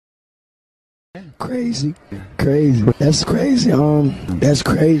Crazy. Crazy. That's crazy. That's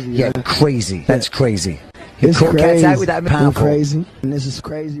crazy. Yeah, crazy. That's crazy. It's Cats crazy. out with that powerful. Crazy. And this is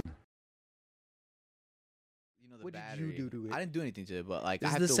crazy. What did you do to it? I didn't do anything to it, but like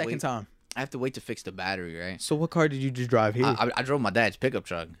This is the second time. I have to wait to fix the battery, right? So what car did you just drive here? I drove my dad's pickup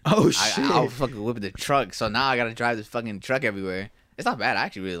truck. Oh, shit. I was fucking whipping the truck, so now I gotta drive this fucking truck everywhere. It's not bad. I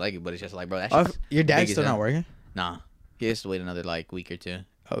actually really like it, but it's just like, bro, that shit's Your big dad's as still hell. not working? Nah, he has to wait another like week or two.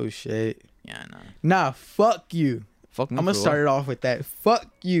 Oh, shit. Yeah, I know. Nah, fuck you. Fuck me. I'm gonna start it off with that. Fuck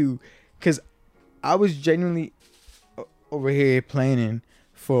you. Because I was genuinely over here planning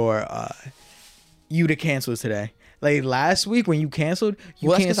for you to cancel today. Like last week when you canceled, you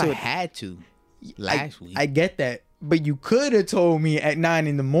Well, that's because canceled. I had to last week. I get that. But you could have told me at 9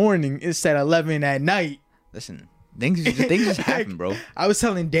 in the morning instead of 11 at night. Listen, things just happen, bro. I was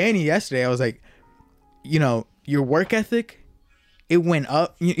telling Danny yesterday, I was like, you know, your work ethic, it went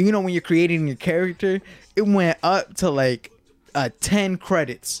up. You know, when you're creating your character, it went up to like 10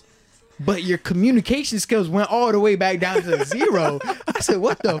 credits. But your communication skills went all the way back down to 0. I said,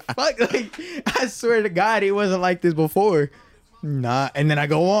 what the fuck? Like, I swear to God, it wasn't like this before. Nah. And then I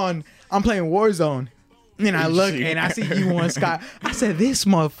go on, I'm playing Warzone. And I look and I see you on Sky. I said, this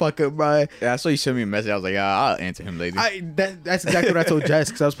motherfucker, bro. Yeah, I saw you send me a message. I was like, I'll answer him later. That's exactly what I told Jess,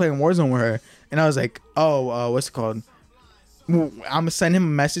 because I was playing Warzone with her. And I was like, oh, what's it called? I'm going to send him a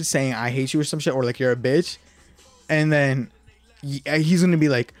message saying I hate you or some shit, or like you're a bitch. And then he's going to be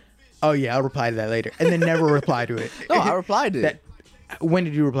like, oh, yeah, I'll reply to that later. And then never reply to it. No, I replied to it. When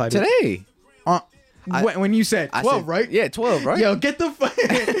did you reply to it? Today. When you said 12, right? Yeah, 12, right? Yo, get the fuck.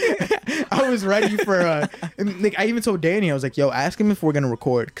 I was ready for like I even told Danny, I was like, yo, ask him if we're gonna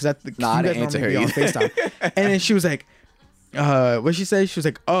record, because I didn't answer her on either. FaceTime. And then she was like, what she say? She was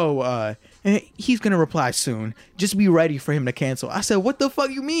like, oh, he's gonna reply soon. Just be ready for him to cancel. I said, what the fuck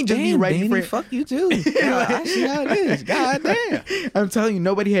you mean? Just be ready for it. Fuck you too. Yeah, I see how it is. God damn. I'm telling you,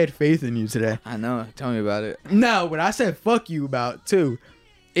 nobody had faith in you today. I know. Tell me about it. No, what I said fuck you about too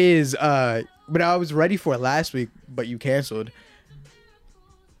is but I was ready for it last week, but you canceled.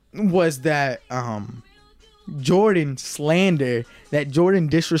 Was that Jordan slander, that Jordan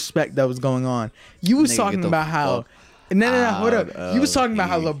disrespect that was going on? You was Nigga, talking get the about how fuck no, hold up. out You was talking about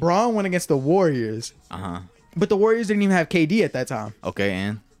how of here. LeBron went against the Warriors, but the Warriors didn't even have KD at that time. Okay,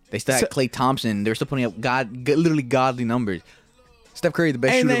 and they still had Klay Thompson. They were still putting up literally godly numbers. Steph Curry, the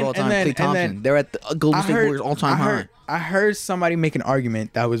best shooter of all time. Klay Thompson. They're at the Golden State Warriors all-time high. I heard somebody make an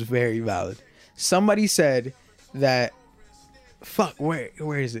argument that was very valid. Somebody said that, fuck, where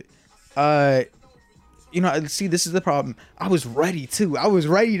is it? You know, see, this is the problem. I was ready too. I was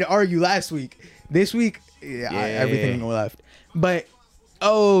ready to argue last week. This week, everything left. But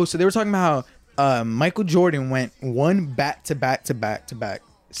so they were talking about how Michael Jordan went one back to back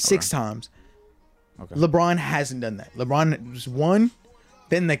 6 times. Okay. LeBron hasn't done that. LeBron just won,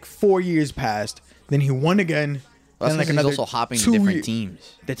 then like 4 years passed, then he won again. Well, then like he's another also hopping to 2 different years.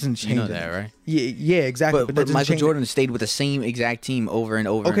 teams. That doesn't change. You know that, right? Yeah, exactly. But that doesn't Michael change Jordan stayed with the same exact team over and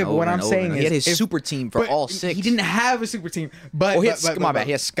over. Okay, and but over what I'm and over. saying He had is his super team for all 6. He didn't have a super team, but Oh, he had my bad.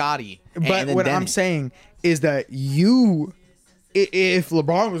 He had Scotty. But what I'm saying is that if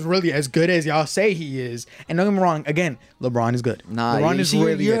LeBron was really as good as y'all say he is, and don't get me wrong, again, LeBron is good. Nah, LeBron is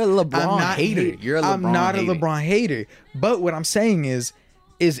really you're good. a LeBron hater. You're a LeBron I'm not hater. a LeBron hater. But what I'm saying is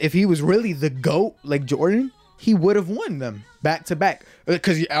if he was really the GOAT like Jordan, he would have won them back to back.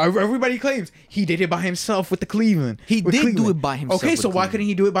 Because everybody claims he did it by himself with the Cleveland. He did do it by himself. Okay, with so why Cleveland. couldn't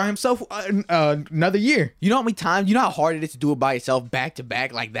he do it by himself another year? You know how many times? You know how hard it is to do it by yourself, back to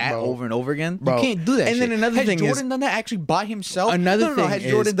back, like that, Bro. over and over again. Bro. You can't do that. And shit. then another has thing is- Jordan done that actually by himself? Another No, thing has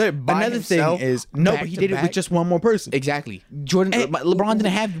is Jordan done it by another himself, thing is no, back but he to did it with back? just one more person. Exactly. Jordan, And- LeBron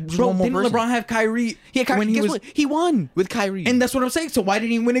didn't have just Bro, one more didn't person. LeBron have Kyrie? Yeah, Kyrie. when he Guess was, what? He won with Kyrie. and that's what I'm saying. So why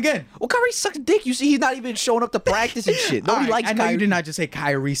didn't he win again? well, Kyrie sucks dick. You see, he's not even showing up to practice and shit. Nobody Alright, likes I know Kyrie. you did not just say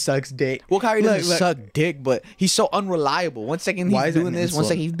Kyrie sucks dick. Well, Kyrie doesn't Look, suck dick, but he's so unreliable. One second Why he's is that doing an this, one insult?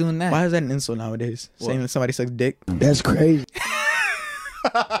 second he's doing that. Why is that an insult nowadays? Saying that somebody sucks dick. That's crazy.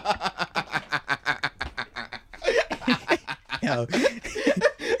 Yo,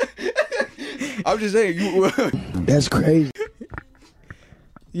 I'm just saying. That's crazy.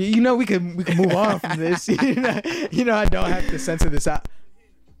 you know we can move on from this. You know I don't have to censor this out.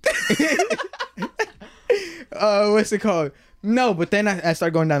 What's it called? No, but then I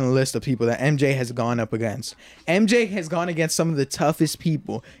started going down the list of people that MJ has gone up against. MJ has gone against some of the toughest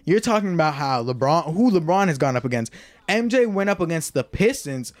people. You're talking about how LeBron has gone up against. MJ went up against the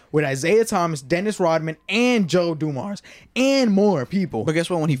Pistons with Isaiah Thomas, Dennis Rodman, and Joe Dumars, and more people. But guess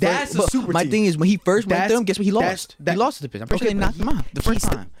what? When he That's first, a super my team. thing is when he first went to them, guess what? He lost. that- He lost to the Pistons. I'm pretty okay, sure they knocked him out the first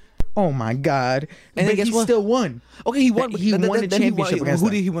he's- time. Oh my God! And then guess he what? still won. Okay, he won. He won the championship against Who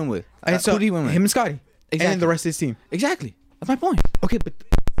them. did he win with? And so Who did he win with? him and Scotty, and then Exactly. the rest of his team. Exactly. That's my point. Okay, but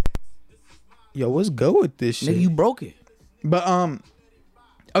yo, let's go with this shit. Nigga, you broke it. But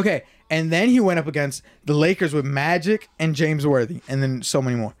okay, and then he went up against the Lakers with Magic and James Worthy, and then so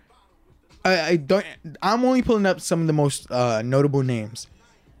many more. I don't. I'm only pulling up some of the most notable names.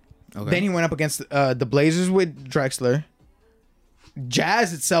 Okay. Then he went up against the Blazers with Drexler.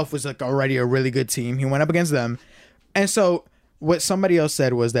 Jazz itself was like already a really good team. He went up against them, and so what somebody else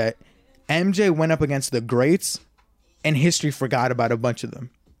said was that MJ went up against the greats, and history forgot about a bunch of them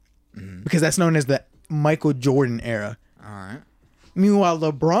because that's known as the Michael Jordan era. All right. Meanwhile,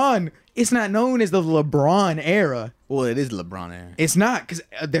 LeBron, it's not known as the LeBron era. Well, it is LeBron era. It's not, because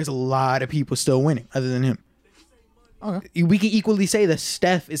there's a lot of people still winning other than him. Okay. We can equally say that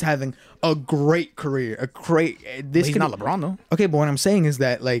Steph is having a great career. He's not LeBron though. Okay, but what I'm saying is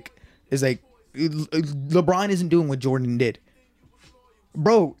that LeBron isn't doing what Jordan did.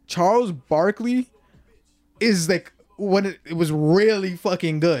 Bro, Charles Barkley is like when it was really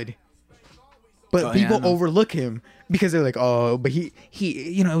fucking good. But people overlook him because they're like, oh, but he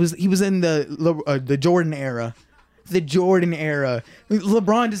he was in the Jordan era. The Jordan era.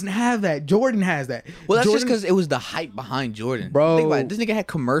 LeBron doesn't have that. Jordan has that. Well, that's just Jordan, because it was the hype behind Jordan, Bro. Think about it. This nigga had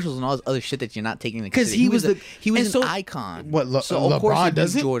commercials and all this other shit that you're not taking into because consideration. he was an an icon. What so of course LeBron it'd be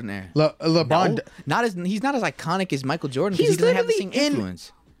doesn't? Jordan era. LeBron, He's not as iconic as Michael Jordan because he doesn't have the same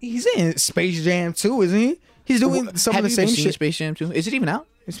influence. He's in Space Jam too, isn't he? He's doing some of the same shit. Space Jam 2? Is it even out?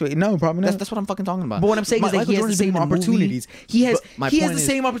 No, probably not. That's what I'm fucking talking about. But what I'm saying is that he has the same opportunities. He has the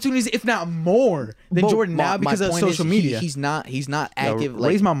same opportunities, if not more, than Jordan now because of social media. He's not active.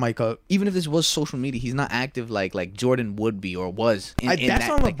 Raise my mic up. Even if this was social media, he's not active like Jordan would be or was. That's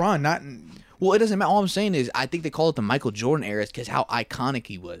on LeBron, not. Well, it doesn't matter. All I'm saying is I think they call it the Michael Jordan era because how iconic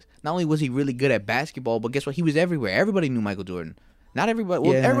he was. Not only was he really good at basketball, but guess what? He was everywhere. Everybody knew Michael Jordan. Not everybody.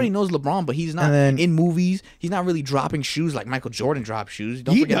 Well, everybody knows LeBron, but he's not in movies. He's not really dropping shoes like Michael Jordan dropped shoes.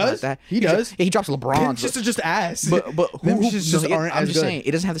 Don't forget about that. He does. He drops LeBron. Just ass. But who just aren't I'm as just good. saying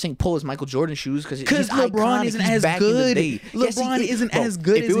it doesn't have the same pull as Michael Jordan shoes because LeBron iconic. isn't He's as back in the good. day. LeBron isn't as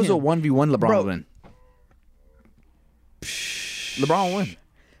good If as it was a him. 1v1, LeBron Bro. would win. LeBron will win.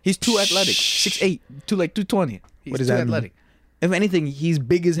 He's too athletic. 6'8", 220. He's What does too that mean? athletic. If anything, he's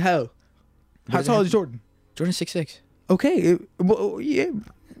big as hell. How does tall that is Jordan? Jordan's 6'6". Okay, yeah.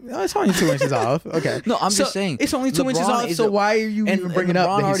 It's only 2 inches off. Okay. No, I'm just saying. It's only 2 inches LeBron off, is so why are you even bringing LeBron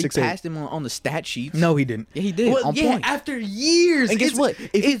up that already he's 6'8"? passed him on the stat sheets. No, he didn't. Yeah, he did. Well, On yeah, point. after years. And guess what? If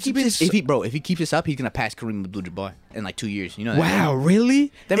If he keeps this up, he's gonna pass Kareem Abdul-Jabbar in like 2 years. You know that? Wow,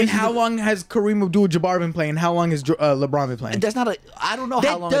 really? That And means how he's- long has Kareem Abdul-Jabbar been playing? How long has LeBron been playing? And that's not a. I don't know how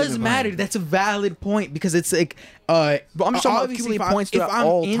That long. they've does been matter. playing. That's a valid point because it's like, But I'm just talking about obviously accumulated if points if throughout I'm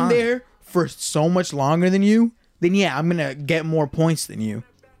all in time. there for so much longer than you, then yeah, I'm gonna get more points than you.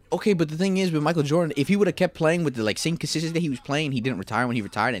 Okay, but the thing is with Michael Jordan, if he would have kept playing with the same consistency that he was playing, he didn't retire when he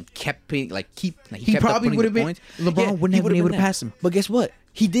retired and kept paying, he He kept up probably putting would the have been. points. LeBron wouldn't have been able to pass him. But guess what?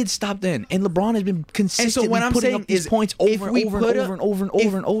 He did stop then, and LeBron has been consistently what I'm putting saying up these is points if over and we over and put over up- and over and if-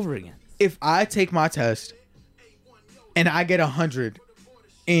 over and over again. If I take my test and I get 100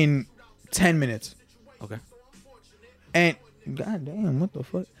 in 10 minutes, Okay. and god damn, what the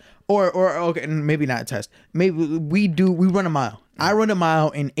fuck? Or okay, maybe not a test. Maybe we run a mile. I run a mile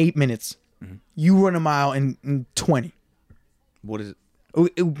in 8 minutes. You run a mile in 20. What is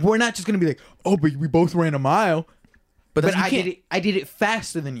it? We're not just gonna be like, oh, but we both ran a mile. But that's- you I did can't- it. I did it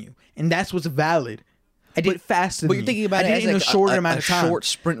faster than you, and that's what's valid. I did it faster. But than you're you. thinking about I it did as in a like shorter amount of time. short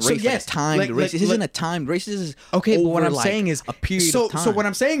sprint race, So like yes, a timed race. This isn't a timed race. This is okay. But what over, I'm like, saying is a period So of time. so what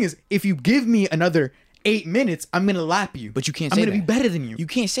I'm saying is, if you give me another 8 minutes, I'm gonna lap you. But you can't I'm say gonna be that. better than you. You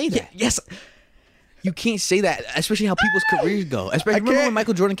can't say that. Yes. You can't say that, especially how people's careers go. Especially remember when can't.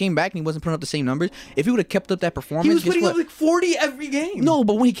 Michael Jordan came back and he wasn't putting up the same numbers. If he would have kept up that performance, He was guess putting what? up like 40 every game. No,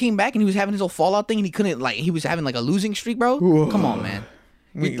 but when he came back and he was having his whole fallout thing and he couldn't he was having like a losing streak, bro. Come on, man.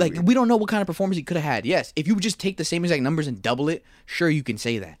 We don't know what kind of performance he could have had. Yes, if you would just take the same exact numbers and double it, sure you can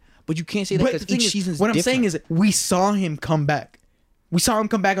say that. But you can't say that But because the thing each is, season's what I'm different. saying is, we saw him come back. We saw him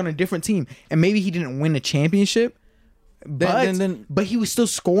come back on a different team, and maybe he didn't win a championship. But he was still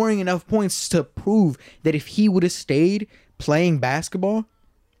scoring enough points to prove that if he would have stayed playing basketball,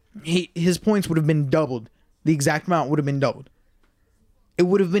 his points would have been doubled. The exact amount would have been doubled. It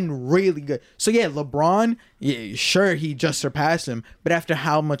would have been really good. So yeah, LeBron, yeah, sure, he just surpassed him, but after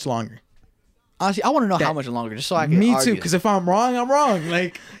how much longer? Honestly, I want to know how much longer, just so I can. Me argue too, because if I'm wrong, I'm wrong.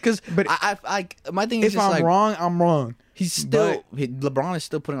 Like, because but I my thing is if just I'm like, wrong, I'm wrong. LeBron is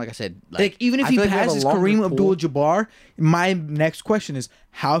still putting, like I said, like even if he passes Kareem Abdul-Jabbar, my next question is,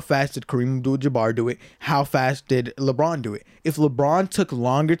 how fast did Kareem Abdul-Jabbar do it? How fast did LeBron do it? If LeBron took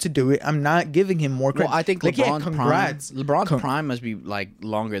longer to do it, I'm not giving him more credit. Well, I think like, LeBron's prime must be like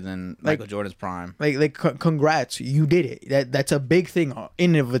longer than Michael Jordan's prime. Congrats, you did it. That's a big thing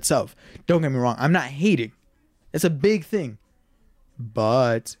in and of itself. Don't get me wrong, I'm not hating. It's a big thing,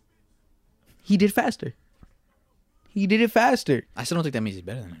 but he did faster. He did it faster. I still don't think that means he's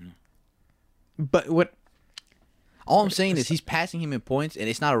better than him. But what? All I'm saying is he's passing him in points, and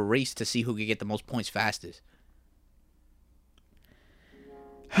it's not a race to see who can get the most points fastest.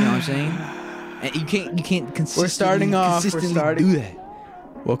 You know what I'm saying? And you can't consistently do that.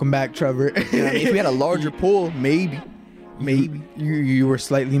 Welcome back, Trevor. You know what I mean? If we had a larger pool, maybe you were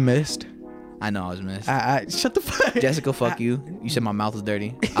slightly missed. I know I was missed. Shut the fuck. Jessica, fuck you. You said my mouth was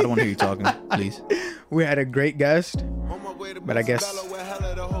dirty. I don't want to hear you talking, please. We had a great guest, but I guess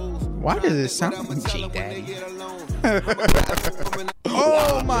why does it sound like G Daddy?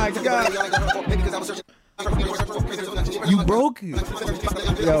 Oh my god! You broke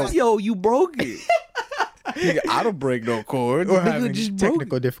it. Yo, you broke it. Nigga, I don't break no cord. We're having just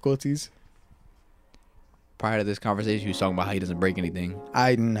technical difficulties. Prior to this conversation, he was talking about how he doesn't break anything.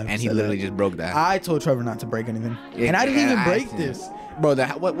 I never. And he literally just broke that. I told Trevor not to break anything, and I didn't even break this, bro.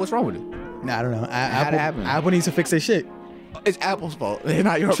 What's wrong with it? Nah, I don't know. How'd it happen? Apple needs to fix their shit. It's Apple's fault. It's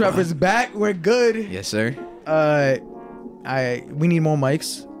not your Trevor's fault. back. We're good. Yes, sir. We need more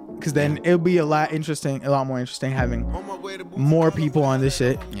mics, because then it'll be a lot more interesting having more people on this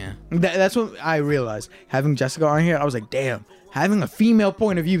shit. Yeah. That's what I realized. Having Jessica on here, I was like, damn, having a female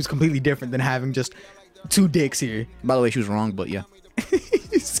point of view is completely different than having just two dicks here. By the way, she was wrong, but yeah.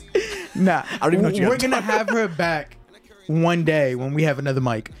 Nah, I don't even know what we're gonna have her back one day when we have another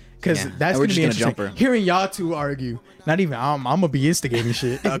mic, because that's gonna be interesting. Jump her. Hearing y'all two argue, not even I'm gonna be instigating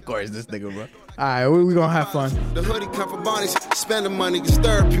shit. Of course, this nigga, bro. All right, we're gonna have fun. The hoodie come from Bonnie's, spending money is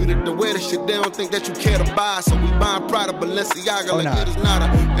therapeutic. The way the shit, they don't think that you care to buy, so we buying Prada, Balenciaga, it is nada.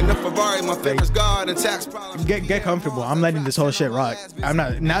 And the Ferrari, my favorite's God, and tax problems. Get comfortable. I'm letting this whole shit rock. I'm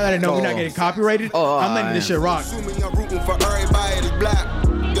not. Now that I know we're not getting copyrighted, I'm letting this shit rock. Assuming I'm rooting for everybody that's black.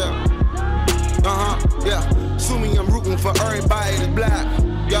 Yeah. Yeah. Assuming I'm rooting for everybody that's black.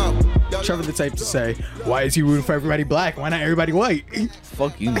 Yo. Trevor the type to say, why is he rooting for everybody black? Why not everybody white?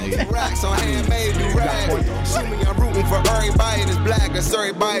 Fuck you, nigga. Racks on handmade new rags. Assuming I'm rooting for everybody that's black. That's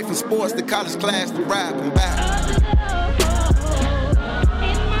everybody from sports to college class to rap and back.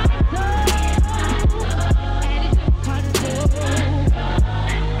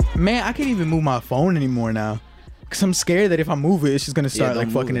 Man, I can't even move my phone anymore now, because I'm scared that if I move it, it's just going to start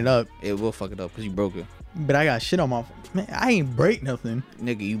fucking it up. It will fuck it up because you broke it. But I got shit on my phone. Man, I ain't break nothing.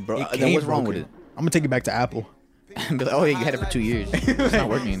 Nigga, you broke it. Then what's wrong with it? I'm going to take it back to Apple. Be like, oh yeah, you had it for 2 years. It's not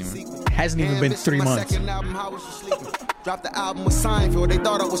working anymore. Hasn't even been 3 months. Dropped the album with Seinfeld. They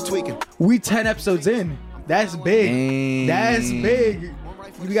thought I was tweaking. We 10 episodes in. That's big. That's big.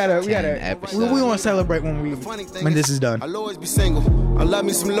 We gotta. We want to celebrate when this is done. I'll always be single. I love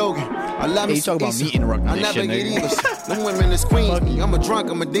me some Logan. I love me some. You talk about me interrupting I this never shit, get nigga. Them women is queens. I'm a drunk.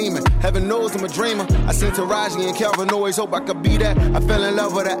 I'm a demon. Heaven knows I'm a dreamer. I seen Taraji and Calvin always hope I could be that. I fell in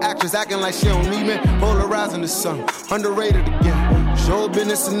love with an actress acting like she don't need me. Polarizing the sun. Underrated again. Show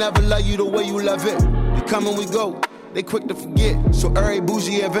business and never love you the way you love it. We come and we go. They quick to forget. So every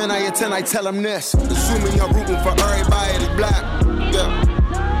bougie event I attend, I tell them this. Assuming I'm rooting for everybody that's black. Yeah.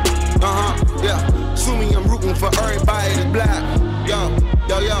 Yeah. Assuming I'm rooting for everybody that's black. Yo.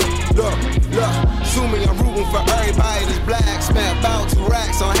 Look. Assuming I'm rooting for everybody that's black. Spent about 2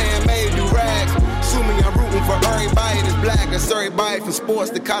 racks on handmade new rags. Assuming I'm rooting for everybody that's black. That's everybody from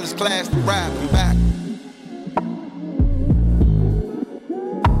sports to college class to rap and back.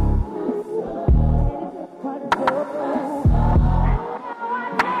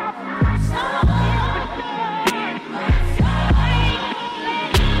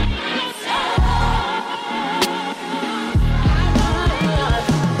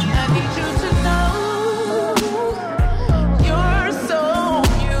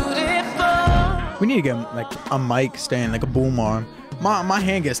 We need to get like a mic stand, like a boom arm. My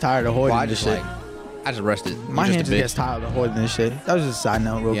hand gets tired of holding this shit. I just rested. My hand just gets tired of holding this shit. That was just a side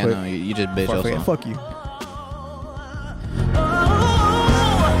note, real quick. Yeah, no, you just bitch. Fuck you.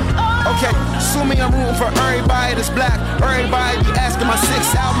 Okay, assuming I'm rooting for everybody that's black. Everybody be asking my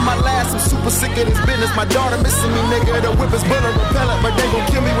 6th album, my last. I'm super sick of this business. My daughter missing me, nigga. The whip is bullet repellent, but they gon'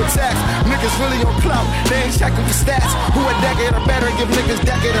 kill me with tax. Niggas really on clout, they ain't checking for stats. Who a decade or better, give niggas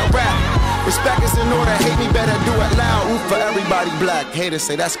decade of rap. Respect is in order, hate me better, do it loud. Root for everybody black. Haters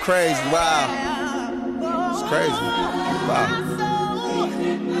say that's crazy, wow. It's crazy. Wow.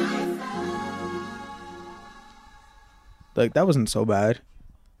 Like, that wasn't so bad.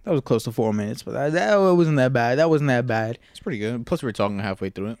 That was close to 4 minutes, but that wasn't that bad. That wasn't that bad. It's pretty good. Plus, we were talking halfway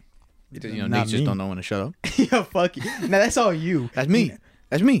through it. Because, you know, Not niggas just me. don't know when to shut up. Yeah, fuck you. Now, that's all you. That's me.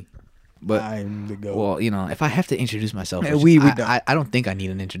 That's me. But, I'm the goat. well, you know, if I have to introduce myself, Hey, first, we I don't. don't think I need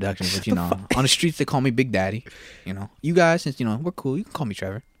an introduction. But, you know, on the streets, they call me Big Daddy. You know, you guys, since, you know, we're cool, you can call me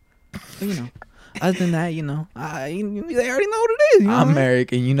Trevor. But, you know, other than that, you know, they already know what it is. You know I'm what I mean?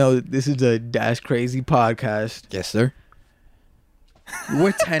 Eric, and you know this is the Dash Crazy podcast. Yes, sir.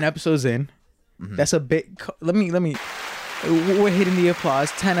 We're 10 episodes in. That's a bit. Let me. We're hitting the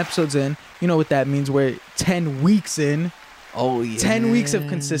applause. 10 episodes in. You know what that means? We're 10 weeks in. Oh, yeah. 10 weeks of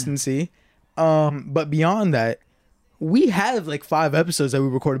consistency. But beyond that, we have like 5 episodes that we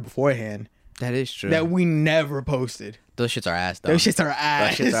recorded beforehand That is true. that we never posted. Those shits are ass, though. Those shits are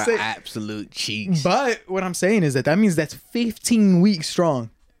ass. Those shits are absolute cheeks. But what I'm saying is that means that's 15 weeks strong.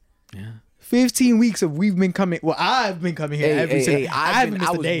 Yeah. 15 weeks of we've been coming. Well, I've been coming here every single. I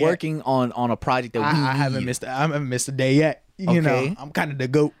was working on a project that I haven't missed a day yet. You know, Okay. I'm kind of the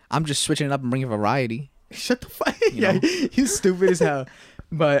goat. I'm just switching it up and bringing variety. Shut the fuck. Yeah, you stupid as hell.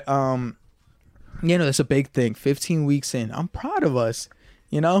 But you know, that's a big thing. 15 weeks in, I'm proud of us.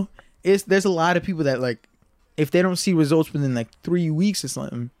 You know, there's a lot of people that like, if they don't see results within like 3 weeks or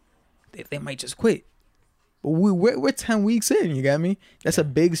something, they might just quit. But we're 10 weeks in. You got me? That's a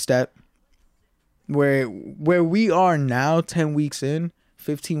big step. Where we are now, 10 weeks in,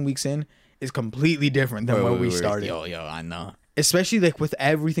 15 weeks in, is completely different than where we started. Yo, I know. Especially like with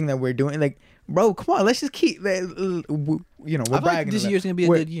everything that we're doing. Like, bro, come on, let's just keep. You know, we're I feel like bragging. this about- year's gonna be a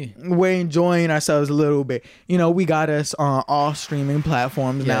good year. We're enjoying ourselves a little bit. You know, we got us on all streaming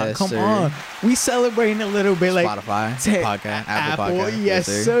platforms now. Yes, Come sir. on, we celebrating a little bit. Like Spotify, podcast, Apple Podcast. yes,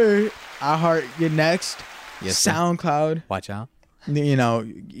 sir. iHeart, you're next. Yes, sir. SoundCloud. Watch out. You know,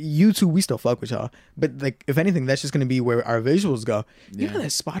 YouTube, we still fuck with y'all. But like, if anything, that's just gonna be where our visuals go. You know Yeah. that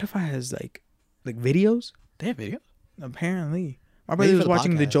Spotify has like videos? They have videos. Apparently. My Maybe brother was for the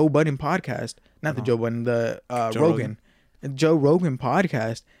watching the podcast. Joe Budden podcast. Not the Joe Budden, the Joe Rogan. The Joe Rogan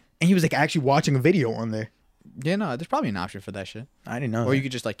podcast. And he was like actually watching a video on there. Yeah, no, there's probably an option for that shit. I didn't know Or that. you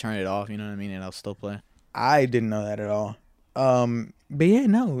could just like turn it off. You know what I mean? And it'll still play. I didn't know that at all. But yeah,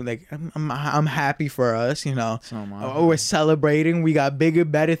 no, like I'm happy for us, you know. So am I. Oh, we're celebrating. We got bigger,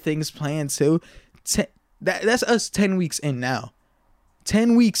 better things planned too. That's us 10 weeks in now.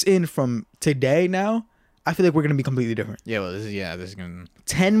 10 weeks in from today now, I feel like we're gonna be completely different. Yeah, well, this is gonna.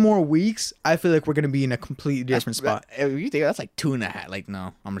 10 more weeks, I feel like we're gonna be in a completely different spot. You think that's like 2.5? Like,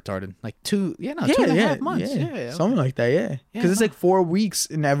 no, I'm retarded. Like 2.5 months. Yeah, Something like that, yeah. Because Yeah, it's no. like 4 weeks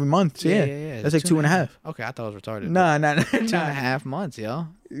in every month. Yeah. That's like 2.5. Okay, I thought I was retarded. Nah. 2.5 months, yo.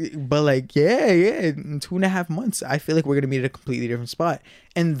 But like, yeah, in 2.5 months, I feel like we're gonna be at a completely different spot.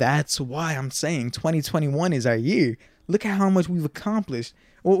 And that's why I'm saying 2021 is our year. Look at how much we've accomplished.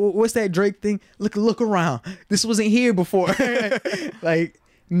 What's that Drake thing? Look around. This wasn't here before. Like,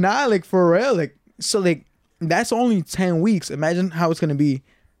 nah, like for real. Like, so like that's only 10 weeks. Imagine how it's gonna be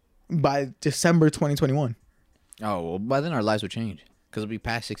by December 2021. Oh, well, by then our lives would change. Because it'll be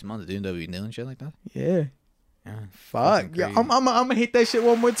past 6 months, dude. They'll be doing shit like that. Yeah. Yeah. Fuck. Fucking Yeah, crazy. I'm gonna hit that shit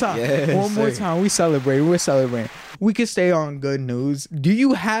one more time. Yes, one more sir. time. We're celebrating. We could stay on good news. Do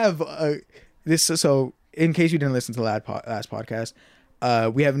you have this? So, in case you didn't listen to the last podcast,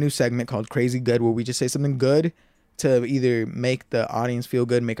 we have a new segment called Crazy Good, where we just say something good to either make the audience feel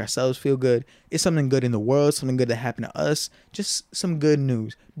good, make ourselves feel good. It's something good in the world, something good that happened to us, just some good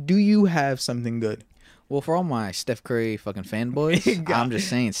news. Do you have something good? Well, for all my Steph Curry fucking fanboys, I'm just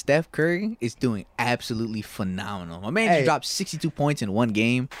saying Steph Curry is doing absolutely phenomenal. My man Hey. just dropped 62 points in one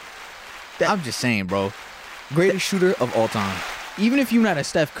game. I'm just saying, bro. Greatest shooter of all time. Even if you're not a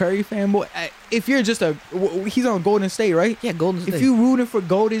Steph Curry fanboy, if you're just he's on Golden State, right? Yeah, Golden State. If you rooting for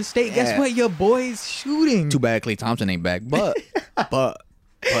Golden State, guess Yeah. what? Your boy's shooting. Too bad Klay Thompson ain't back, but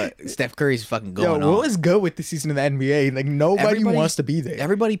Steph Curry's fucking Yo, going on. what was good with the season of the NBA? Like nobody wants to be there.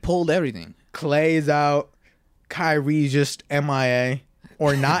 Everybody pulled everything. Clay is out. Kyrie's just MIA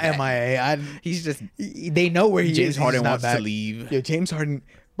or not MIA. He's just They know where he James is. Harden He's not wants back. to leave. Yo, James Harden,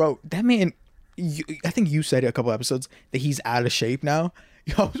 bro, that man. I think you said it a couple episodes that he's out of shape now.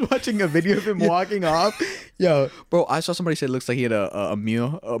 Yo, I was watching a video of him walking off. Yo, Bro, I saw somebody say it looks like he had a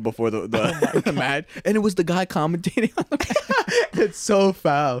meal before the match, and it was the guy commentating on the match. it's so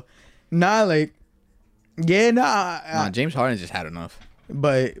foul. Nah, like, yeah, nah. James Harden just had enough.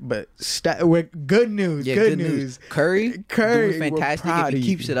 But we're good news. Yeah, good news. Curry Curry, doing we're fantastic. proud If he of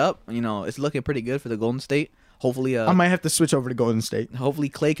keeps you. it up, you know, it's looking pretty good for the Golden State. Hopefully, I might have to switch over to Golden State. Hopefully,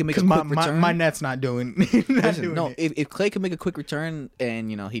 Clay can make a quick return. My net's not doing. Listen, if Clay can make a quick return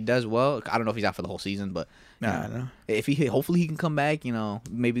and he does well, I don't know if he's out for the whole season, but if hopefully he can come back.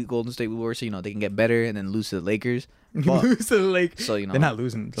 Maybe Golden State will work. So they can get better and then lose to the Lakers. But, lose to the Lakers. So they're not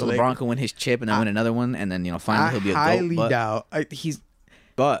losing. So LeBron can win his chip and then win another one, and then finally he'll be a GOAT. I highly doubt he's.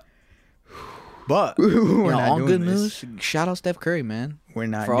 But on good news, shout out Steph Curry, man. We're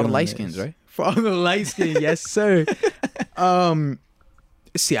not for all the light skins, right? For all the light skins, yes, sir.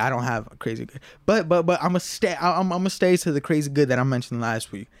 See, I don't have a crazy good, but I'm gonna stay. I'm gonna stay to the crazy good that I mentioned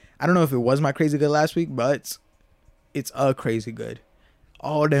last week. I don't know if it was my crazy good last week, but it's a crazy good.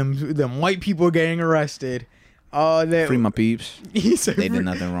 All them white people getting arrested. Free my peeps. They did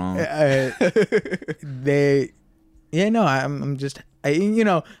nothing wrong. I'm just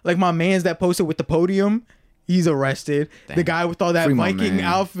like my man's that posted with the podium. He's arrested. Damn. The guy with all that Viking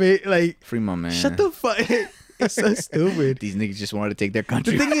outfit, like free my man. Shut the fuck. It's so stupid. These niggas just wanted to take their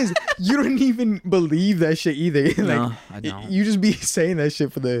country. The thing is, you don't even believe that shit either. Like, no, I don't. You just be saying that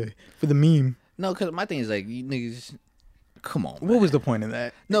shit for the meme. No, because my thing is like, you niggas, come on. What was the point of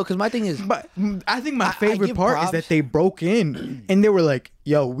that? No, because my thing is, but I think my favorite part is that they broke in and they were like,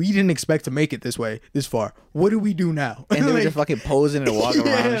 "Yo, we didn't expect to make it this far. What do we do now?" And they were just fucking posing and walking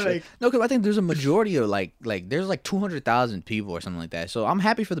around. And shit. No, because I think there's a majority of like there's like 200,000 people or something like that. So I'm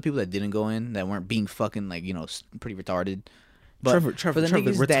happy for the people that didn't go in, that weren't being fucking like pretty retarded. But Trevor,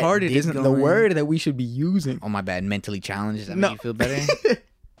 retarded isn't the word that we should be using. Oh my bad, mentally challenged. Does that make you feel better?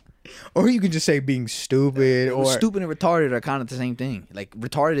 Or you could just say being stupid. Or stupid and retarded are kind of the same thing. Like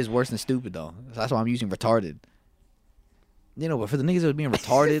retarded is worse than stupid though. So that's why I'm using retarded. But for the niggas that were being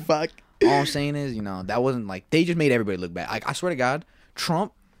retarded, fuck. All I'm saying is, that wasn't like, they just made everybody look bad. Like, I swear to God,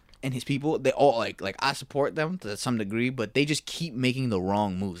 Trump and his people, they all like I support them to some degree, but they just keep making the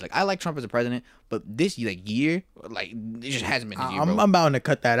wrong moves. Like, I like Trump as a president, but this year, like, it just hasn't been a year, bro. I'm bound to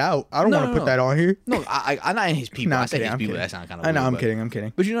cut that out. I don't want to put that on here. No, I'm not in his people. I said his people. That sounds kind of weird. I know, I'm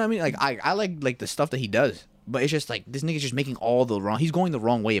kidding. But you know what I mean? Like, I like the stuff that he does. But it's just like, this nigga's just making all the wrong. He's going the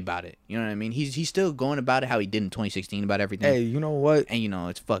wrong way about it. You know what I mean? He's still going about it how he did in 2016 about everything. Hey, you know what? And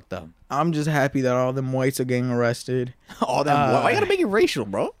it's fucked up. I'm just happy that all them whites are getting arrested. All them white. Why you gotta make it racial,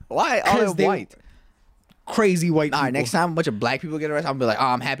 bro? Why all them white? Crazy white people. All right, next time a bunch of black people get arrested, I'm gonna be like,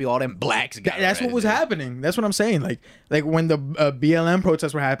 oh, I'm happy all them blacks got arrested. That's what was happening. That's what I'm saying. Like when the BLM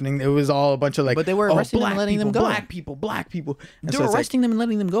protests were happening, it was all a bunch of like, but they were arresting them and letting them go. Black people. They were arresting them and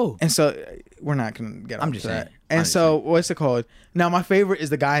letting them go. And so we're not gonna get. I'm just saying. That. And so what's it called? Now my favorite is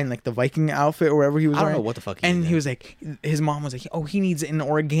the guy in like the Viking outfit or wherever he was. I don't know what the fuck. He was like, his mom was like, oh, he needs an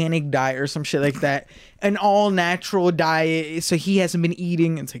organic diet or some shit like that, an all natural diet. So he hasn't been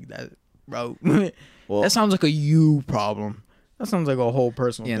eating. And it's like that, bro. Well, that sounds like a you problem. That sounds like a whole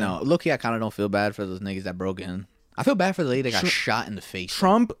personal thing. Look-key, I kind of don't feel bad for those niggas that broke in. I feel bad for the lady that got shot in the face.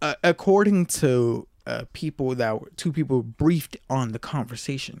 Trump, according to two people briefed on the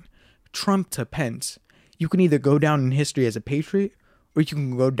conversation, Trump to Pence, you can either go down in history as a patriot or you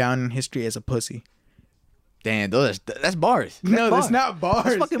can go down in history as a pussy. Damn, that's bars. That's not bars.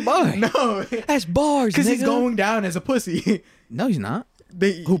 That's fucking bars. No. That's bars, because he's going down as a pussy. No, he's not.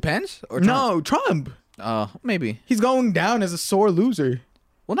 Who, Pence? Or Trump? No, Trump. Maybe. He's going down as a sore loser.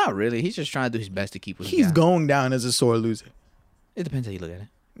 Well, not really. He's just trying to do his best to keep what he's going down as a sore loser. It depends how you look at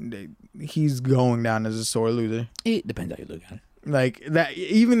it. He's going down as a sore loser. It depends how you look at it. Like that,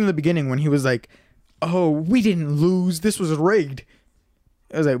 even in the beginning when he was like, oh, we didn't lose. This was rigged.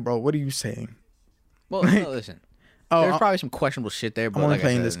 I was like, bro, what are you saying? Well, no, listen. There's probably some questionable shit there. But I'm only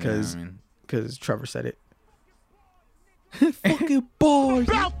playing this because Trevor said it. Fucking boy.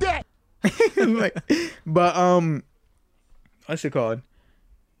 About that. But what's it called?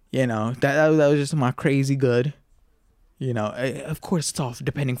 That was just my crazy good. Of course it's off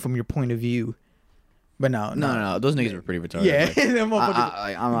depending from your point of view. But no, those niggas were pretty retarded. Yeah,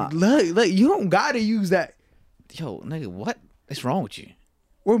 look, you don't gotta use that. Yo, nigga, what is wrong with you?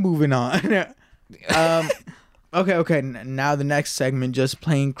 We're moving on. Okay. Now the next segment, just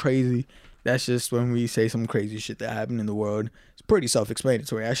plain crazy. That's just when we say some crazy shit that happened in the world. It's pretty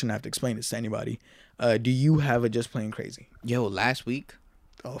self-explanatory. I shouldn't have to explain this to anybody. Do you have a just plain crazy? Yo, last week.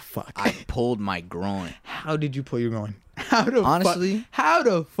 Oh fuck! I pulled my groin. How did you pull your groin? How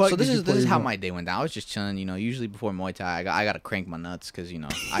the fuck? So this is how groin? My day went down. I was just chilling. Usually before Muay Thai, I gotta crank my nuts because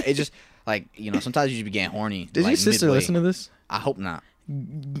it just like sometimes you just be getting horny. Does your sister listen to this? I hope not.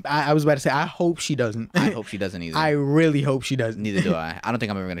 I was about to say I hope she doesn't. I hope she doesn't either. I really hope she doesn't. Neither do I. I don't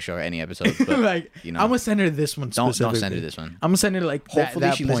think I'm ever gonna show her any episodes. But, I'm gonna send her this one. Don't send her this one. I'm gonna send her like hopefully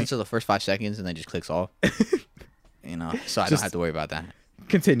that she listens to the first 5 seconds and then just clicks off. So I don't have to worry about that.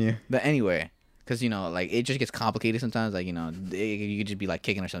 Continue. But anyway, Cause like it just gets complicated sometimes. Like you could just be like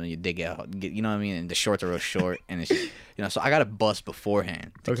kicking or something, you dig out, you know what I mean? And the shorts are real short, and it's just, so I got to bust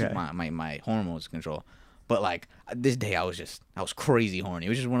beforehand to keep my hormones control. But like this day, I was crazy horny. It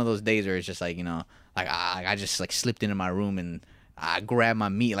was just one of those days where it's just like like I just like slipped into my room and I grabbed my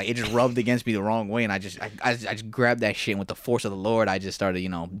meat, like it just rubbed against me the wrong way, and I just grabbed that shit, and with the force of the Lord, I just started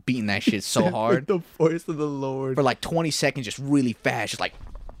beating that shit so hard. With the force of the Lord for like 20 seconds, just really fast, just like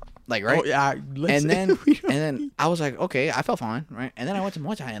right. Oh yeah, and then I was like, okay, I felt fine, right? And then I went to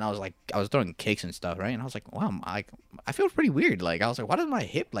Muay Thai, and I was throwing kicks and stuff, right? And I was like, wow, I feel pretty weird. Like I was like, why does my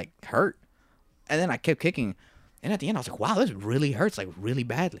hip like hurt? And then I kept kicking, and at the end I was like, wow, this really hurts like really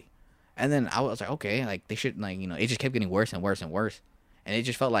badly. And then I was like, okay, like they should like it just kept getting worse and worse and worse, and it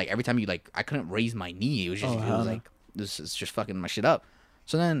just felt like every time I couldn't raise my knee. It was just it was like this is just fucking my shit up.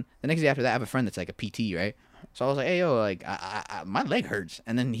 So then the next day after that, I have a friend that's like a PT, right? So I was like, hey yo, like I my leg hurts,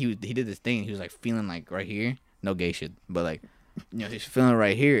 and then he did this thing. He was like feeling like right here, no gay shit, but like he's feeling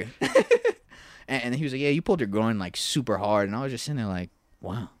right here, and he was like, yeah, you pulled your groin like super hard, and I was just sitting there like,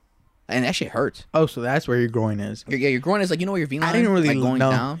 wow. And that shit hurts. Oh, so that's where your groin is. Your groin is like, where your V line I didn't really like going know.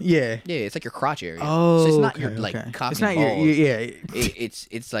 down. Yeah, it's like your crotch area. Oh, so it's not okay, your like okay. cock It's and not balls.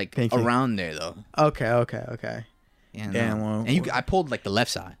 It's like around there though. Okay. Yeah, damn. Well, and I pulled like the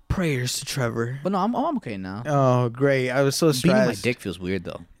left side. Prayers to Trevor. But no, I'm okay now. Oh, great! I was so stressed. Beating my dick feels weird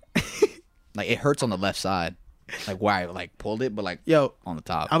though. Like it hurts on the left side, like where I like pulled it, but like on the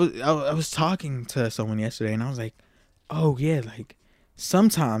top. I was talking to someone yesterday, and I was like, oh yeah, like.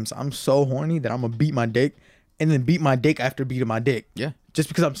 Sometimes I'm so horny that I'm gonna beat my dick and then beat my dick after beating my dick. Yeah. Just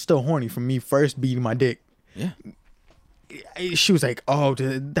because I'm still horny from me first beating my dick. Yeah. She was like, oh,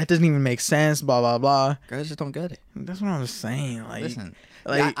 that doesn't even make sense, blah, blah, blah. Girls just don't get it. That's what I was saying. Like, listen,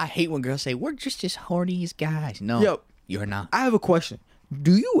 like, I hate when girls say, we're just as horny as guys. No, you're not. I have a question.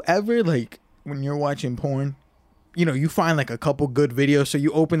 Do you ever, like, when you're watching porn, you find like a couple good videos, so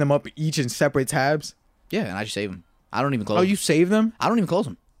you open them up each in separate tabs? Yeah, and I just save them. I don't even close them. Oh, you save them? I don't even close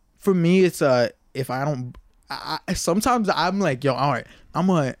them. For me, it's if I don't, sometimes I'm like, yo, all right, I'm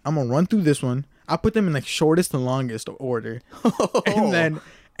gonna run through this one. I put them in like shortest and longest order, and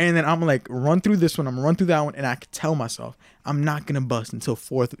then I'm like run through this one. I'm gonna run through that one, and I can tell myself I'm not gonna bust until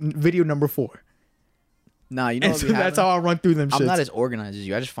video number 4. Nah, you know what so that's how I run through them. I'm not as organized as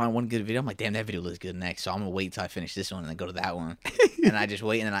you. I just find one good video. I'm like, damn, that video looks good next. So I'm gonna wait till I finish this one and then go to that one. And I just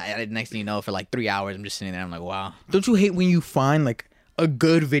wait, and then next thing you know, for like 3 hours, I'm just sitting there. I'm like, wow. Don't you hate when you find like a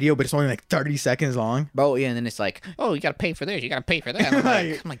good video, but it's only like 30 seconds long? Bro, yeah, and then it's like, oh, you gotta pay for this, you gotta pay for that.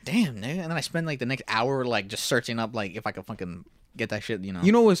 I'm like, damn, nigga. And then I spend like the next hour like just searching up like if I could fucking get that shit, You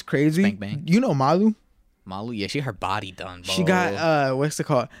know what's crazy? Spank bang. You know Malu? Malu, yeah, she her body done, bro. She got what's it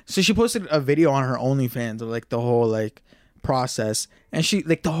called? So she posted a video on her OnlyFans of like the whole like process, and she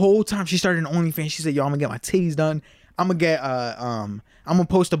like the whole time she started an OnlyFans, she said, "Yo, I'm gonna get my titties done. I'm gonna get I'm gonna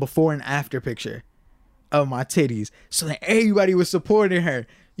post a before and after picture of my titties." So that everybody was supporting her.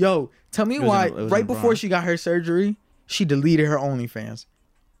 Yo, tell me why right before she got her surgery, she deleted her OnlyFans.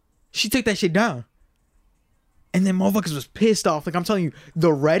 She took that shit down. And then motherfuckers was pissed off. Like I'm telling you,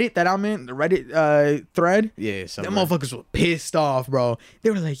 the Reddit that I'm in, the Reddit thread, them motherfuckers were pissed off, bro.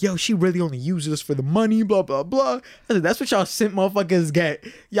 They were like, yo, she really only uses us for the money, blah, blah, blah. I said, that's what y'all simp motherfuckers get.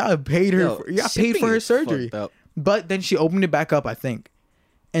 Y'all paid her, y'all paid for her surgery. But then she opened it back up, I think.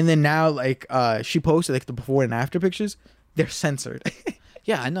 And then now, like, she posted like the before and after pictures. They're censored.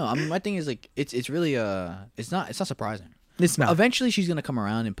 Yeah, I know. I mean, my thing is like, it's really it's not surprising. It's not. Eventually, she's gonna come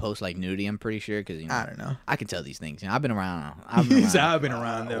around and post like nudity. I'm pretty sure because I don't know. I can tell these things. I've been around. I've been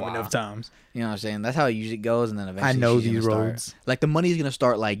around them enough times. You know what I'm saying? That's how it usually goes, and then eventually I know these roads. Like the money's gonna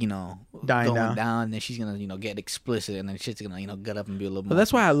start like dying going down, and then she's gonna get explicit, and then shit's gonna get up and be a little. But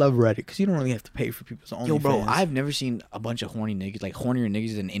that's why I love Reddit, because you don't really have to pay for people's OnlyFans. Yo, bro, I've never seen a bunch of horny niggas like hornier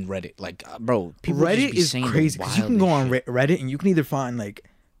niggas than in Reddit. Like, bro, people Reddit is crazy because you can go on Reddit and you can either find like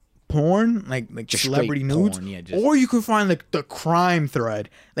porn, like just celebrity nudes, or you can find like the crime thread,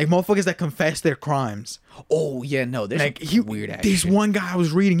 like motherfuckers that confess their crimes. Oh yeah, no, there's like weird ass This shit. one guy I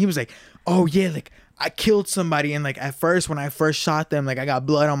was reading, he was like, oh yeah, like I killed somebody, and like at first when I first shot them, like I got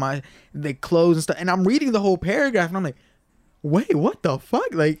blood on my clothes and stuff, and I'm reading the whole paragraph and I'm like, wait, what the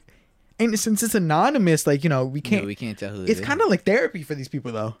fuck? Like, and since it's anonymous, like we can't tell who it's kind of like therapy for these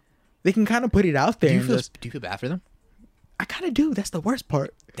people though. They can kind of put it out there. Do you feel bad for them? I kind of do. That's the worst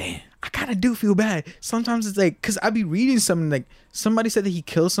part. Damn. I kind of do feel bad. Sometimes it's like, because I be reading something like, somebody said that he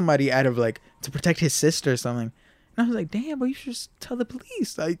killed somebody out of like, to protect his sister or something. And I was like, damn, but you should just tell the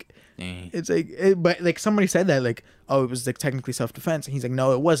police. Like, it's like, but like somebody said that like, oh, it was like technically self-defense. And he's like,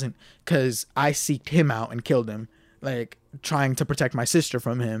 no, it wasn't. Because I seeked him out and killed him. Like, trying to protect my sister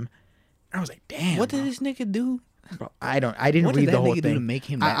from him. And I was like, damn. What did this nigga do? Bro, I didn't What read did the that whole nigga do thing. to make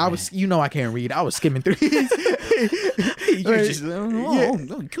him I was, mad? you know, I can't read. I was skimming through. You Like, just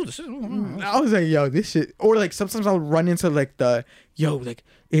kill this. I was like, yo, this shit. Or like sometimes I'll run into like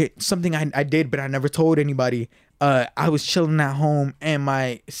something I did, but I never told anybody. I was chilling at home and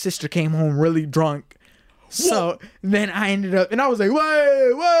my sister came home really drunk. So then I ended up, and I was like,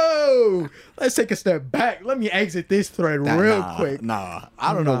 whoa, let's take a step back. Let me exit this thread real quick. Nah,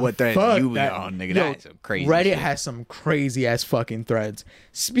 I don't know what thread Fuck you be that. on, nigga. Yo, That's some crazy Reddit shit. has some crazy ass fucking threads.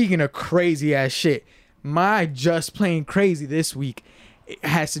 Speaking of crazy ass shit, my just plain crazy this week it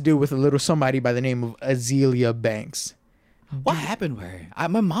has to do with a little somebody by the name of Azealia Banks. What happened with her?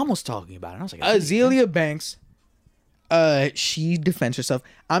 My mom was talking about it. I was like, Azealia Banks, she defends herself.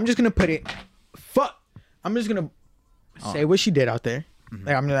 I'm just gonna put it. I'm just gonna say what she did out there.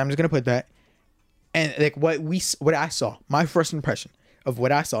 Like I'm just gonna put that, and like what I saw, my first impression of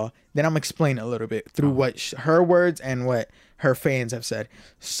what I saw. Then I'm explaining a little bit through what her words and what her fans have said.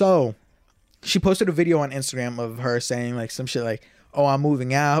 So, she posted a video on Instagram of her saying like some shit like, "Oh, I'm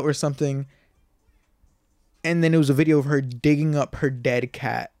moving out" or something. And then it was a video of her digging up her dead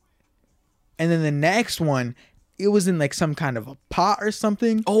cat. And then the next one, it was in like some kind of a pot or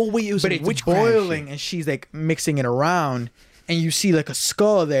something. oh wait, it was But a it's witchcraft boiling shit. and she's like mixing it around. And you see like a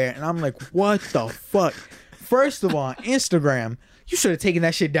skull there. And I'm like, what the fuck? First of all, Instagram, you should have taken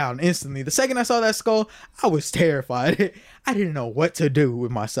that shit down instantly. The second I saw that skull, I was terrified. I didn't know what to do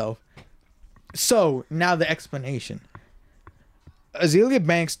with myself. So now the explanation. Azealia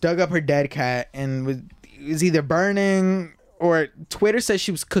Banks dug up her dead cat and was either burning or Twitter says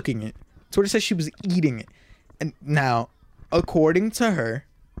she was cooking it. Twitter says she was eating it. And now, according to her,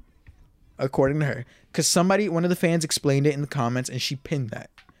 because one of the fans explained it in the comments and she pinned that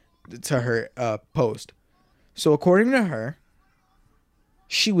to her post. So according to her,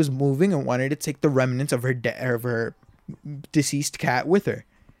 she was moving and wanted to take the remnants of her deceased cat with her.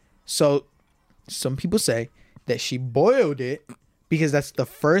 So some people say that she boiled it because that's the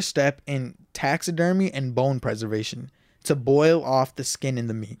first step in taxidermy and bone preservation, to boil off the skin and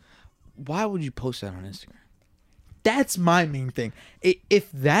the meat. Why would you post that on Instagram? That's my main thing. If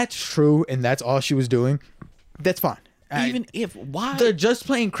that's true and that's all she was doing, that's fine. Even if, why? The just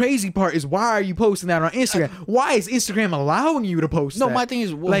plain crazy part is, why are you posting that on Instagram? Why is Instagram allowing you to post that? No, my thing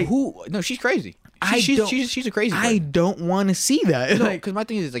is, well, Like, who? No, she's crazy. she's She's a crazy I person. don't want to see that. No, Like, because my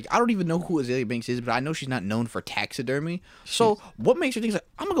thing is like I don't even know who Azealia Banks is, but I know she's not known for taxidermy. So what makes her think like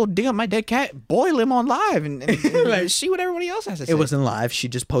I'm gonna go dig up my dead cat, boil him on live, and like, see what everybody else has to say? it wasn't live. She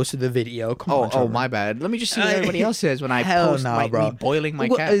just posted the video. Come on, Oh, Trevor. my bad. Let me just see what everybody else says when I Hell post nah, bro. me boiling my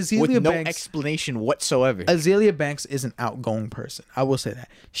Well, cat with Azealia no Banks- explanation whatsoever. Azealia Banks is an outgoing person. I will say that.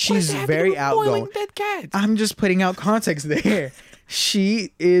 What does She's that have to do very with outgoing. boiling dead cats. I'm just putting out context there.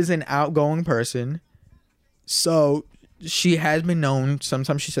 She is an outgoing person. So she has been known.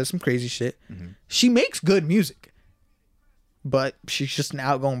 Sometimes she says some crazy shit. She makes good music. But she's just an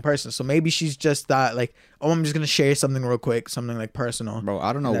outgoing person. So maybe she's just thought like, oh, I'm just going to share something real quick. Something like personal. Bro,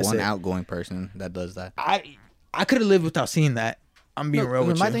 I don't know That's one it. outgoing person that does that. I could have lived without seeing that. I'm being real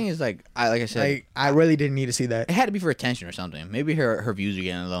with my you. thing is like I said, Like, I really didn't need to see that. it had to be for attention or something. Maybe her views are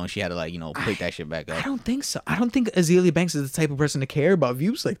getting low and she had to like pick that shit back I up. don't think so. I don't think Azealia Banks is the type of person to care about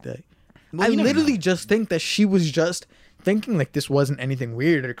views like that. Well, I you never literally know. just think that she was just thinking like this wasn't anything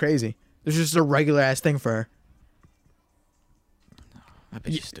weird or crazy. This was just a regular ass thing for her. I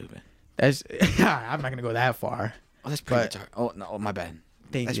bet you're stupid. That's I'm not gonna go that far. Oh, that's pretty But- retarded. Oh no, my bad.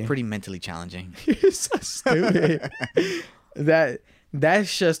 Thank That's you. pretty mentally challenging. You're so stupid.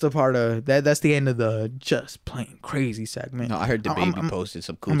 That's just a part of that. That's the end of the just plain crazy segment. No, I heard the I'm- baby I'm- posted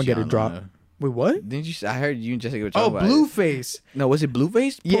some coochie. I'm gonna get a on, drop. Wait, what? Didn't you? I heard you and Jessica were Oh, talking about it. Blueface. No, was it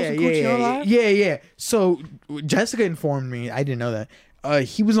Blueface? Yeah, Posting coochie on yeah, live? yeah. So Jessica informed me. I didn't know that.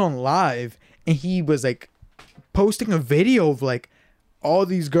 He was on live and he was like posting a video of like all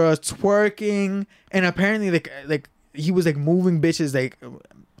these girls twerking, and apparently like he was like moving bitches like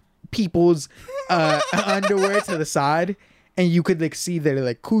people's underwear to the side, and you could like see their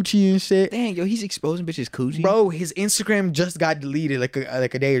like coochie and shit. Dang, yo, he's exposing bitches coochie. Bro, his Instagram just got deleted like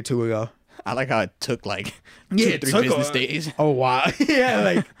a day or two ago. I like how it took like Yeah, 2 or it 3 took business a- days. Oh wow,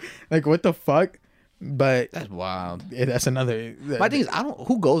 yeah, like what the fuck? But That's wild. yeah, that's another. My thing is, I don't.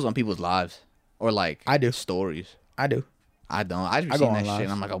 Who goes on people's lives or like I do. stories? I do. I don't. I just I go seen on that shit. lives.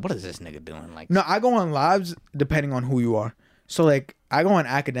 And I'm like, oh, what is this nigga doing? Like, No, I go on lives depending on who you are. So like, I go on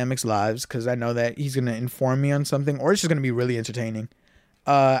academics lives because I know that he's gonna inform me on something, or it's just gonna be really entertaining.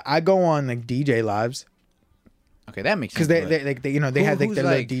 I go on like DJ lives okay, that makes sense. because they but like they have like who's, their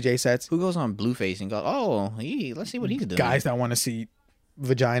like- little DJ sets. who goes on Blueface and goes, oh, let's see what he's doing. Guys that want to see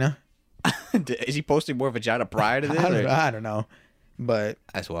vagina. Is he posting more vagina prior to this? I don't know, but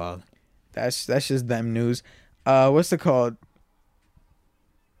that's wild. That's just them news. What's it called?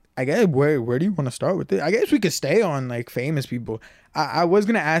 I guess where do you want to start with this? I guess we could stay on like famous people. I was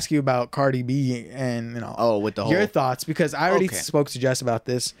gonna ask you about Cardi B and with the whole your thoughts, because I already spoke to Jess about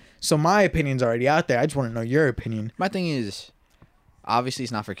this, so my opinion's already out there. I just want to know your opinion. My thing is, obviously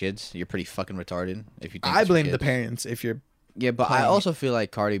it's not for kids. You're pretty fucking retarded if you think I blame the parents if you're. Yeah, but I also feel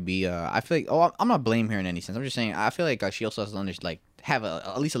like Cardi B. I feel like I'm not blaming her in any sense. I'm just saying I feel like she also has to have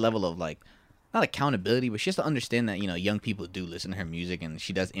at least a level of like, not accountability, but she has to understand that young people do listen to her music and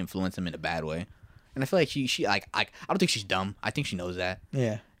she does influence them in a bad way. And I feel like she I don't think she's dumb. I think she knows that.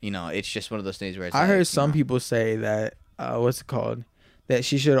 Yeah. It's just one of those things where I heard some people say that what's it called, that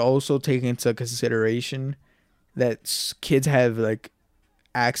she should also take into consideration that kids have like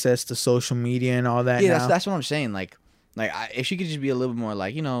access to social media and all that. Yeah, now. That's what I'm saying. If she could just be a little bit more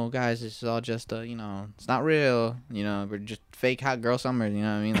like, guys, this is all just it's not real. We're just fake hot girl summer. You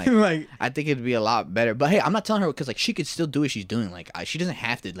know what I mean? Like, I think it'd be a lot better. But hey, I'm not telling her, because she could still do what she's doing. She doesn't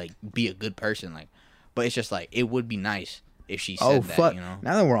have to be a good person. But it's just it would be nice if she said that. Fuck. Now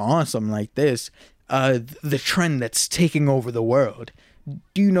that we're on something like this, the trend that's taking over the world.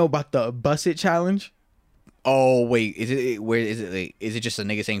 Do you know about the Bust It challenge? Oh wait, is it just a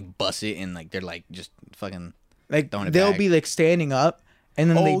nigga saying bust it and they're just fucking they'll be standing up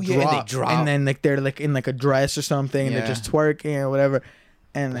and then they drop and then they're in a dress or something and they're just twerking or whatever.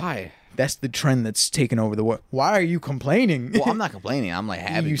 And why? That's the trend that's taken over the world. Why are you complaining? Well, I'm not complaining. I'm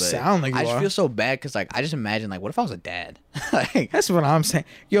happy. You sound like you I are. just feel so bad because I just imagine what if I was a dad? That's what I'm saying.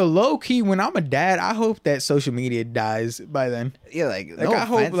 Yo, low key, when I'm a dad, I hope that social media dies by then. Yeah, no I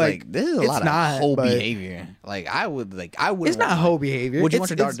hope this is a lot of whole behavior. I would. It's not whole behavior. Would you want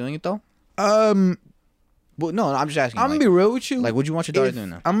your daughter doing it though? Well, no, I'm just asking. I'm gonna be real with you. Would you want your daughter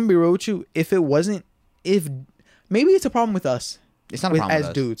doing that? I'm gonna be real with you. If maybe it's a problem with us. It's not a problem as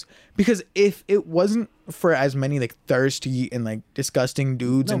dudes, because if it wasn't for as many thirsty and disgusting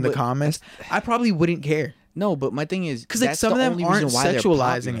dudes in the comments, I probably wouldn't care. No, but my thing is, because some of them aren't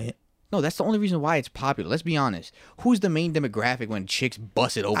sexualizing it. No, that's the only reason why it's popular. Let's be honest. Who's the main demographic when chicks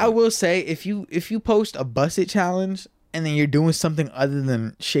bust it open? I will say, if you post a Bust It challenge and then you're doing something other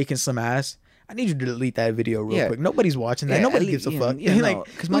than shaking some ass, I need you to delete that video real quick. Nobody's watching that. Nobody gives a fuck.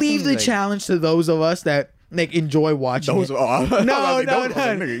 Leave the challenge to those of us that enjoy watching it. Well,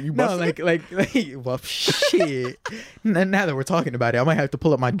 shit. Now that we're talking about it, I might have to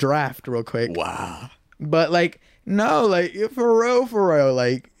pull up my draft real quick. Wow. But for real,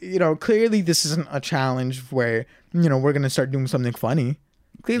 clearly this isn't a challenge where we're gonna start doing something funny.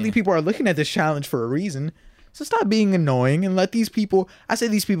 Clearly people are looking at this challenge for a reason. So stop being annoying and let these people. I say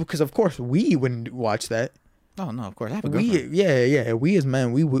these people because of course we wouldn't watch that. Oh no, of course I have a girlfriend. We as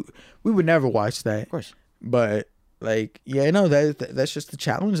men we would never watch that. Of course. But that's just the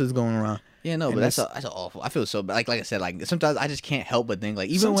challenge that's going around. Yeah, no, but that's awful. I feel so bad. Like I said, sometimes I just can't help but think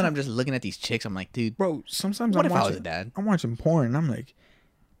even when I'm just looking at these chicks, I'm like, dude, bro. Sometimes what if I was a dad? I'm watching porn and I'm like,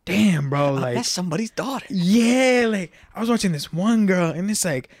 damn, bro, that's somebody's daughter. Yeah, I was watching this one girl and it's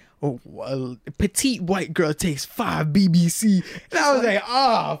a petite white girl takes 5 BBC, and I was like,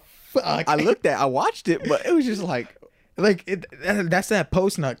 oh fuck. I watched it, but it was just that's that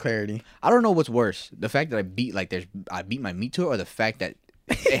post nut clarity. I don't know what's worse, the fact that I beat my meat to it, or the fact that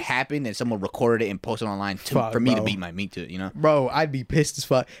it happened and someone recorded it and posted it online for me to beat my meat to it. Bro, I'd be pissed as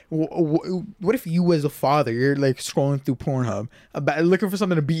fuck. What if you as a father, you're scrolling through Pornhub looking for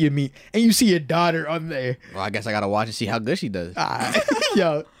something to beat your meat, and you see your daughter on there? Well, I guess I gotta watch and see how good she does.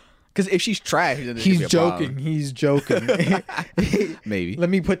 Yo. Because if she's trash, he's joking. He's joking. Maybe. Let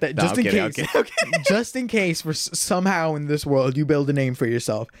me put that just in case. Just in case, for somehow in this world you build a name for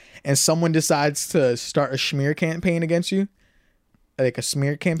yourself, and someone decides to start a smear campaign against you, a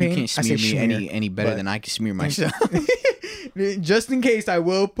smear campaign. You can't smear me any better than I can smear myself. Just in case, I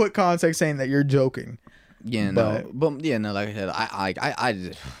will put context saying that you're joking. Yeah, but like I said, I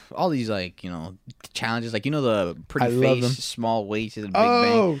just, all these challenges, the pretty face, small waist, and Big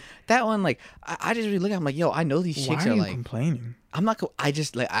Bang. That one, I just really look at it, I'm like, yo, I know these chicks are complaining. I'm not. I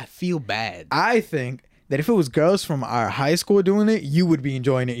just I feel bad. I think that if it was girls from our high school doing it, you would be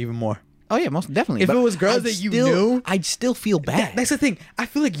enjoying it even more. Oh yeah, most definitely. If it was girls that you knew, I'd still feel bad. That's the thing. I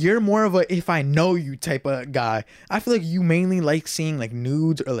feel like you're more of a if I know you type of guy. I feel like you mainly like seeing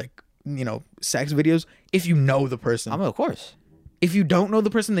nudes or sex videos if you know the person. Of course. If you don't know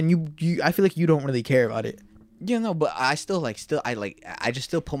the person, then you I feel like you don't really care about it. Yeah, no, but I still I just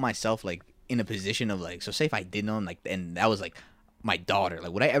still put myself in a position of so say if I did know him and that was my daughter?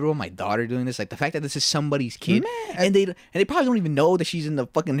 Like, would I ever want my daughter doing this? Like, the fact that this is somebody's kid, and they probably don't even know that she's in the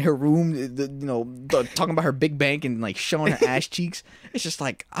fucking her room, talking about her big bank and like showing her ass cheeks. It's just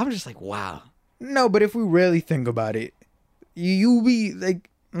like, I'm just like, wow. No, but if we really think about it, you be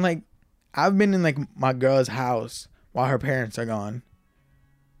like I've been in like my girl's house while her parents are gone.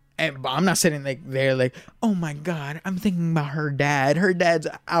 And I'm not sitting like there like, oh my God, I'm thinking about her dad. Her dad's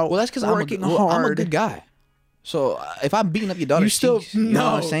out. Well, that's because working I'm hard. a good guy. So if I'm beating up your daughter's cheeks, you know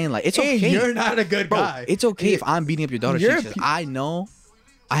what I'm saying? Like, it's okay. You're not a good guy. It's okay if I'm beating up your daughter's cheeks. I know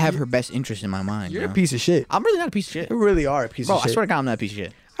I have her best interest in my mind. You're a piece of shit. I'm really not a piece of shit. You really are a piece of shit. I swear to God, I'm not a piece of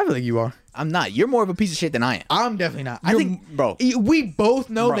shit. I feel like you are. I'm not. You're more of a piece of shit than I am. I'm definitely not. I think, bro, we both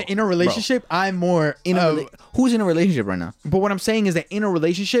know that in a relationship, I'm more who's in a relationship right now? But what I'm saying is that in a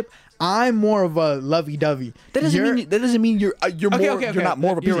relationship, I'm more of a lovey-dovey. That doesn't mean you're not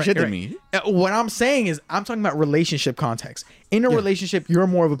more of a piece of shit than me. What I'm saying is I'm talking about relationship context. In a relationship, you're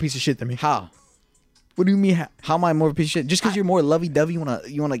more of a piece of shit than me. How? What do you mean? How am I more of a piece of shit? Just because you're more lovey-dovey, you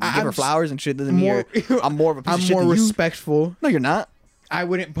wanna give her flowers and shit doesn't mean I'm more of a piece of shit than you. I'm more respectful. No, you're not. I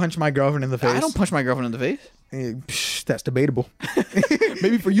wouldn't punch my girlfriend in the face. I don't punch my girlfriend in the face. That's debatable.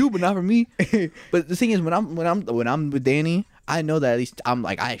 Maybe for you, but not for me. But the thing is, when I'm with Danny, I know that at least I'm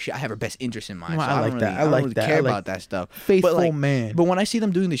like I have her best interest in mind. Well, so I like that. I don't really care about that stuff. Faithful man. But when I see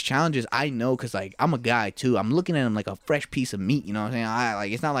them doing these challenges, I know because like I'm a guy too. I'm looking at them like a fresh piece of meat. You know what I'm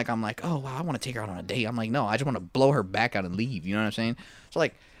saying? It's not like I'm like, oh wow, I want to take her out on a date. I'm like, no, I just want to blow her back out and leave. You know what I'm saying? So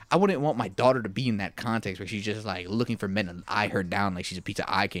like, I wouldn't want my daughter to be in that context where she's just like looking for men to eye her down like she's a piece of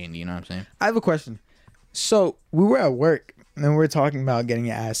eye candy. You know what I'm saying? I have a question. So we were at work and we were talking about getting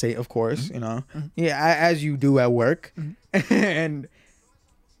your ass ate, of course. You know, yeah, as you do at work, and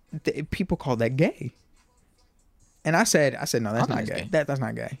people call that gay. And I said, no, that's not gay. That's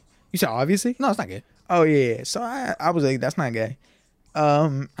not gay. You said obviously? No, it's not gay. Oh yeah. So I was like, that's not gay. I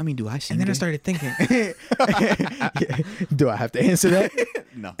mean, do I seem And then gay? I started thinking, do I have to answer that?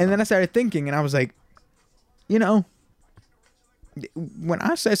 No. And then I started thinking, and I was like, you know, when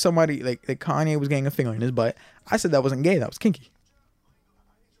I said somebody like Kanye was getting a finger in his butt, I said that wasn't gay. That was kinky.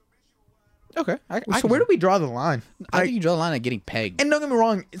 Okay. So where do we draw the line? I think you draw the line at getting pegged. And don't get me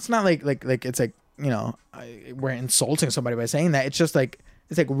wrong, it's not like it's like, you know, we're insulting somebody by saying that. It's just like,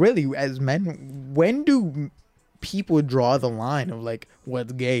 it's like, really, as men, when do people draw the line of like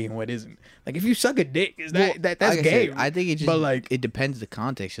what's gay and what isn't? Like, if you suck a dick, is that's gay? I think it just, but like, it depends the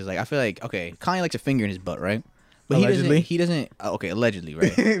context. Cause like, I feel like, okay, Kanye likes a finger in his butt, right? But allegedly. he doesn't. Okay, allegedly,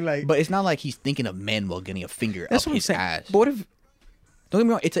 right? Like, but it's not like he's thinking of men while getting a finger that's up what his I'm saying. ass. But what if? Don't get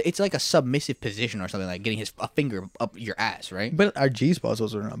me wrong. It's like a submissive position or something, like getting a finger up your ass, right? But our G spots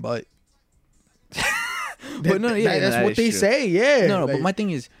also are not butt. But no, yeah, that's that what is they true. say. Yeah. No, like, but my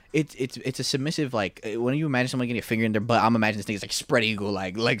thing is, it's a submissive, like, when you imagine someone getting a finger in their butt, I'm imagining this thing is like spread eagle,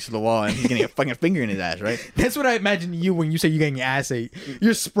 like legs to the wall, and he's getting a fucking finger in his ass, right? That's what I imagine you when you say you're getting your ass ate.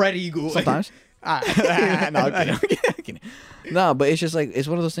 You're spread eagle. Sometimes. No, I'm kidding. No, but it's just like, it's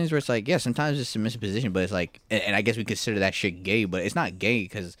one of those things where it's like, yeah, sometimes it's a submissive position, but it's like, and I guess we consider that shit gay, but it's not gay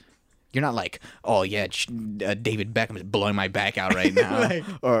because you're not like, oh yeah, David Beckham is blowing my back out right now. Like,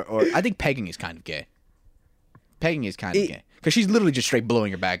 or I think pegging is kind of gay. Pegging is kind of gay because she's literally just straight blowing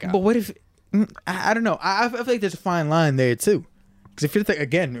your back out. But what if? I don't know. I feel like there's a fine line there too. Because if you're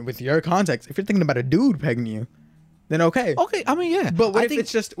again with your context, if you're thinking about a dude pegging you, then okay. Okay, I mean, yeah. But what if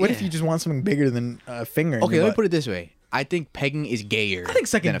it's just? What if you just want something bigger than a finger? Okay, let me put it this way. I think pegging is gayer. I think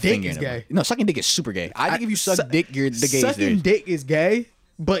sucking than a dick finger is gay. No, sucking dick is super gay. I think if you suck dick, you're the gayest. Sucking dick is gay,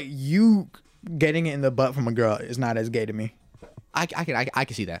 but you getting it in the butt from a girl is not as gay to me. I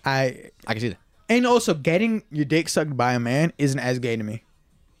can see that. I can see that. And also, getting your dick sucked by a man isn't as gay to me.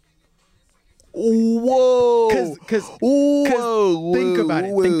 Whoa! Because think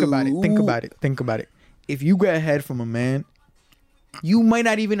about it. If you get head from a man, you might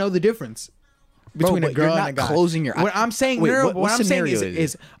not even know the difference between a girl and a guy. Closing your eyes. What I'm saying, what I'm saying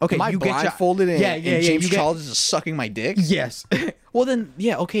is okay. Am I you blindfolded and James get, Charles is sucking my dick? Yes. Well then,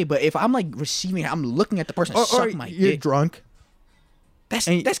 yeah, okay. But if I'm like receiving, I'm looking at the person sucking my you're dick. drunk. That's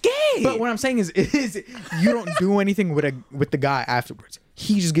gay. But what I'm saying is you don't do anything with the guy afterwards.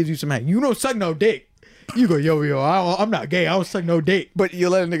 He just gives you some head. You don't suck no dick. You go, yo, I'm not gay. I don't suck no dick. But you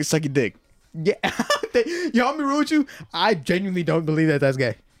let a nigga suck your dick. Yeah. Yo, I'm be real with you. I genuinely don't believe that that's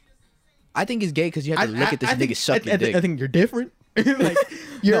gay. I think it's gay because you have to look at this nigga suck your dick. I think you're different. Like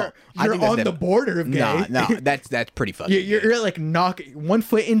you're on the border of gay. No, that's pretty fucking. You're like 1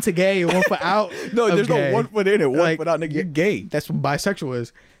 foot into gay and 1 foot out. No, there's gay. no 1 foot in it, 1 foot out. Nigga, you're gay. That's what bisexual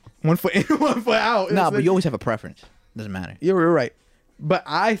is. 1 foot in, 1 foot out. Nah, but you always have a preference. Doesn't matter. You're right. But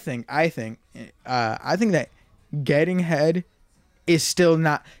I think that getting head is still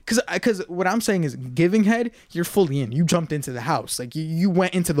not, because what I'm saying is giving head, you're fully in. You jumped into the house, like you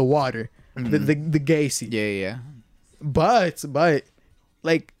went into the water, the gay scene. Yeah. But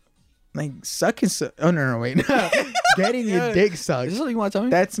like sucking. Oh no, wait. Getting your dick sucked. Is this what you want to tell me?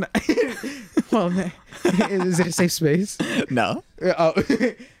 That's not. Well, man, is it a safe space? No. Oh,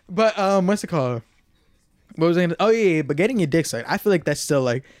 but what's it called? What was I gonna? Oh yeah, but getting your dick sucked, I feel like that's still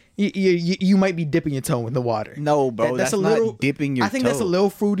like you might be dipping your toe in the water. No, bro, that's a not little dipping your toe. I think that's a little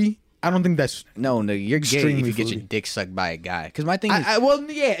fruity. I don't think that's no. You're gay if extremely you get fruity. your dick sucked by a guy. Because my thing is, well,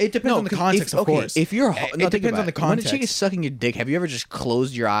 yeah, it depends on the 'cause context, of course. If you're, it depends on the context. When a chick is sucking your dick, have you ever just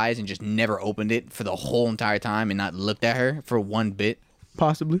closed your eyes and just never opened it for the whole entire time and not looked at her for one bit?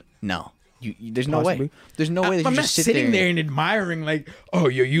 Possibly. No. There's no Possibly. way. There's no way that I'm you not just sit sitting there and admiring like, oh,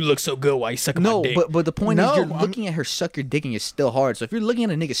 yo, you look so good while you sucking my dick. but the point is No, you're I'm- looking at her suck your dick and you're still hard. So if you're looking at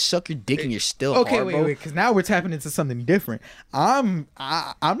a nigga suck your dick and you're still hard, wait, bro, because now we're tapping into something different. I'm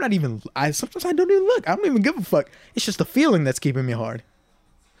not even. Sometimes I don't even look. I don't even give a fuck. It's just the feeling that's keeping me hard.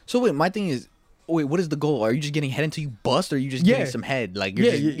 So wait, my thing is, what is the goal? Are you just getting head until you bust, or are you just getting some head? Like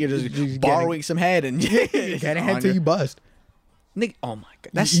you're just borrowing some head and Getting head till you bust. Nigga, oh my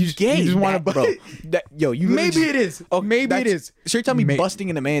god, that's You just- gay. you just wanna bro. You Maybe it is. Oh, Maybe it is. So you're telling me May- busting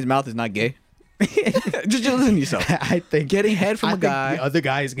in a man's mouth is not gay? just listen to yourself. I think Getting head from I a think guy, the other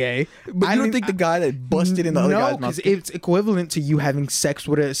guy is gay. but you don't think the guy that busted in the other guy's mouth? because it's equivalent to you having sex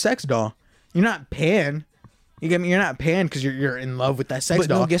with a sex doll. You're not pan. You get me? You're not pan because you're in love with that sex But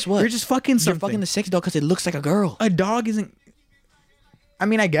doll. no, guess what? You're just fucking something. You're fucking the sex doll because it looks like a girl. A dog isn't. I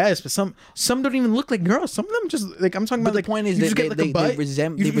mean, I guess, but some don't even look like girls. Some of them just like I'm talking But about. the Like, point is you that just get like a butt. they you just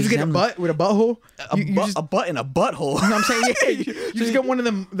get a resemble- butt with a butthole. A butt in a butthole. You know what I'm saying? Yeah, you just get one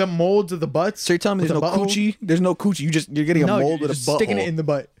of the molds of the butts. So you're telling me with there's no a butthole? coochie? There's no coochie. You're getting a No, mold you're with a just butthole. sticking it in the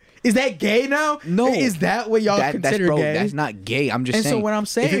butt. Is that gay now? No. Is that what y'all consider bro, gay? That's not gay. I'm just And so saying. what I'm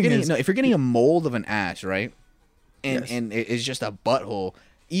saying if you're getting a mold of an ass, right, and Yes. and it's just a butthole.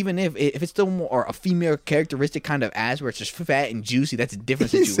 Even if it's still more or a female characteristic kind of ass where it's just fat and juicy, that's a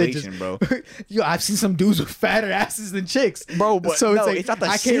different He said situation, bro. Yo, I've seen some dudes with fatter asses than chicks, Bro, but so no, it's, like, it's not the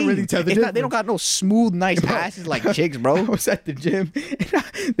I same. can't really tell the It's difference. not, they don't got no smooth, nice asses like chicks, I bro. was at the gym.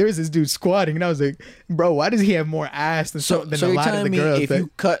 And there was this dude squatting, and I was like, "Bro, why does he have more ass than So a you're lot of telling the me girls?" if you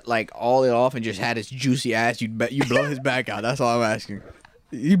cut like all it off and just had his juicy ass, you blow his back out. That's all I'm asking.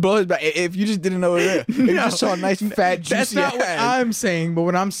 You blow his back. If you just didn't know it, if you just saw a nice fat juicy that's not what ass. I'm saying. But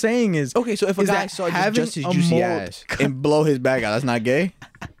what I'm saying is, Okay, so if a is guy that saw having just his a juicy mold- ass and blow his back out, that's not gay?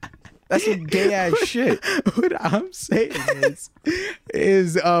 That's some gay ass shit. what I'm saying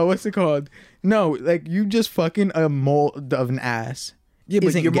is what's it called? No, like you just fucking a mold of an ass. Yeah, but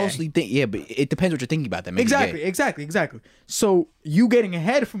isn't you're gay. mostly but it depends what you're thinking about that makes it gay. Exactly. So you getting a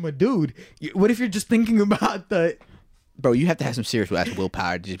head from a dude. What if you're just thinking about the? Bro, you have to have some serious ass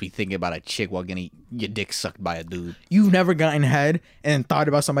willpower to just be thinking about a chick while getting your dick sucked by a dude. You've never gotten head and thought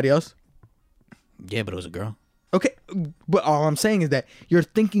about somebody else. Yeah, but it was a girl. Okay, but all I'm saying is that you're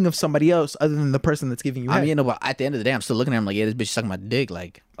thinking of somebody else other than the person that's giving you head. I mean, you know, but at the end of the day, I'm still looking at him like, yeah, this bitch sucking my dick.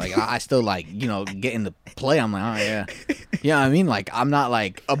 Like I still like, you know, getting the play. I'm like, oh yeah, you know what I mean? Like I'm not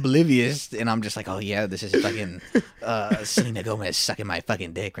like oblivious, and I'm just like, oh yeah, this is fucking Selena Gomez sucking my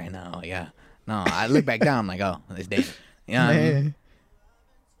fucking dick right now. Yeah, no, I look back down, I'm like, oh, it's David. You know what I mean?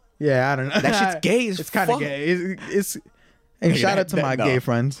 Yeah, I don't know. That shit's gay as It's kind of fuck. gay. It's and shout out to my no. gay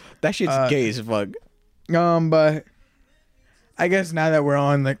friends. That shit's gay as fuck. But I guess now that we're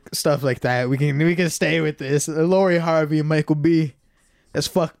on like stuff like that, we can stay with this. Lori Harvey and Michael B. That's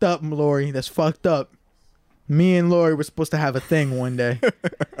fucked up, Lori. That's fucked up. Me and Lori were supposed to have a thing one day.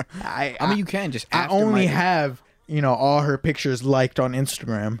 I mean, you can just. I after only Michael- have all her pictures liked on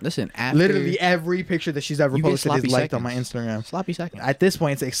Instagram. Listen, after Literally every picture that she's ever You get posted is sloppy liked on my seconds. Instagram. sloppy seconds. At this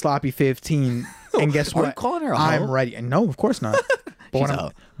point, it's like sloppy 15. And guess Are you what? calling her a I'm hoe? ready. No, of course not. But She's when a I'm-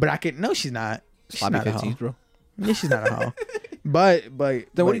 hoe. but I can. No, she's not. She's sloppy not a 15s, hoe. bro. Yeah, she's not a hoe. But Then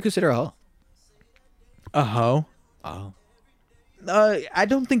what but do you consider a hoe? a hoe? Oh, I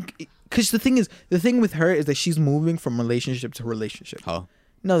don't think, because the thing with her is that she's moving from relationship to relationship. hoe.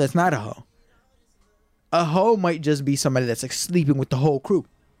 No, that's not a hoe. A hoe might just be somebody that's like sleeping with the whole crew,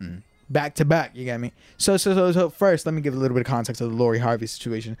 back to back. You get me? So first, let me give a little bit of context of the Lori Harvey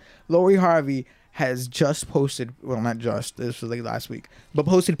situation. Lori Harvey has just posted, well, not just, this was like last week, but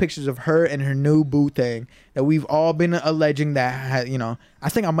posted pictures of her and her new boo thing that we've all been alleging that I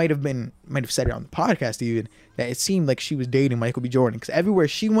think I might have said it on the podcast even, that it seemed like she was dating Michael B. Jordan, because everywhere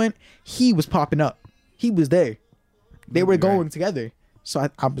she went, he was popping up. He was there. They were going together. So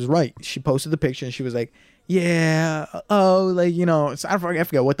I was right. She posted the picture and she was like, yeah, oh, like, you know, so I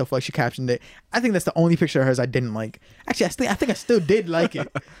forget what the fuck she captioned it. I think that's the only picture of hers I didn't like. Actually, I think I still did like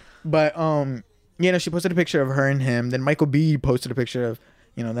it. But, you know, she posted a picture of her and him. Then Michael B posted a picture of,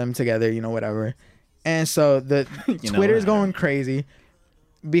 you know, them together, you know, whatever. And so the Twitter is going crazy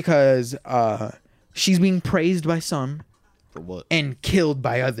because she's being praised by some. For what? And killed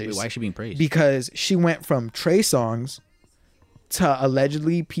by others. Wait, why is she being praised? Because she went from Trey Songz to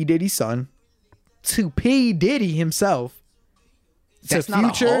allegedly P. Diddy's son to P. Diddy himself. That's to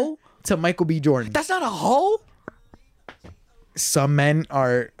not Future, a hoe? to Michael B. Jordan. That's not a hoe? Some men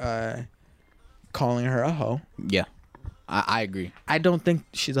are calling her a hoe. Yeah. I agree. I don't think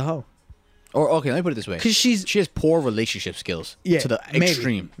she's a hoe. Or, okay, let me put it this way. Because she has poor relationship skills to the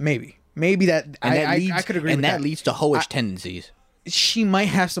extreme. Maybe that, I could agree with that. And that leads to hoish tendencies. She might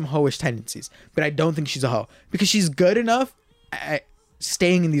have some hoish tendencies, but I don't think she's a hoe. Because she's good enough at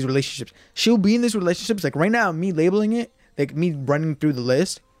staying in these relationships. She'll be in these relationships. Like right now, me labeling it, like me running through the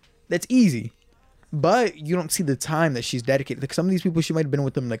list, that's easy. But you don't see the time that she's dedicated. Like some of these people, she might have been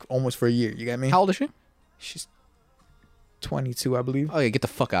with them like almost for a year. You get me? How old is she? She's 22, I believe. Oh, yeah, get the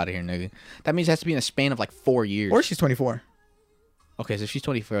fuck out of here, nigga. That means it has to be in a span of like 4 years. Or she's 24. Okay, so if she's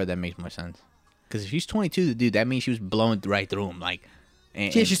 24, that makes more sense. Because if she's 22, dude, that means she was blowing right through him. Like, yeah,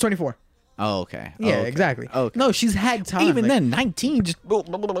 she's 24. Oh, okay. Yeah, okay. exactly. Okay. No, she's had time. Even like, then, 19, just...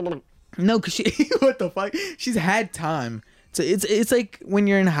 No, because she... what the fuck? She's had time. So it's like when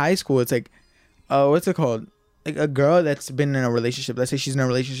you're in high school, it's like... what's it called? Like a girl that's been in a relationship. Let's say she's in a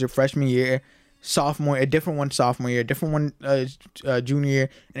relationship freshman year, sophomore, a different one sophomore year, a different one junior year,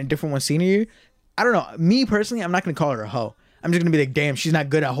 and a different one senior year. I don't know. Me personally, I'm not going to call her a hoe. I'm just going to be like, damn, she's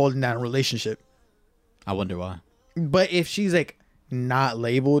not good at holding down a relationship. I wonder why. But if she's like not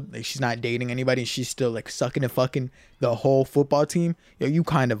labeled, like she's not dating anybody, and she's still like sucking and fucking the whole football team, yo, you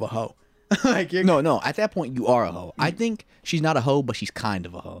kind of a hoe. Like no. At that point, you are a hoe. I think she's not a hoe, but she's kind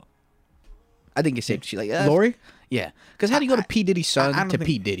of a hoe. I think it's safe. She's like Lori. Yeah, because how do you go to P. Diddy's son to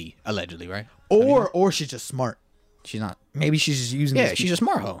P. Diddy allegedly, right? Or she's just smart. She's not. Maybe she's just using. Yeah, she's a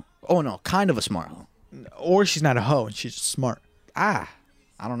smart hoe. Oh no, kind of a smart hoe. Or she's not a hoe and she's just smart. I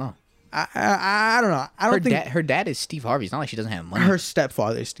don't know. I don't know. I don't think her dad is Steve Harvey. It's not like she doesn't have money. Her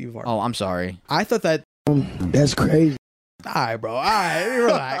stepfather is Steve Harvey. Oh, I'm sorry. I thought that. That's crazy. All right, bro. All right,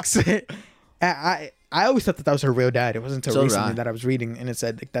 relax. I always thought that was her real dad. It wasn't until recently that I was reading and it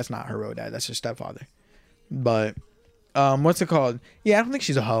said like that's not her real dad. That's her stepfather. But what's it called? Yeah, I don't think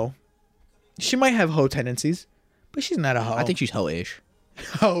she's a hoe. She might have hoe tendencies, but she's not a hoe. I think she's hoe-ish.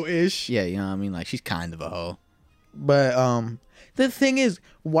 Hoe-ish. Yeah, you know what I mean? Like she's kind of a hoe. But the thing is,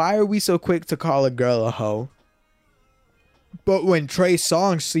 why are we so quick to call a girl a hoe? But when Trey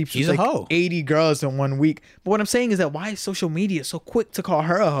Songz sleeps with like 80 girls in 1 week. But what I'm saying is that why is social media so quick to call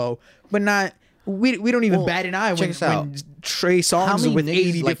her a hoe, but not we don't even bat an eye when Trey Songz is with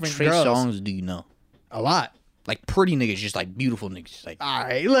 80 different Trey girls. Songz do you know? A lot. Like pretty niggas, just like beautiful niggas. Like all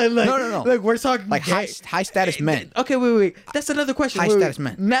right, no. Look, we're talking like high status men. Okay, wait. That's another question. High status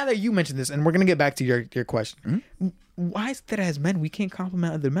men. Now that you mentioned this, and we're gonna get back to your question. Mm-hmm. Why is that as men we can't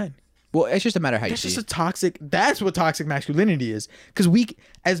compliment other men? Well, it's just a matter of how you see it. That's just a toxic. That's what toxic masculinity is. Because we,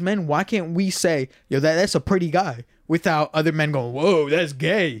 as men, why can't we say, "Yo, that's a pretty guy," without other men going, "Whoa, that's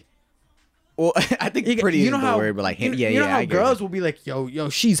gay." Well, I think pretty is the word, but like, you know how girls will be like, "Yo,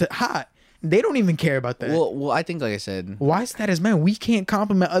 she's hot." They don't even care about that. Well, I think like I said, why is that as men we can't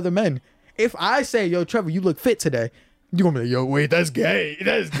compliment other men? If I say, "Yo, Trevor, you look fit today," you're gonna be like, "Yo, wait, that's gay.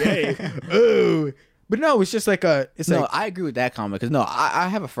 That's gay." Ooh. But no, it's just like a. It's no, like, I agree with that comment because no, I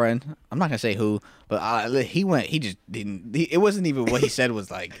have a friend. I'm not gonna say who, but he just didn't. It wasn't even what he said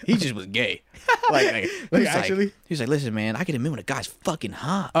was like. He just was gay. Like actually, he was like, "Listen, man, I can admit when a guy's fucking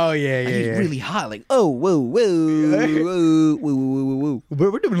hot. Oh yeah, he's really hot. Like, oh, whoa.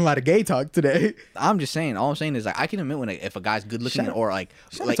 We're doing a lot of gay talk today. I'm just saying. All I'm saying is like I can admit when if a guy's good looking or like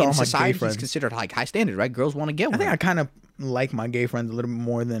in society he's considered like high standard, right? Girls want to get one. I think I kind of like my gay friends a little bit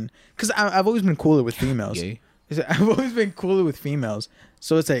more than because I've always been cooler with females. Gay. I've always been cooler with females,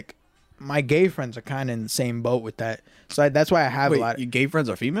 so it's like my gay friends are kind of in the same boat with that. So that's why I have a lot. Your gay friends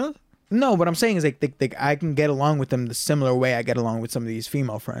are females? No, what I'm saying is like I can get along with them the similar way I get along with some of these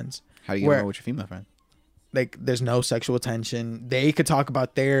female friends. How do you get along with your female friends? Like there's no sexual tension. They could talk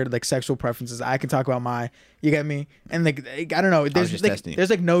about their like sexual preferences. I can talk about my. You get me? And like I don't know. There's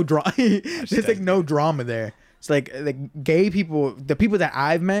like no drama. There's like no drama there. It's like gay people, the people that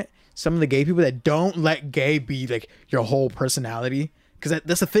I've met, some of the gay people that don't let gay be like your whole personality, because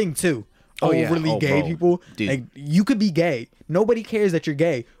that's a thing too. overly gay bro. people. Dude. Like, you could be gay. Nobody cares that you're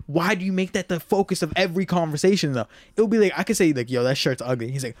gay. Why do you make that the focus of every conversation though? It would be like, I could say like, yo, that shirt's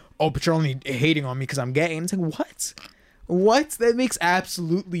ugly. He's like, oh, but you're only hating on me because I'm gay. And it's like, what? That makes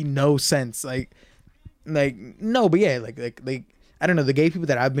absolutely no sense. Like no, but yeah, like I don't know, the gay people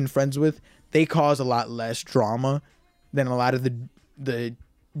that I've been friends with, they cause a lot less drama than a lot of the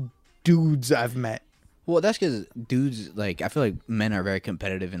dudes I've met. Well, that's because dudes, like, I feel like men are very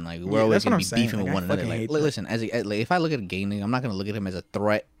competitive and, like, we're always going to be beefing like, with one another. Like, listen, if I look at a gay nigga, I'm not going to look at him as a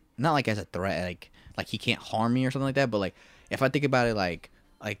threat. Not, like, as a threat, like he can't harm me or something like that. But, like, if I think about it, like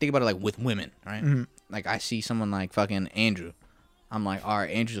with women, right? Mm-hmm. Like, I see someone like fucking Andrew. I'm like, all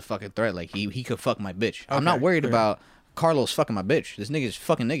right, Andrew's a fucking threat. Like, he could fuck my bitch. I'm not worried about Carlos fucking my bitch. This nigga's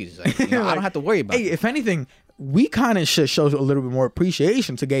fucking niggas. Like, you know, I don't have to worry about it. If anything, we kind of should show a little bit more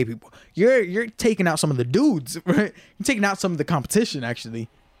appreciation to gay people. You're taking out some of the dudes, right? You're taking out some of the competition, actually.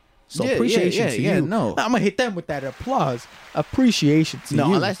 So appreciation to you. No, I'm gonna hit them with that applause. Appreciation to you.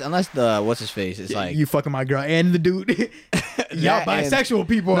 No, unless the what's his face is like you fucking my girl and the dude. Y'all bisexual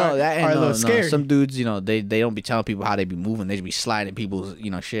people are a little scary. Some dudes, you know, they don't be telling people how they be moving. They just be sliding people's,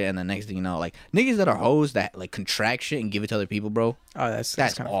 you know, shit. And the next thing you know, like niggas that are hoes that like contract shit and give it to other people, bro. Oh, that's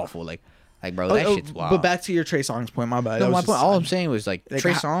kind of awful. Like, bro, that shit's wild. But back to your Trey Songz point, my bad. No, my point. All I'm saying was like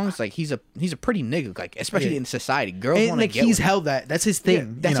Trey Songz, like he's a pretty nigga, like especially in society. Girls want to get. He's held that. That's his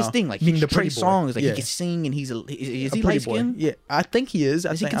thing. That's his thing. Like being the Trey pretty Songz, like he can sing and is he light skinned? Yeah, I think he is.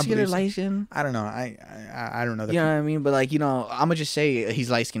 Is he considered light skinned? I don't know. I don't know. You know what I mean? But like, you know, I'm gonna just say he's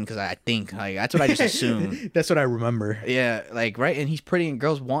light skinned because I think like that's what I just assume. That's what I remember. Yeah, like right, and he's pretty and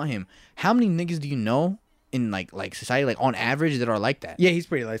girls want him. How many niggas do you know in like society, like on average, that are like that? Yeah, he's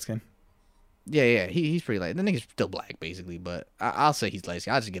pretty light skinned. Yeah, he's pretty light. The nigga's still black, basically, but I'll say he's light.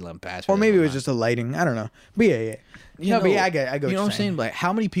 I'll just get let him pass. Or maybe it was just a lighting. I don't know. But yeah. But yeah, I go. You know what I'm saying? Like,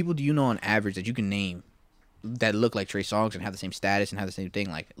 how many people do you know on average that you can name that look like Trey Songz and have the same status and have the same thing?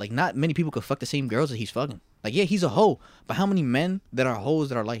 Like not many people could fuck the same girls that he's fucking. Like, yeah, he's a hoe, but how many men that are hoes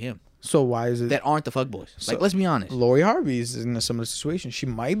that are like him? So why is it that aren't the fuckboys? Like, let's be honest. Lori Harvey's in a similar situation. She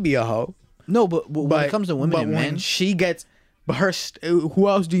might be a hoe. No, but when it comes to women and men, she gets. But who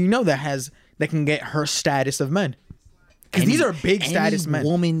else do you know that can get her status of men? Because these are big status men.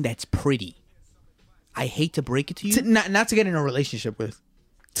 Woman that's pretty. I hate to break it to you. Not to get in a relationship with.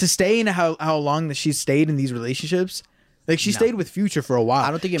 To stay in how long that she's stayed in these relationships. Like she stayed with Future for a while. I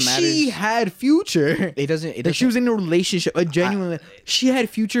don't think it matters. She had Future. It doesn't. Like she was in a relationship. Genuinely, she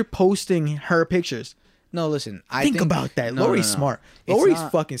had Future posting her pictures. No, listen. Think about that. Lori's smart. Lori's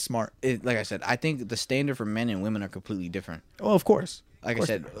fucking smart. Like I said, I think the standard for men and women are completely different. Oh, of course. Like I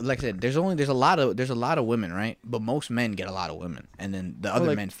said, there's a lot of women, right? But most men get a lot of women, and then the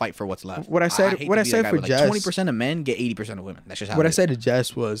other men fight for what's left. What I said for Jess, 20% of men get 80% of women. That's just how. What I said to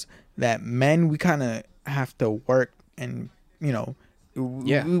Jess was that men, we kind of have to work, and you know,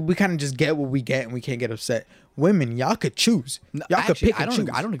 we kind of just get what we get, and we can't get upset. Women, y'all could choose. Y'all could pick and choose.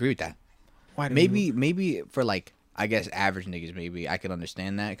 I don't agree with that. Why? Maybe for like, I guess average niggas, maybe I could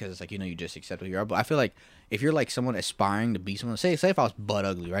understand that because it's like, you know, you just accept what you are. But I feel like if you're like someone aspiring to be someone, say if I was butt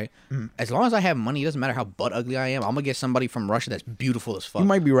ugly, right? Mm-hmm. As long as I have money, it doesn't matter how butt ugly I am. I'm gonna get somebody from Russia that's beautiful as fuck. You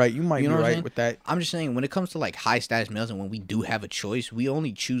might be right. You might be right with that. I'm just saying, when it comes to like high status males, and when we do have a choice, we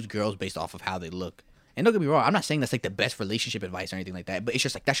only choose girls based off of how they look. And don't get me wrong, I'm not saying that's like the best relationship advice or anything like that, but it's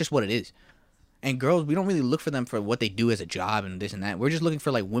just like that's just what it is. And girls, we don't really look for them for what they do as a job and this and that. We're just looking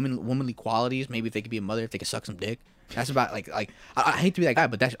for like womanly qualities. Maybe if they could be a mother, if they could suck some dick. That's about like I hate to be that guy,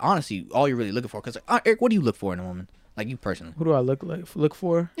 but that's honestly all you're really looking for. Because like, Eric, what do you look for in a woman? Like you personally. Who do I look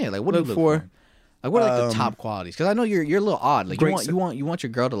for? Yeah, like what do you look for? Like what are like the top qualities? Because I know you're a little odd. Like you want your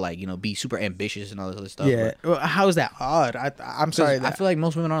girl to like, you know, be super ambitious and all this other stuff. Yeah. Well, how is that odd? I'm sorry. I feel like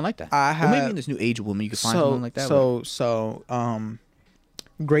most women aren't like that. Maybe in this new age of woman you can find someone like that. So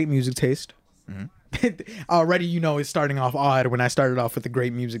great music taste. Mm-hmm. Already, you know, it's starting off odd when I started off with a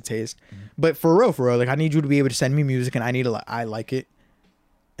great music taste. Mm-hmm. But for real, like I need you to be able to send me music and I like it,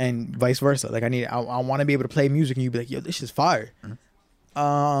 and vice versa. Like I want to be able to play music and you be like, yo, this is fire.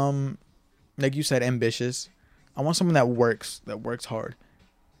 Mm-hmm. Like you said, ambitious. I want someone that works hard,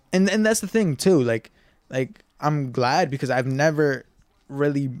 and that's the thing too. Like I'm glad because I've never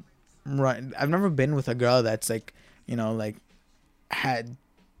been with a girl that's like, you know, like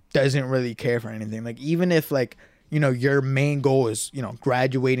doesn't really care for anything. Like even if like, you know, your main goal is, you know,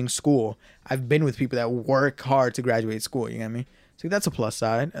 graduating school, I've been with people that work hard to graduate school. You get me? So that's a plus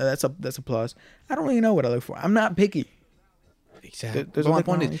side. That's a plus. I don't really know what I look for. I'm not picky. Exactly. There's one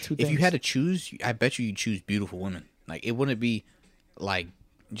point is, if you had to choose, I bet you'd choose beautiful women. Like it wouldn't be like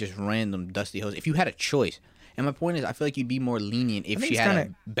just random dusty hoes. If you had a choice, And my point is, I feel like you'd be more lenient if she had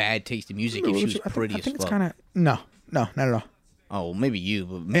a bad taste in music. If she was pretty as fuck. I think it's kind of no, not at all. Oh, maybe you,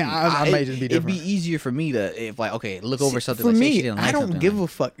 but me, I might just be different. It'd be easier for me to, if like, okay, look over something. For like, me, she didn't like I don't give a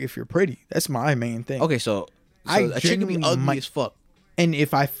fuck if you're pretty. That's my main thing. Okay, so a chick can be ugly as fuck. And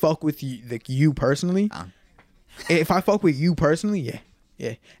if I fuck with you, like you personally, if I fuck with you personally,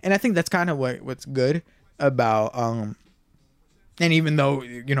 yeah. And I think that's kind of what's good about and even though,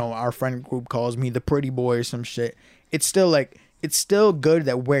 you know, our friend group calls me the pretty boy or some shit, it's still good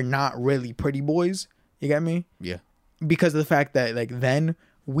that we're not really pretty boys. You get me? Yeah. Because of the fact that, like, then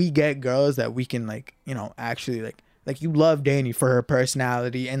we get girls that we can, like, you know, actually, like you love Danny for her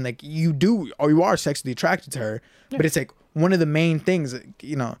personality, and, like, you are sexually attracted to her, but it's, like, one of the main things that,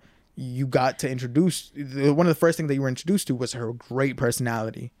 you know, you got to introduce, one of the first things that you were introduced to was her great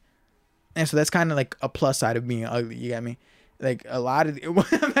personality. And so that's kind of, like, a plus side of being ugly, you get me? Like, a lot of I'm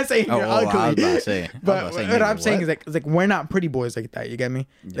not saying you're ugly, I was about to say. But what I'm saying is like we're not pretty boys like that. You get me?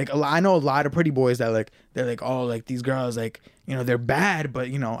 Yeah. Like I know a lot of pretty boys that like they're like, oh, like these girls, like, you know, they're bad,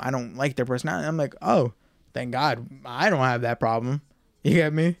 but, you know, I don't like their personality. I'm like, oh, thank God I don't have that problem. You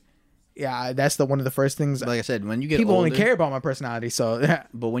get me? Yeah, that's one of the first things. Like I said, when you get people older, only care about my personality. So yeah.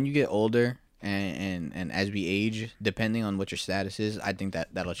 But when you get older and as we age, depending on what your status is, I think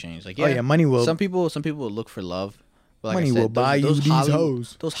that'll change. Like money will. Some people will look for love. But like money I said, will buy you these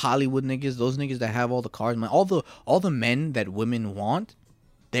hoes. Those Hollywood niggas, those niggas that have all the cars, all the men that women want,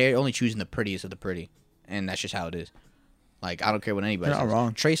 they're only choosing the prettiest of the pretty, and that's just how it is. Like, I don't care what anybody says. Not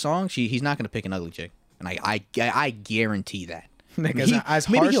wrong. Trey Songz, he's not gonna pick an ugly chick, and I guarantee that. Because as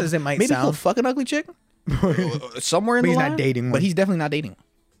harsh as it might maybe sound, he'll fuck an ugly chick somewhere in the line. He's not dating one. But he's definitely not dating one.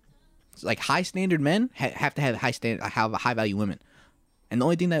 Like, high standard men have to have high value women. And the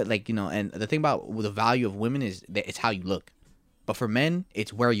only thing that, like, you know, and the thing about the value of women is that it's how you look. But for men,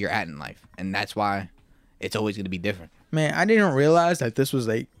 it's where you're at in life. And that's why it's always going to be different. Man, I didn't realize that this was,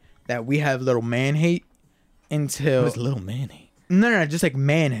 like, that we have little man hate until... What's little man hate? No, just, like,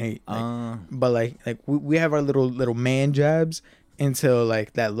 man hate. Like, but, like we have our little man jabs until,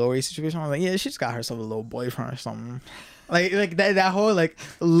 like, that Lori situation. I was like, yeah, she's got herself a little boyfriend or something. Like that whole like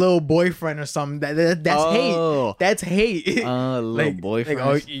little boyfriend or something. That's hate. That's hate. Little like, boyfriend.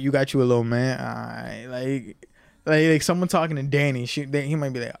 Like, oh, you got you a little man. Like someone talking to Danny. He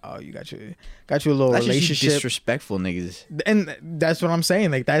might be like, oh, you got you a little that's relationship. Just disrespectful niggas. And that's what I'm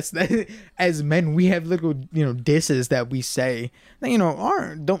saying. Like that's as men, we have little, you know, disses that we say that, you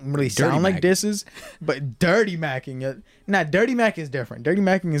know, don't really sound like disses, but dirty macking. Dirty mac is different. Dirty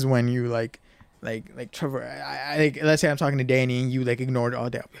macking is when you like Trevor, let's say I'm talking to Danny and you like ignored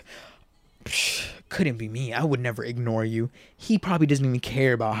all that. Couldn't be me. I would never ignore you. He probably doesn't even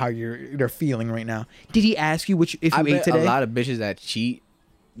care about how they're feeling right now. Did he ask you if you ate today? A lot of bitches that cheat,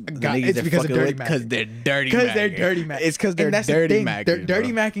 it's because of dirty macking. Because they're dirty. Because they're dirty macking. It's because they're dirty macking. They're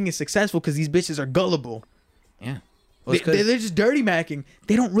dirty macking is successful because these bitches are gullible. Yeah. Well, they're just dirty macking.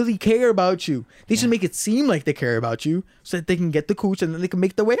 They don't really care about you. They just make it seem like they care about you so that they can get the cooch and then they can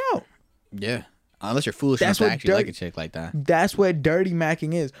make their way out. Yeah. Unless you're foolish enough to actually like a chick like that. That's what dirty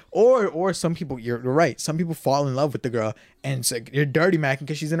macking is. Or some people, you're right. Some people fall in love with the girl and it's like, you're dirty macking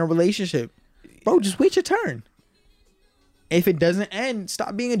because she's in a relationship. Bro, just wait your turn. If it doesn't end,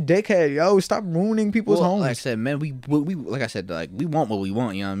 stop being a dickhead, yo. Stop ruining people's homes. Like I said, man, we like I said, like we want what we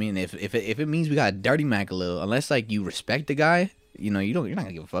want. You know what I mean? If it means we got dirty mac a little, unless like you respect the guy, you know, you're not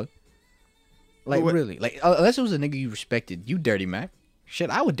gonna give a fuck. Like really, like unless it was a nigga you respected, you dirty mac. Shit,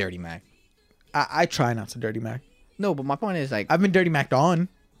 I would dirty mac. I try not to dirty mac. No, but my point is like I've been dirty macked on.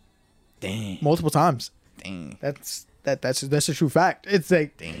 Dang. Multiple times. Dang. That's a true fact. It's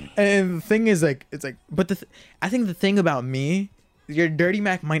like, dang. And the thing is like, it's like, but I think the thing about me, your dirty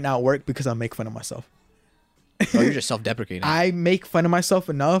mac might not work because I make fun of myself. Oh, you're just self-deprecating. I make fun of myself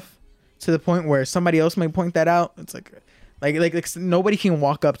enough to the point where somebody else might point that out. It's like nobody can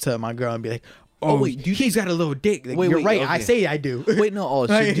walk up to my girl and be like, oh wait, he's got a little dick. Like, you're right. Okay. I say I do. Wait, no. Oh,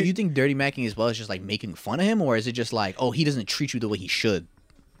 so do you think dirty macking as well is just like making fun of him, or is it just like, oh, he doesn't treat you the way he should,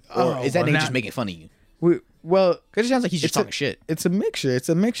 or is that nigga just making fun of you? Well, because it sounds like he's just talking shit. It's a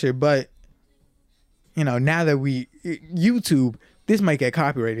mixture. But you know, now that YouTube, this might get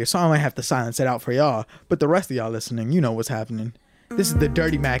copyrighted, so I might have to silence it out for y'all. But the rest of y'all listening, you know what's happening. This is the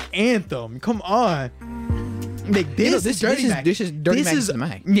Dirty Mac anthem. Come on. Like, this is Dirty Mac. This is Dirty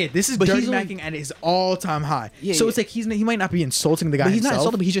Mac. Yeah, this is Dirty Macking at his all-time high. Yeah, so it's like he might not be insulting the guy. But he's himself. not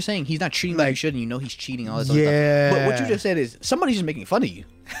insulting, but he's just saying he's not treating like he should, and you know he's cheating all this other stuff. But what you just said is somebody's just making fun of you.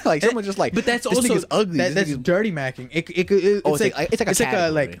 Like someone just like. But that's this also nigga's ugly. That's Dirty Macking.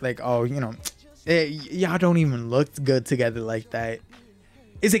 It's like oh, you know, y'all don't even look good together like that.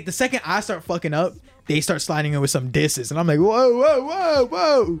 It's like the second I start fucking up, they start sliding in with some disses, and I'm like,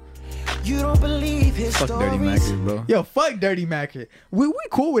 whoa. You don't believe his Fuck stories. Dirty Mackin, bro. Yo, fuck Dirty Mackin. We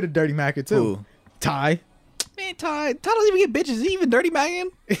cool with a Dirty Mackin too. Who? Ty. Man, Ty doesn't even get bitches. Is he even Dirty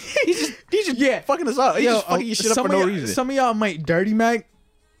Mackin? He's just fucking us up. He's just fucking your shit up for no reason. Some of y'all might Dirty Mac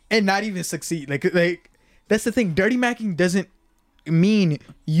and not even succeed. Like that's the thing. Dirty Macking doesn't mean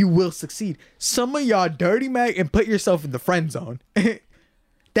you will succeed. Some of y'all Dirty Mac and put yourself in the friend zone.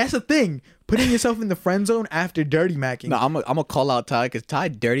 That's the thing. Putting yourself in the friend zone after Dirty Macking. No, I'm gonna call out Ty because Ty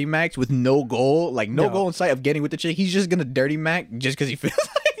Dirty Macs with no goal, like no goal in sight of getting with the chick. He's just gonna Dirty Mac just because he feels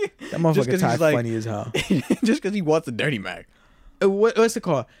like that motherfucker Ty funny as hell. Just because he wants a Dirty Mac. What's it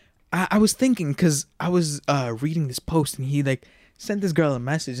called? I was thinking because I was reading this post and he like sent this girl a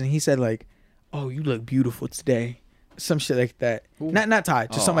message and he said like, "Oh, you look beautiful today," some shit like that. Ooh. Not Ty,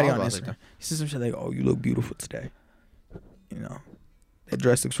 just somebody on Instagram. He said some shit like, "Oh, you look beautiful today. You know, that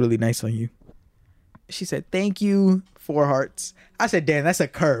dress looks really nice on you." She said, "Thank you, 4 hearts." I said, "Damn, that's a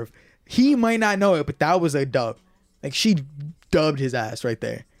curve." He might not know it, but that was a dub. Like she dubbed his ass right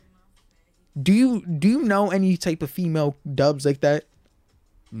there. Do you know any type of female dubs like that?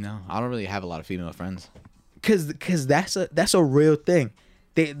 No, I don't really have a lot of female friends. Cause that's a real thing.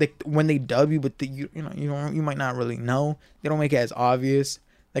 They when they dub you, but you might not really know. They don't make it as obvious.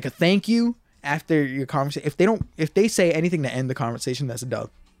 Like a thank you after your conversation. If they say anything to end the conversation, that's a dub.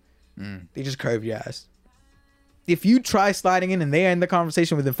 They just curved your ass. If you try sliding in and they end the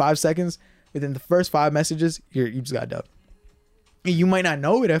conversation within 5 seconds, within the first 5 messages, you just got dubbed. And you might not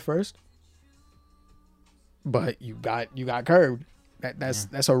know it at first, but you got curved.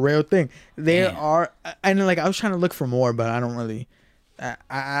 That's a real thing. There are, and like I was trying to look for more, but I don't really,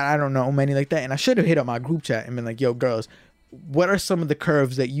 I don't know many like that. And I should have hit up my group chat and been like, "Yo, girls, what are some of the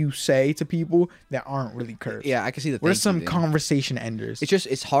curves that you say to people that aren't really curves?" Yeah, I can see the. What are some conversation enders?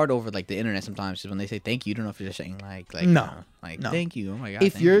 It's hard over like the internet sometimes. When they say thank you, you don't know if you're just saying like no, thank you. Oh my god.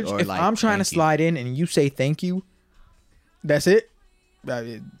 If I'm trying to slide in and you say thank you, that's it.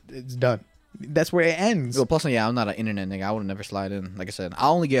 It's done. That's where it ends. Well, plus, yeah, I'm not an internet nigga. I would never slide in. Like I said, I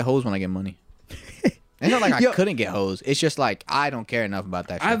only get hoes when I get money. It's not like I couldn't get hoes. It's just like I don't care enough about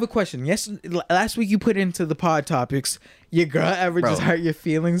that shit. I have a question. Yes, last week you put into the pod topics, your girl ever just hurt your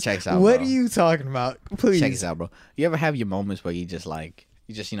feelings? Check this out, what bro. are you talking about? Please. Check this out, bro. You ever have your moments where you just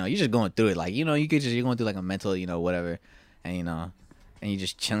you're just going through it. Like, you're going through like a mental, whatever. And, and you're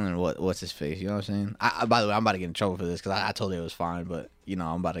just chilling. What's his face? You know what I'm saying? By the way, I'm about to get in trouble for this because I told you it was fine, but I'm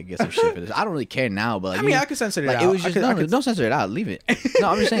about to get some shit for this. I don't really care now, but like, I could censor it out. It was just don't censor it out. Leave it. No,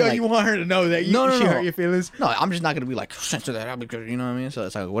 I'm just saying. Yo, you want her to know that she hurt your feelings? No, I'm just not gonna be like censor that out because you know what I mean. So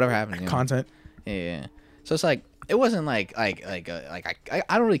it's like whatever happened. Content. Yeah. So it's like it wasn't like I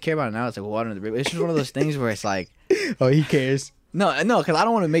don't really care about it now. It's like water in the river. It's just one of those things where it's like, oh, he cares. No, because I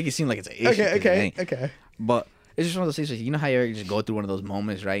don't want to make it seem like it's an issue. Okay. But it's just one of those things where you know how you just go through one of those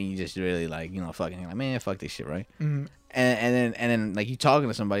moments, right? And you just really fucking like, man, fuck this shit, right? Mm-hmm. And then like you talking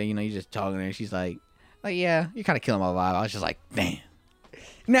to somebody, you just talking to her, and she's like yeah, you're kind of killing my vibe. I was just like, damn.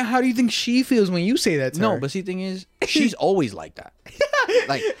 Now, how do you think she feels when you say that to her? No, but see, the thing is, she's always like that.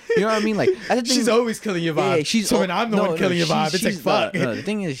 Like, you know what I mean? Like, that's the thing. She's always killing your vibe. Yeah, so when I'm the one killing your vibe, it's like, fuck. The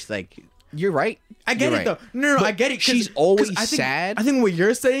thing is, like, you're right. I get it, though. No, I get it. She's always sad. I think what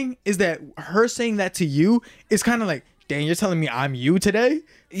you're saying is that her saying that to you is kind of like, dang, you're telling me I'm you today?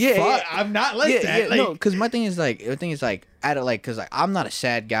 Yeah, I'm not like that. Yeah, no, because my thing is like, because like I'm not a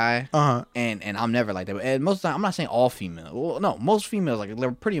sad guy, and I'm never like that. And most of the time, I'm not saying all females. Well, no, most females like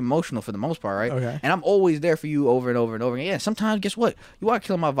they're pretty emotional for the most part, right? Okay. And I'm always there for you over and over and over again. Yeah, sometimes guess what? You are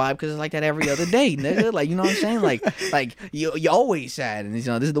killing my vibe because it's like that every other day, nigga. Like, you know what I'm saying? Like you're always sad, and this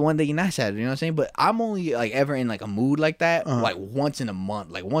is the one day you're not sad. You know what I'm saying? But I'm only like ever in like a mood like that, like once in a month,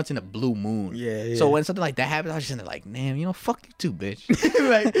 like once in a blue moon. Yeah. So when something like that happens, I was just like, damn, fuck you too, bitch.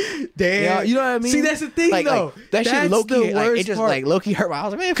 Like, damn, you know what I mean? See, that's the thing, though. Like, that shit low-key, like, it just like low-key hurt. I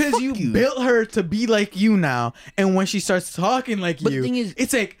was like, man, because you built her to be like you now, and when she starts talking like but you, the thing is,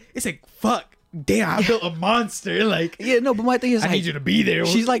 it's like fuck, damn, I built a monster. Like, yeah, no, but my thing is, I need you to be there.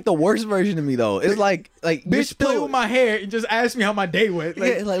 She's like the worst version of me, though. It's like bitch, play with my hair and just ask me how my day went.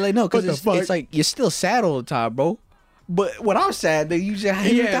 Like, yeah, like no, because it's like you're still sad all the time, bro. But when I'm sad, they usually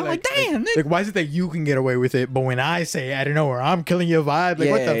I'm like, damn, like why is it that you can get away with it, but when I say I don't know where I'm killing your vibe, like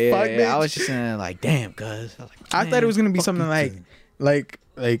what the fuck, bitch? I was just saying like, damn, cuz I thought it was gonna be something like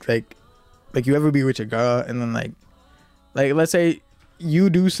you ever be with your girl and then like let's say you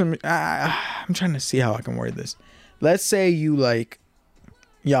do some. I'm trying to see how I can word this. Let's say you like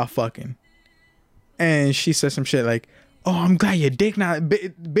y'all fucking, and she says some shit like, oh, I'm glad your dick not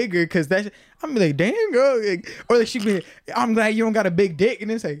bigger, because that's, I'm like, damn, girl. Or like she be, I'm glad you don't got a big dick.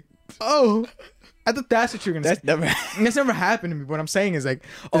 And it's like, oh, I thought that's what you're gonna say. That's never happened to me. What I'm saying is like,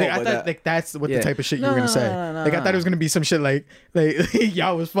 I thought like that's what the type of shit you were gonna say. Like I thought it was gonna be some shit like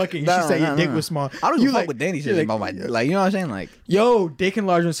y'all was fucking. She said your dick was small. I don't you even fuck with Danny shit about my like, you know what I'm saying? Like, yo, dick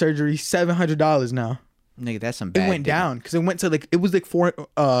enlargement surgery, $700 now. Nigga, that's some bad. It went down because it went to like, it was like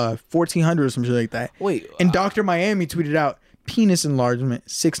 $1,400 or some shit like that. Wait, and Dr. Miami tweeted out penis enlargement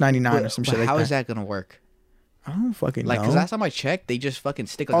 $699 or some shit like that. How is that gonna work? I don't fucking like, know. Cause last time I checked, they just fucking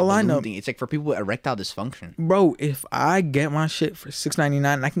stick like all a balloon thing. It's like for people with erectile dysfunction. Bro, if I get my shit for $699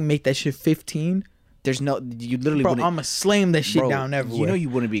 and I can make that shit $15, there's no, you literally. Bro, I'ma slam that shit down everywhere. You know you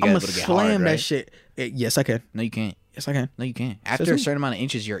wouldn't be able to get hard, right? Slam that shit. Yes, I can. No, you can't. Yes, I can. No, you can't. After a certain amount of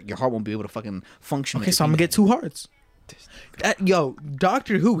inches, your heart won't be able to fucking function. Okay, so I'm gonna get 2 hearts. Yo,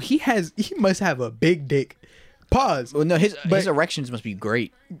 Doctor Who, he must have a big dick. Pause. Well, no, his erections must be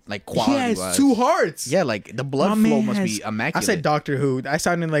great, like quality. He has 2 hearts. Yeah, like the blood flow must be immaculate. I said Doctor Who. I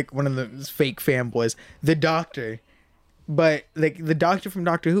sounded like one of the fake fanboys. The Doctor, but like the Doctor from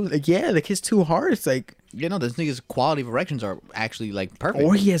Doctor Who, like yeah, like his 2 hearts, like you know, this nigga's quality of erections are actually like perfect.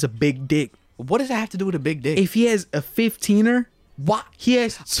 Or he has a big dick. What does that have to do with a big dick? If he has a 15er. What? He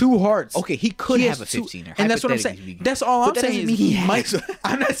has 2 hearts. Okay, he could have a 15er. And that's what I'm saying. That's all I'm saying. He might.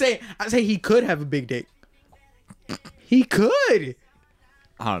 I'm not saying. I say he could have a big dick. He could.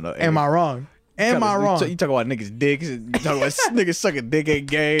 I don't know. Am I wrong? Am I wrong? You talk about niggas' dicks and you talk about niggas sucking dick ain't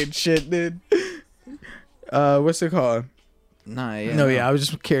gay and shit, dude. What's it called? Nah, yeah. No, yeah. I was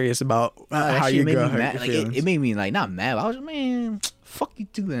just curious about how you girl hurt your feelings. It made me like not mad. I was like, man, fuck you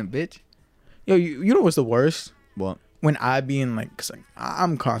too, then, bitch. Yo, you know what's the worst? What? When I be in like, cause like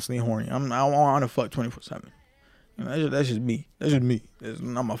I'm constantly horny. I want to fuck 24/7. You know, that's just me. That's just me. It's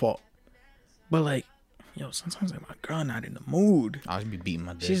not my fault. But like, yo, sometimes like my girl not in the mood. I was be beating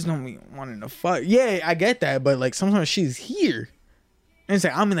my dick. She's don't be wanting to fuck. Yeah, I get that. But like sometimes she's here, and it's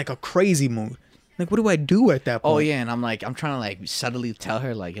like I'm in like a crazy mood. Like, what do I do at that point? Oh yeah, and I'm trying to like subtly tell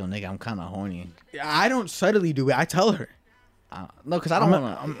her like, yo, nigga, I'm kind of horny. I don't subtly do it. I tell her. No, cause I don't want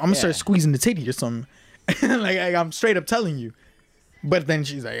to. I'm gonna start squeezing the titty or something. like I'm straight up telling you. But then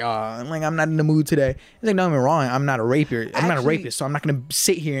she's like, I'm not in the mood today. It's like, don't get me wrong, I'm not a rapist. I'm not a rapist, so I'm not gonna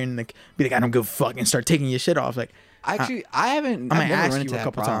sit here and like be like, I don't give a fuck and start taking your shit off. Like, actually, I've never run into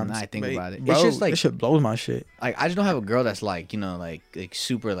that problem. Now I think about it. Bro, it's just like this shit blows my shit. Like, I just don't have a girl that's like, you know, like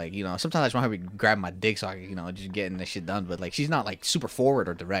super like, you know. Sometimes I just want her to grab my dick so I can, you know, just getting this shit done. But like, she's not like super forward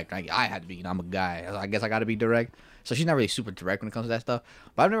or direct. Like, I had to be. You know, I'm a guy. I guess I got to be direct. So she's not really super direct when it comes to that stuff.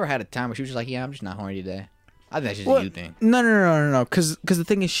 But I've never had a time where she was just like, yeah, I'm just not horny today. I think that's just a you thing. No. Because the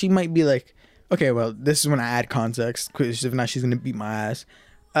thing is, she might be like, okay, well, this is when I add context. Because if not, she's gonna beat my ass.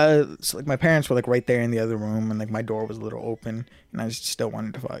 So like my parents were like right there in the other room, and like my door was a little open, and I just still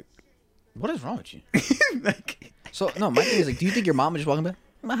wanted to fuck. What is wrong with you? Like, so no, my thing is like, do you think your mom would just walk in bed,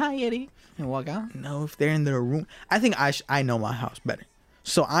 hi Eddie, and walk out? No, if they're in their room, I think I know my house better,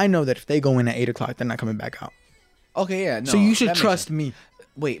 so I know that if they go in at 8 o'clock, they're not coming back out. Okay, yeah. No, so you should trust me.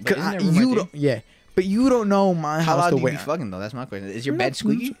 Wait, but you don't. Yeah. But you don't know my house. How loud do you be fucking though? That's my question. Is your bed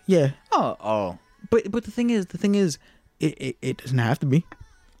squeaky? Yeah. Oh. But the thing is, it doesn't have to be.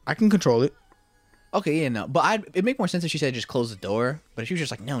 I can control it. Okay, yeah, no. But it'd make more sense if she said just close the door. But if she was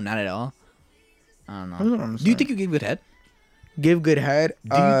just like, no, not at all. I don't know. Do you think you give good head? Give good head?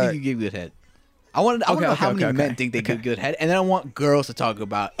 Do you think you give good head? I want to know how many men think they give good head, and then I want girls to talk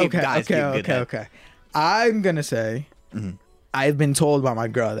about if guys give good head. Okay. I'm gonna say, I've been told by my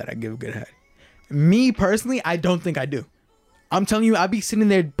girl that I give good head. Me personally, I don't think I do. I'm telling you, I be sitting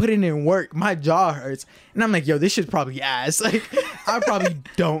there putting in work. My jaw hurts, and I'm like, yo, this shit's probably ass. Like, I probably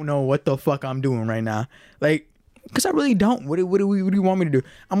don't know what the fuck I'm doing right now. Like, cause I really don't. What do you want me to do?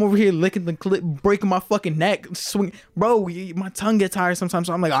 I'm over here licking the clip, breaking my fucking neck, swing, bro. My tongue gets tired sometimes,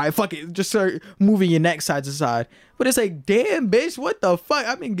 so I'm like, all right, fuck it, just start moving your neck side to side. But it's like, damn, bitch, what the fuck?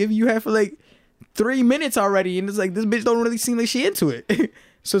 I've been giving you head for like 3 minutes already, and it's like this bitch don't really seem like she into it.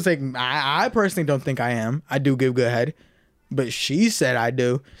 So it's like, I personally don't think I am. I do give good head, but she said I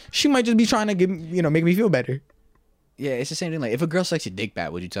do. She might just be trying to make me feel better. Yeah, it's the same thing. Like, if a girl sucks your dick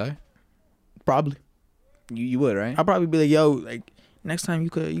bad, would you tell her? Probably. You would, right? I'd probably be like, yo, like next time you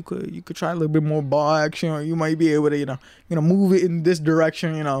could try a little bit more ball action, or you might be able to move it in this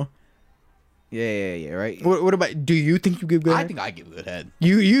direction, Yeah, right. What about? Do you think you give good head? I think I give good head.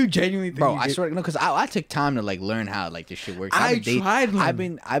 You genuinely think? Bro, I swear, no, because I took time to like learn how like this shit works. I've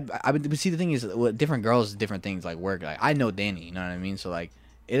been. But see, the thing is, with different girls, different things like work. Like, I know Danny, you know what I mean. So like,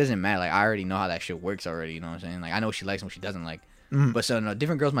 it doesn't matter. Like, I already know how that shit works already. You know what I'm saying? Like, I know what she likes and what she doesn't like. But so no,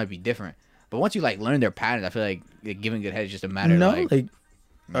 different girls might be different. But once you like learn their patterns, I feel like giving good head is just a matter. No, of, like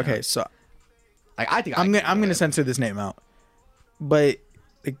okay, so like I think I'm gonna censor this name out. But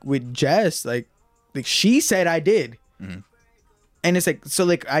like with Jess, like she said I did, and it's like so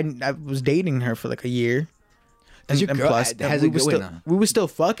like I was dating her for like a year. Does your girl has we were still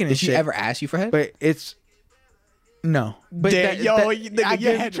fucking? Did she ever ask you for head? But it's no. But I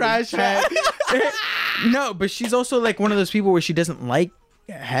get trash head. No, but she's also like one of those people where she doesn't like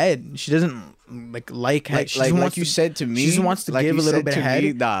head. She doesn't like head. Like you said to me, she just wants to give a little bit of head.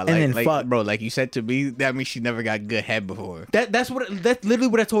 And then fuck, bro. Like you said to me, that means she never got good head before. That's literally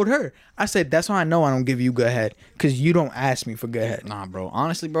what I told her. I said that's how I know I don't give you good head because you don't ask me for good head. Nah, bro.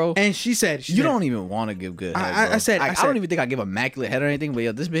 Honestly, bro. And she said you don't even want to give good head. Bro. I said I don't even think I give immaculate head or anything. But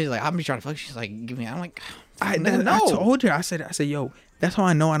yo, this bitch like I'm be trying to fuck. She's like, give me. I'm like, I told her. I said, yo, that's how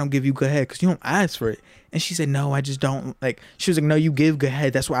I know I don't give you good head because you don't ask for it. And she said, no, I just don't. Like, she was like, no, you give good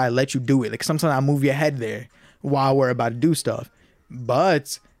head. That's why I let you do it. Like, sometimes I move your head there while we're about to do stuff.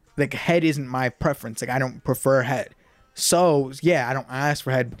 But, like, head isn't my preference. Like, I don't prefer head. So, yeah, I don't ask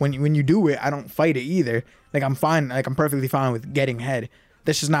for head. When you do it, I don't fight it either. Like, I'm fine. Like, I'm perfectly fine with getting head.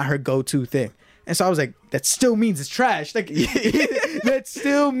 That's just not her go-to thing. And so I was like, that still means it's trash. Like, that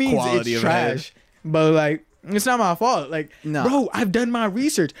still means quality it's trash. But, like, it's not my fault. Like, bro, I've done my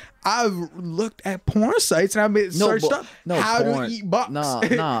research. I've looked at porn sites and I've searched up how to eat box.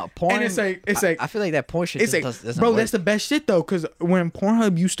 Nah, porn. And it's like I feel like that porn shit. It's like, doesn't bro, work. that's the best shit though. Because when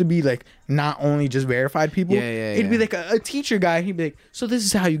Pornhub used to be like not only just verified people, it'd be like a teacher guy. He'd be like, so this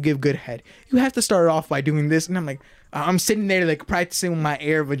is how you give good head. You have to start off by doing this, and I'm like. I'm sitting there like practicing with my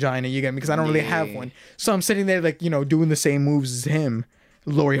air vagina, you get me? Because I don't really have one. So I'm sitting there like, doing the same moves as him.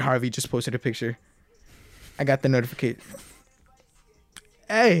 Lori Harvey just posted a picture. I got the notification.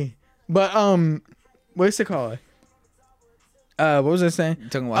 Hey, but what's it called? What was I saying? You're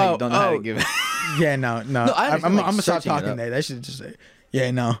talking about how you don't know how to give it. Yeah, no. I'm gonna stop talking there. That should just say, yeah,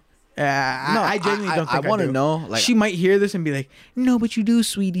 no. I genuinely don't think I want to do. know. Like, she might hear this and be like, "No, but you do,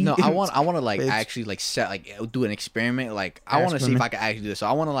 sweetie." No, I want to like actually like set like do an experiment. Like I want to see if I can actually do this. So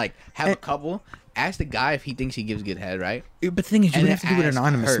I want to like have a couple. Ask the guy if he thinks he gives good head, right? But the thing is, you have to do it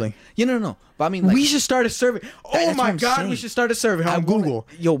anonymously. Yeah, no. But I mean, like, we should start a survey. Oh my god, we should start a survey on Google.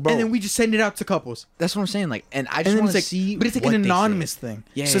 Yo, bro. And then we just send it out to couples. That's what I'm saying. Like, and I just want to see. But it's like an anonymous thing.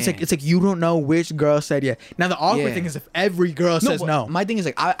 Yeah. So it's like you don't know which girl said yeah. Now the awkward thing is if every girl says no. My thing is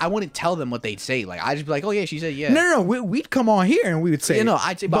like I wouldn't tell them what they'd say. Like I just be like, oh yeah, she said yeah. No. We'd come on here and we would say.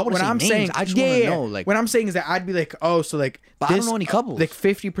 I'd say. But when I'm saying, I just want to know. Like, what I'm saying is that I'd be like, oh, so like. But I don't know any couples. Like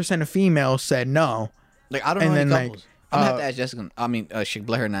 50% of females said no. Like I don't know any couples. I'm gonna have to ask Jessica. I mean, she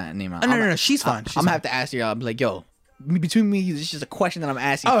blur her name out. No, she's fine. I'm gonna have to ask her. I'll be like, yo, between me and you, this is just a question that I'm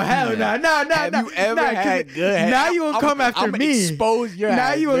asking. Oh hell no! Have you ever had good head? Now you gonna come after me? Expose your.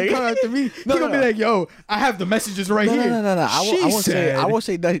 Now you gonna come after me? You gonna be like, yo, I have the messages right here. No. I won't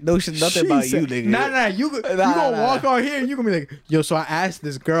say nothing about you, nigga. Nah. You gonna walk on here and you gonna be like, yo, so I asked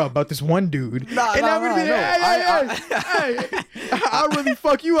this girl about this one dude, and I'm gonna be like, hey, I'll really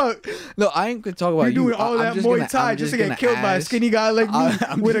fuck you up. No, I ain't gonna talk about you. You're doing all that Muay Thai just to get killed by a skinny guy like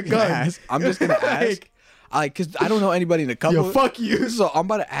me with a gun. I'm just gonna ask. Cause I don't know anybody in the couple. Yo, fuck you. So I'm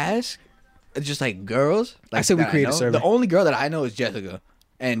about to ask, just like girls. Like, I said we create a survey. The only girl that I know is Jessica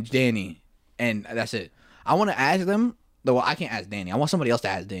and Danny, and that's it. I want to ask them. Though I can't ask Danny. I want somebody else to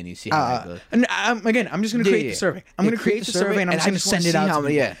ask Danny. See how that goes. And again, I'm just gonna create the survey. I'm gonna create the survey, and I'm just gonna send it out.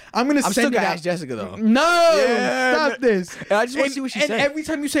 I'm gonna send it out. Ask Jessica though. No, stop this. And I just want to see what she says. And every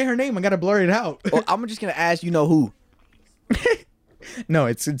time you say her name, I gotta blur it out. Well, I'm just gonna ask. You know who? No,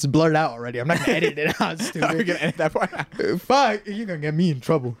 it's blurred out already. I'm not gonna edit it out, stupid. You're gonna edit that part out. Fuck, you're gonna get me in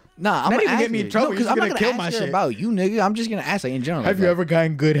trouble. Nah, I'm not gonna even get me in trouble. Because I'm not gonna kill my shit about you, nigga. I'm just gonna ask like in general. Have you ever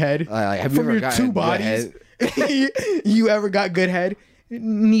gotten good head? Have you from ever your two bodies? You ever got good head?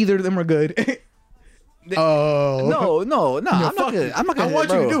 Neither of them are good. No. I'm not gonna. I want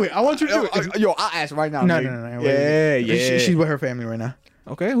you to do it. I want you to do it. Yo, I'll ask right now. No. Yeah. She's with her family right now.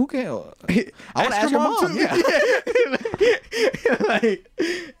 Okay, who cares? I want to ask her mom too. Yeah. Like,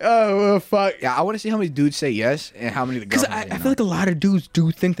 oh well, fuck. Yeah, I want to see how many dudes say yes and how many the girls. Because I feel like a lot of dudes do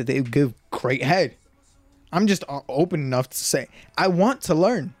think that they give great head. I'm just open enough to say I want to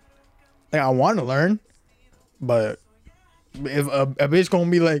learn. Like I want to learn, but if a bitch gonna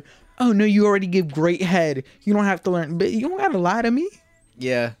be like, "Oh no, you already give great head. You don't have to learn." But you don't gotta lie to me.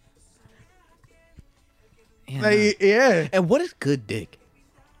 Yeah. Yeah. And what is good dick?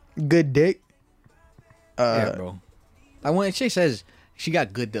 Good dick. Yeah, bro. Like when she says she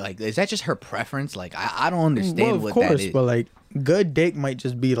got good dick, like is that just her preference? Like I don't understand what that is. But like Good dick might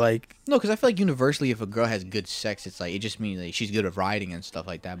just be like No, because I feel like universally, if a girl has good sex, it's like it just means like she's good at riding and stuff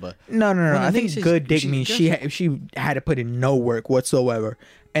like that. But no. When I a think nigga says good dick she's means good- she had to put in no work whatsoever,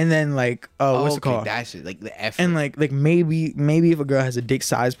 and then like what's it called? That's it, like the effort. And like maybe if a girl has a dick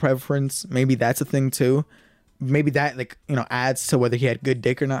size preference, maybe that's a thing too. Maybe that like adds to whether he had good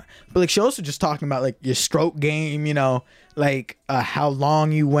dick or not. But like she also just talking about like your stroke game, like how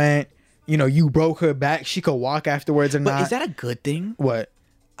long you went. You broke her back. She could walk afterwards or but not. is that a good thing? What?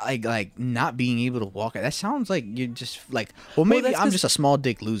 Like not being able to walk. That sounds like you're just like. Well, maybe that's I'm 'cause- just a small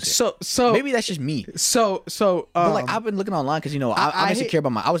dick loser. So maybe that's just me. So But like I've been looking online because I'm insecure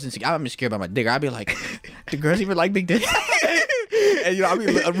about my. I'm insecure about my dick. I'd be like, do girls even like big dicks? And I'm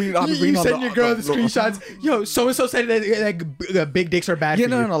reading you on send your girl the screenshots. Yo, so and so said that big dicks are bad. Yeah,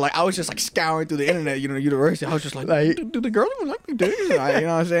 for you. no. Like I was just like scouring through the internet, university. I was just like, do the girls even like big dicks? You know what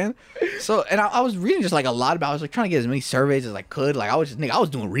I'm saying? So, and I was reading just like a lot about. I was like trying to get as many surveys as I could. Like I was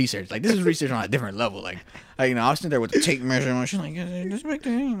doing research. Like this is research on a different level. Like I was sitting there with the tape measure and she's like, this big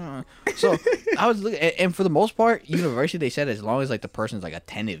thing. So I was looking, and for the most part, university they said as long as like the person's like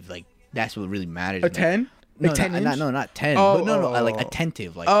attentive, like that's what really matters. A 10? No, Like 10 inch? not 10. Oh, but no, like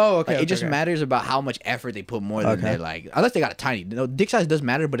attentive. Like, okay, like, it just okay. matters about how much effort they put more than Okay. they're like, unless they got a tiny. Dick size does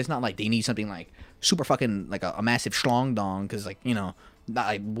matter, but it's not like they need something like super fucking like a massive schlong dong, because like not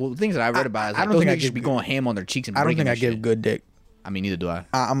like things that I read about. Is like, I don't those think I niggas should be give going ham on their cheeks and I don't breaking think I their give shit. good dick. I mean, neither do I.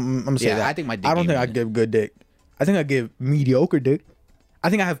 I'm gonna say Yeah, that. I think my dick I don't think game I is- give good dick. I think I give mediocre dick. I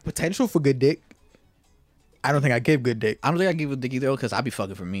think I have potential for good dick. I don't think I give good dick. I don't think I give a dick either because I be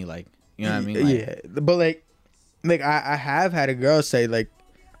fucking for me. Like, you know what I mean? Like, Yeah, but like I have had a girl say like,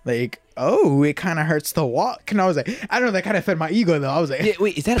 oh, it kind of hurts to walk, and I was like, I don't know, that kind of fed my ego though. I was like, Yeah,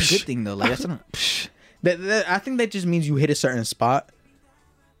 wait, is that a good thing though? Like, that's not. I think that just means you hit a certain spot,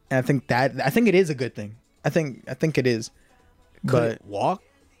 and I think it is a good thing. I think it is, Could but it walk?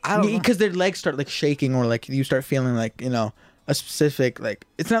 I don't know. because their legs start like shaking, or like you start feeling like a specific like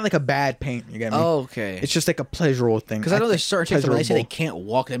it's not like a bad pain. You get me? Oh, okay. It's just like a pleasurable thing. Because I know there's certain chicks that when they say they pleasurable. can't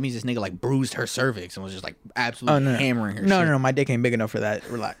walk, that means this nigga like bruised her cervix and was just like absolutely Oh no, hammering her. no, shit. no, my dick ain't big enough for that.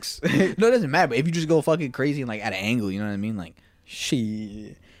 Relax. No, it doesn't matter. But if you just go fucking crazy and like at an angle, you know what I mean? Like,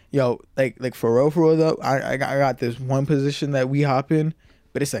 She, yo, like for real though. I got this one position that we hop in,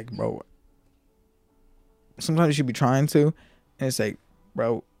 but it's like, bro. Sometimes you should be trying to, and it's like,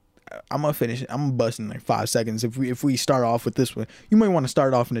 bro, I'm gonna finish it. I'm gonna bust in like 5 seconds. If we start off with this one, you might want to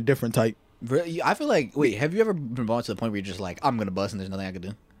start off in a different type. really, I feel like. Wait, have you ever been brought to the point where you're just like, I'm gonna bust and there's nothing I can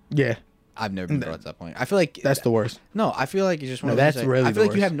do? Yeah, I've never been brought to that point. I feel like that's the worst. No, I feel like it's just one No, of those that's things, like, really I feel the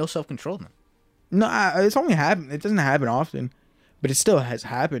like you worst. have no self control then. No, it's only happened. It doesn't happen often, but it still has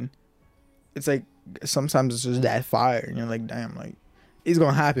happened. It's like sometimes it's just that fire, and you're like, damn, like it's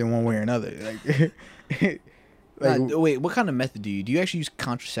gonna happen one way or another. Like, Wait, what kind of method do you? Do you actually use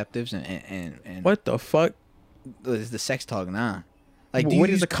contraceptives and what the fuck? is the sex talk? Nah. Like, do What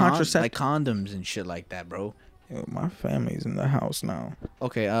you is use a contracept- like condoms and shit like that, bro? Yo, my family's in the house now.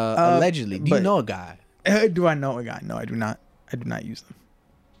 Okay, allegedly. Do you but- know a guy? Do I know a guy? No, I do not. I do not use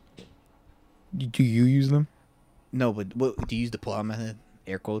them. Do you use them? No, but what do you use the pull-out method?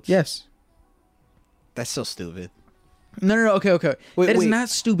 Air quotes. Yes. That's so stupid. No. Okay. Wait, That is wait. not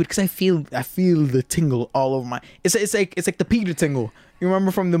stupid because I feel the tingle all over my. It's like the Peter tingle. You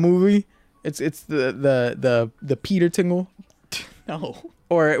remember from the movie? It's the Peter tingle. No.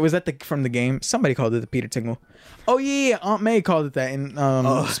 Or was that from the game? Somebody called it the Peter tingle. Oh yeah, Aunt May called it that in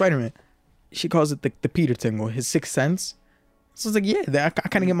Spider-Man. She calls it the Peter tingle, his sixth sense. So it's like, yeah, I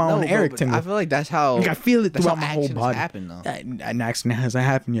kind of get my own Eric tingle. I feel like that's how. Like, I feel it that's throughout how my whole accidents body. happen, though. An accident hasn't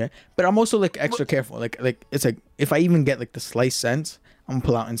happened yet, but I'm also like extra careful. Like it's like if I even get like the slight sense, I'm gonna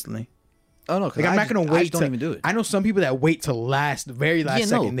pull out instantly. Oh no, 'cause Like I'm not gonna I wait. just don't even do it. I know some people that wait till the very last Yeah,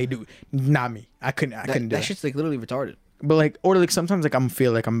 no. second. They do. Not me. I couldn't do That that. shit's like literally retarded. But like, or like sometimes like I'm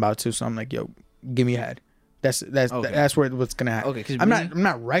feel like I'm about to, so I'm like, yo, give me a head. That's Okay. that's what's gonna happen. Okay, 'cause I'm me-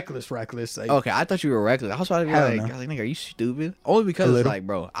 not reckless. Like, Okay, I thought you were reckless. I was about to be Hell like, no. I was like, nigga, are you stupid? Only because A it's little. like,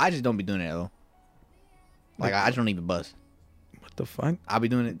 bro, I just don't be doing that though. Like I just don't even bust. what the fuck? I'll be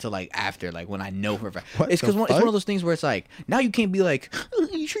doing it till like after, like when I know for a fact. What It's the because it's fuck? one of those things where it's like now you can't be like,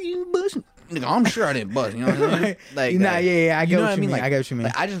 you sure you didn't bust? Nigga, I'm sure I didn't bust. You know what I mean? Like, Nah, yeah, I you get know what you mean. Like, I get what you mean.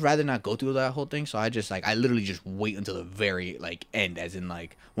 Like, I just rather not go through that whole thing. So I just like I literally just wait until the very like end, as in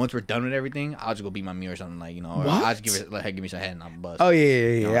like once we're done with everything, I'll just go beat my meal or something, like, you know, or I'll just give it like, hey, give me some head and I'll bust. Oh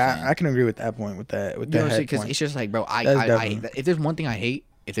yeah, know what I'm saying? I can agree with that point. With that, You know what I'm saying? head Because point. it's just like, bro, I That's hate definitely- if there's one thing I hate,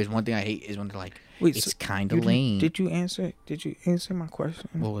 is when they're like, Wait, it's so kind you of didn't- lame. Did you answer my question?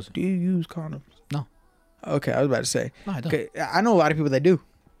 What was it? Do you use condoms? No. Okay, I was about to say. No, I don't. Okay, I know a lot of people that do.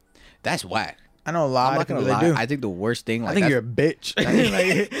 That's whack. I know a lot of people that do. I think the worst thing. Like, I think you're a bitch.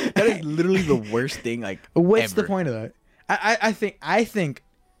 That is literally the worst thing. Like, what's ever. the point of that? I think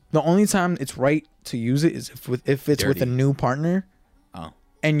the only time it's right to use it is if it's with a new partner. Oh.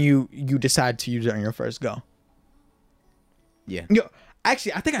 And you decide to use it on your first go. Yeah. Yo,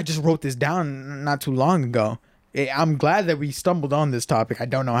 actually, I think I just wrote this down not too long ago. I'm glad that we stumbled on this topic. I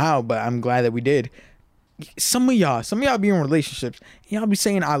don't know how, but I'm glad that we did. Some of y'all be in relationships. Y'all be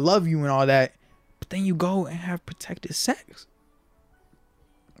saying I love you and all that, but then you go and have protected sex.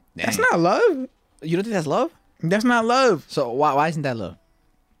 Dang. That's not love. You don't think that's love? That's not love. So why isn't that love?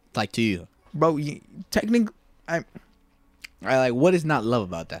 Like, to you, bro? Technically, like, what is not love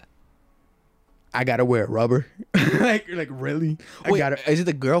about that? I gotta wear rubber. like really? Wait, is it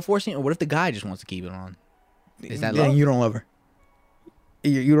the girl forcing it, or what if the guy just wants to keep it on? Is that love? Then you don't love her.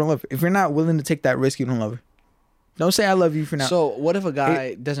 You don't love her. If you're not willing to take that risk, you don't love her. Don't say I love you for now. So what if a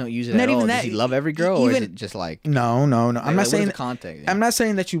guy doesn't use it at all? Does he love every girl, or is it just like no? I'm not saying context. I'm not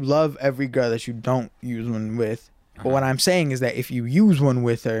saying that you love every girl that you don't use one with. But what I'm saying is that if you use one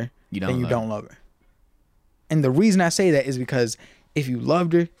with her, then you don't love her. And the reason I say that is because if you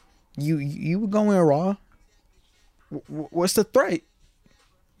loved her, you would go in raw. What's the threat?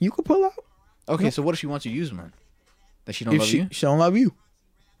 You could pull out. Okay, so what if she wants you to use one? That she don't love you? She don't love you.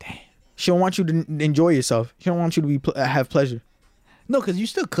 Damn. She don't want you to enjoy yourself. She don't want you to have pleasure. No, because you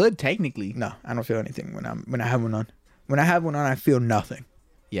still could technically. No, I don't feel anything when I have one on. When I have one on, I feel nothing.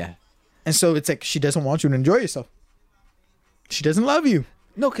 Yeah. And so it's like she doesn't want you to enjoy yourself. She doesn't love you.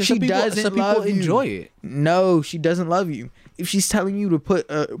 No, because some people enjoy it. No, she doesn't love you. If she's telling you to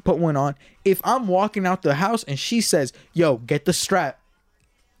put one on, if I'm walking out the house and she says, "Yo, get the strap,"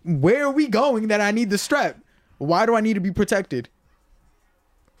 where are we going that I need the strap? Why do I need to be protected?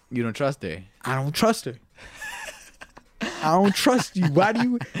 You don't trust her. I don't trust her. I don't trust you. Why do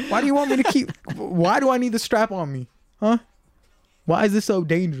you want me to keep? Why do I need the strap on me? Huh? Why is this so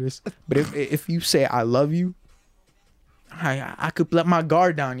dangerous? But if you say I love you, I could let my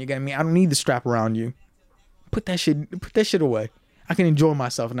guard down. You get me? I don't need the strap around you. Put that shit away. I can enjoy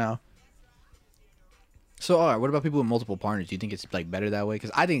myself now. So, all right, what about people with multiple partners? Do you think it's like better that way?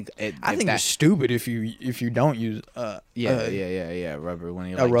 Because I think you're stupid if you don't use rubber when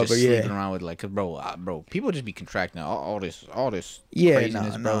you're like just sleeping around with, like, cause bro, people just be contracting all this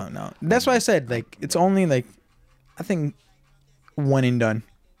craziness, bro. No. That's why I said, like, it's only like, I think one and done.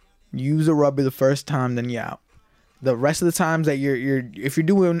 Use a rubber the first time, then you're out. The rest of the times that if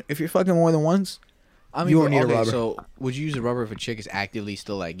you're fucking more than once, I mean, you don't need a rubber. So would you use a rubber if a chick is actively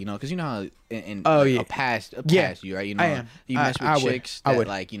still, like, you know, because you know how in a past you, right? You know, I am. You mess with chicks that,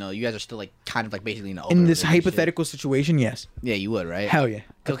 like, you know, you guys are still like kind of like basically in this hypothetical situation, yes. Yeah, you would, right? Hell yeah.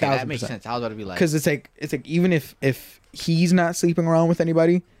 Okay, that makes sense. I was about to be like, because it's like even if he's not sleeping around with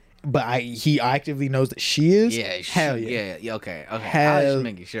anybody, but he actively knows that she is. Yeah. Hell yeah. Yeah. Okay. I was just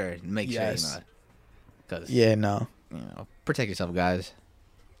making sure. Make sure, you know. Cause you know, protect yourself, guys.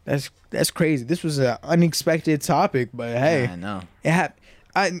 That's crazy. This was an unexpected topic, but hey, I know it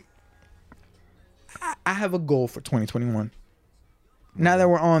happened. I have a goal for 2021. Now that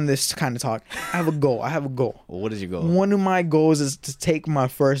we're on this kind of talk, I have a goal. Well, what is your goal? One of my goals is to take my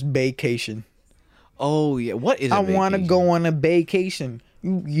first vacation. Oh yeah, what is? I want to go on a vacation.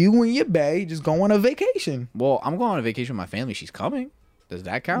 You and your bae just go on a vacation. Well, I'm going on a vacation with my family. She's coming. Does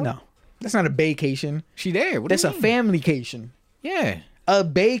that count? No, that's not a vacation. She there. That's a familycation. Yeah. A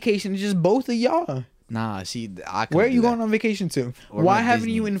vacation is just both of y'all. Nah, see, where are you going on vacation to? Why haven't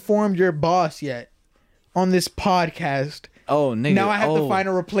you informed your boss yet on this podcast? Oh, nigga. Now I have to find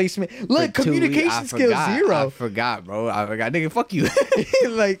a replacement. Look, communication skills 0. I forgot, bro. Nigga, fuck you.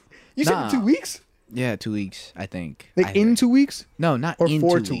 Like, you said 2 weeks? Yeah, 2 weeks, I think. Like, in 2 weeks? No, not or in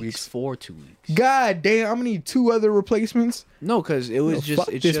for 2 2 weeks. For 2 weeks. God damn, I'm gonna need 2 other replacements. No, because it was just...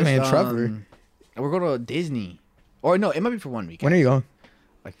 Fuck this man, Trevor. We're going to Disney. Or no, it might be for 1 week. When are you going?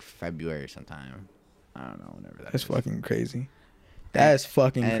 Like February sometime. I don't know, whenever that's fucking crazy. That's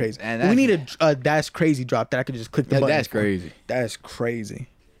fucking crazy. And we need a that's crazy drop that I could just click the button. That's crazy. That's crazy.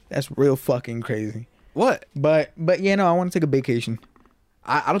 That's real fucking crazy. What? But yeah, no, I want to take a vacation.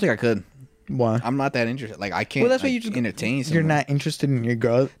 I don't think I could. Why? I'm not that interested. Like, I can't. Well, that's why you just entertain. You're not interested in your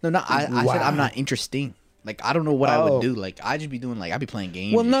girl. No. I said I'm not interesting. Like, I don't know what I would do. Like, I just be doing, like, I'd be playing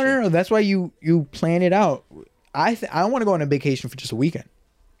games. Well, no. That's why you plan it out. I want to go on a vacation for just a weekend.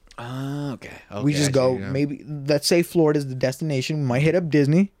 Okay. We just go, maybe, let's say Florida's the destination. We might hit up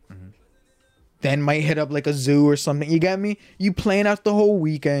Disney. Mm-hmm. Then might hit up like a zoo or something. You get me? You plan out the whole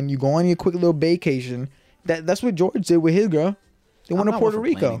weekend. You go on your quick little vacation. That's what George did with his girl. They went to Puerto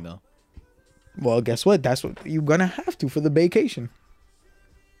Rico. Planning, well, guess what? That's what you're going to have to for the vacation.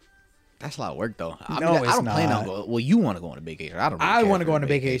 That's a lot of work, though. I it's don't plan not. on going. Well, you want to go on a vacation. I don't. Really I want to go on a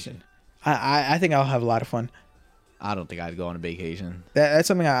vacation. I think I'll have a lot of fun. I don't think I'd go on a vacation. That's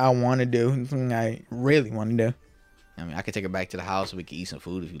something I want to do. Something I really want to do. I mean, I could take her back to the house and we could eat some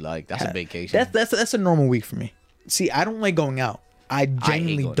food if you like. That's a vacation. That's a normal week for me. See, I don't like going out. I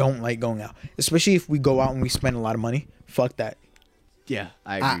genuinely don't like going out, especially if we go out and we spend a lot of money. Fuck that. Yeah,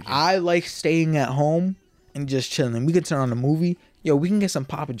 I agree. I like staying at home and just chilling. We could turn on a movie. Yo, we can get some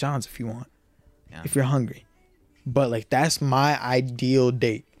Papa John's if you want. Yeah. If you're hungry. But like that's my ideal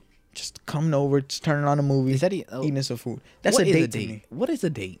date. Just coming over, just turning on a movie, eating some food. That's a date to me. What is a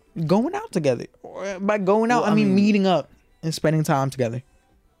date? Going out together. Or by going out, I mean meeting up and spending time together.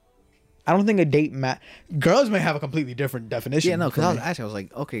 I don't think a date girls may have a completely different definition. Yeah, no, because I was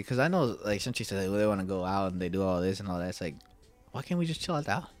like, okay, because I know, like, since she said they want to go out and they do all this and all that, it's like, why can't we just chill at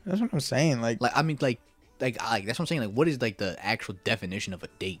the house? That's what I'm saying. Like I mean, like that's what I'm saying. Like, what is like the actual definition of a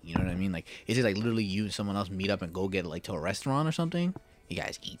date? You know what I mean? Like, is it like literally you and someone else meet up and go get like to a restaurant or something? You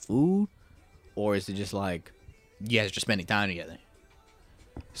guys eat food, or is it just like you guys are just spending time together?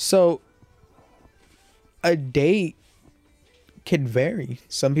 So, a date can vary.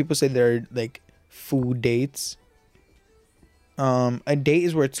 Some people say they're like food dates. A date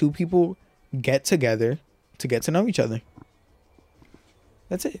is where two people get together to get to know each other.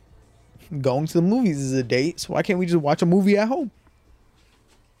 That's it. Going to the movies is a date, so why can't we just watch a movie at home?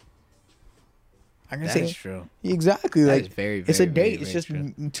 I can say that's true. Exactly. That like is very, it's a very, date. very, it's just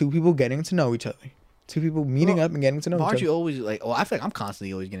very two people getting to know each other. Two people meeting up and getting to know each other. Aren't you always like? Well, I feel like I'm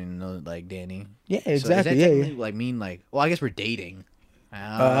constantly always getting to know like Danny. Yeah, exactly. So does that technically, like mean like? Well, I guess we're dating.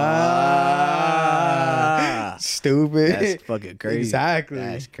 Stupid. That's fucking crazy. Exactly.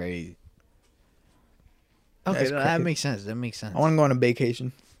 That's crazy. Okay, that makes sense. That makes sense. I want to go on a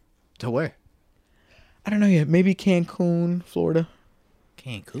vacation. To where? I don't know yet. Maybe Cancun, Florida.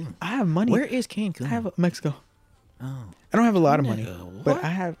 Cancun. I have money. Where is Cancun? I have Mexico. Oh. I don't have a lot of money, but I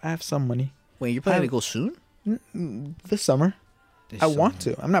have some money. Wait, you're planning to go soon? This summer. I want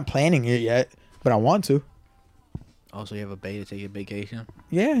to. I'm not planning it yet, but I want to. Also, you have a bay to take a vacation?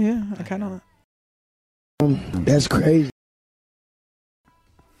 Yeah. I kind of. That's crazy.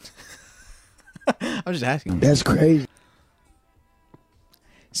 I'm just asking. That's crazy.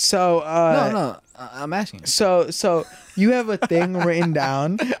 So no, I'm asking. So you have a thing written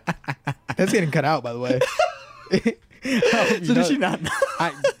down. That's getting cut out, by the way. So did she not know?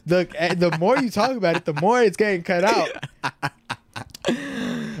 The more you talk about it, the more it's getting cut out.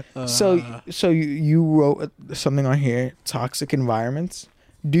 So you wrote something on here, toxic environments.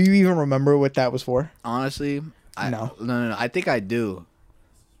 Do you even remember what that was for? Honestly, no. I think I do.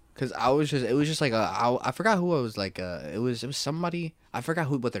 Cause it was just like I forgot who I was like. It was somebody. I forgot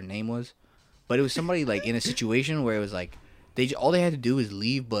what their name was, but it was somebody like in a situation where it was like all they had to do was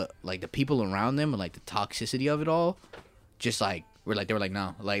leave, but like the people around them and like the toxicity of it all, just like they were like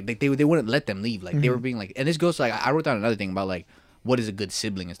no, like they wouldn't let them leave. Like they were being like, and this goes to, like I wrote down another thing about like what is a good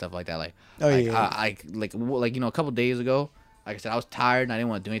sibling and stuff like that. Like like you know, a couple days ago, like I said, I was tired and I didn't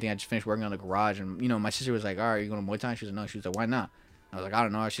want to do anything. I just finished working on the garage, and you know, my sister was like, all right, you going to Muay Thai? She was like, no. She was like, why not? I was like, I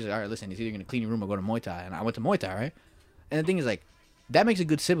don't know. She's like, all right, listen, it's either gonna clean your room or go to Muay Thai. And I went to Muay Thai, right? And the thing is, like, that makes a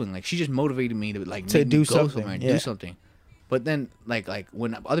good sibling. Like, she just motivated me to like to do something, do something. But then, like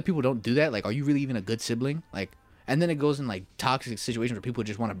when other people don't do that, like, are you really even a good sibling? Like, and then it goes in like toxic situations where people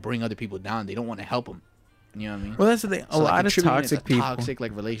just want to bring other people down. They don't want to help them. You know what I mean? Well, that's the thing. A lot of toxic people, toxic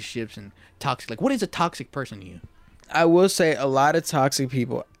like relationships and toxic. Like, what is a toxic person to you? I will say a lot of toxic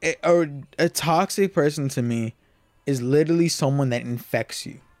people, or a toxic person to me, is literally someone that infects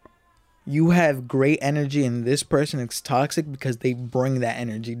you. You have great energy and this person is toxic because they bring that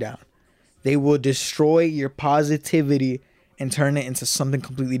energy down. They will destroy your positivity and turn it into something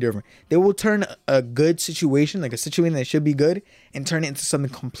completely different. They will turn a good situation, like a situation that should be good, and turn it into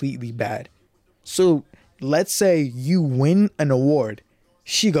something completely bad. So let's say you win an award.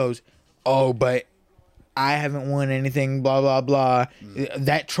 She goes, oh, but I haven't won anything, blah, blah, blah.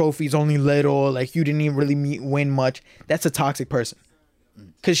 That trophy's only little. Like, you didn't even really win much. That's a toxic person.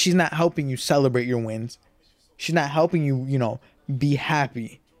 Because she's not helping you celebrate your wins. She's not helping you, you know, be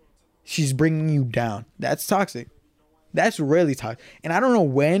happy. She's bringing you down. That's toxic. That's really toxic. And I don't know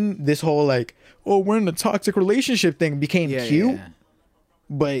when this whole, like, oh, we're in a toxic relationship thing became cute. Yeah.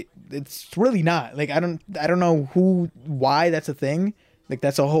 But it's really not. Like, I don't know why that's a thing. Like,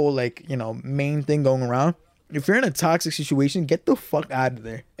 that's a whole, like, you know, main thing going around. If you're in a toxic situation, get the fuck out of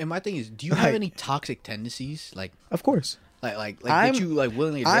there. And my thing is, do you have any toxic tendencies? Like, of course. Like that you, like,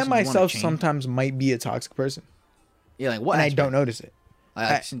 willingly address I myself sometimes might be a toxic person. Yeah, like, what and aspect? I don't notice it.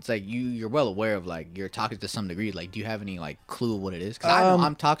 Since like you're well aware of like you're toxic to some degree. Like, do you have any like clue of what it is? Because I know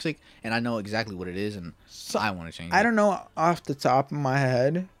I'm toxic and I know exactly what it is, and I want to change. I don't know off the top of my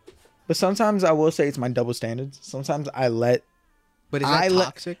head, but sometimes I will say it's my double standards. Sometimes I let. But is that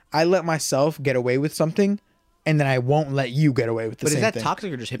toxic? I let myself get away with something, and then I won't let you get away with the same thing. But is that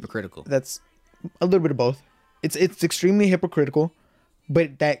toxic or just hypocritical? That's a little bit of both. It's extremely hypocritical,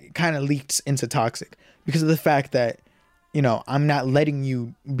 but that kind of leaks into toxic because of the fact that, you know, I'm not letting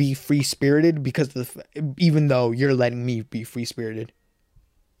you be free-spirited because even though you're letting me be free-spirited.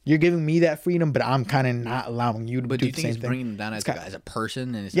 You're giving me that freedom, but I'm kind of not allowing you to do the same thing. But do you think it's bringing them down as a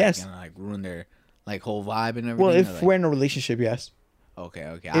person and it's yes. gonna like ruin their like whole vibe and everything? Well, if we're in a relationship, yes.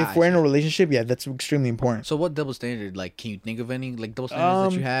 Okay. If we're in a relationship, yeah, that's extremely important. So what double standard, like, can you think of any, like, double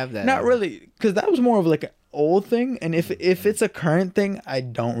standards that you have? That not really, because that was more of, like, an old thing. And if it's a current thing, I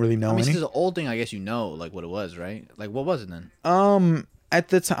don't really know any. Since it's an old thing, I guess you know, like, what it was, right? Like, what was it then? At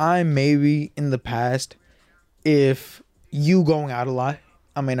the time, maybe in the past, if you going out a lot,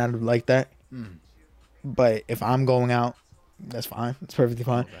 I may not like that. But if I'm going out, that's fine. It's perfectly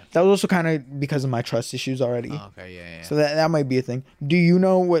fine. Okay. That was also kind of because of my trust issues already. Oh, okay, yeah. So that might be a thing. Do you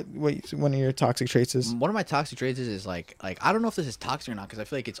know what one of your toxic traits is? One of my toxic traits is like I don't know if this is toxic or not because I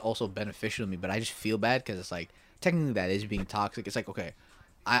feel like it's also beneficial to me, but I just feel bad because it's like technically that is being toxic. It's like, okay,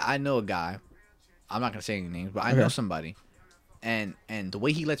 I know a guy. I'm not gonna say any names, but I know somebody, and the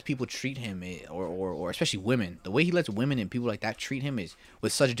way he lets people treat him, or especially women, the way he lets women and people like that treat him is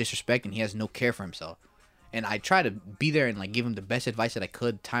with such disrespect, and he has no care for himself. And I try to be there and like give him the best advice that I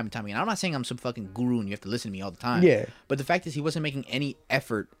could time and time again. I'm not saying I'm some fucking guru and you have to listen to me all the time. Yeah. But the fact is he wasn't making any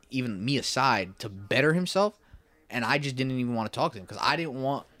effort, even me aside, to better himself. And I just didn't even want to talk to him because I didn't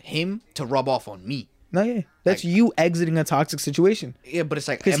want him to rub off on me. No, yeah. That's like, you exiting a toxic situation. Yeah, but it's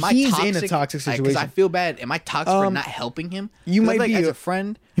like, am I toxic? He's in a toxic situation. Because I feel bad. Am I toxic for not helping him? You might be as a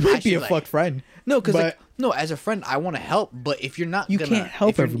friend. You might be a fuck friend. No, because as a friend, I want to help. But if you're not, you can't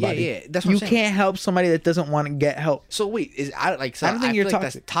help everybody. Yeah, that's what I'm saying. You can't help somebody that doesn't want to get help. So wait, I don't think you're toxic.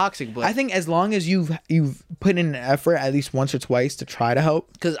 Like that's toxic. But I think as long as you've put in an effort at least once or twice to try to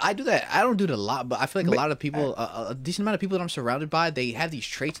help. Because I do that. I don't do it a lot, but I feel like a lot of people, a decent amount of people that I'm surrounded by, they have these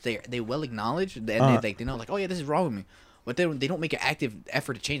traits they well acknowledge, and they know like, oh yeah, this is wrong with me. But they don't make an active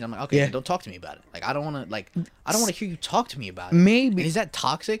effort to change. I'm like, okay, don't talk to me about it. Like, I don't want to hear you talk to me about it. Maybe. And is that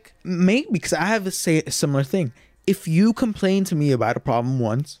toxic? Maybe, because I have a similar thing. If you complain to me about a problem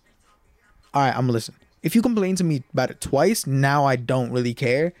once, all right, I'm gonna listen. If you complain to me about it twice, now I don't really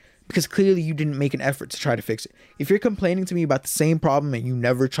care because clearly you didn't make an effort to try to fix it. If you're complaining to me about the same problem and you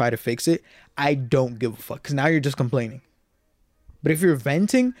never try to fix it, I don't give a fuck because now you're just complaining. But if you're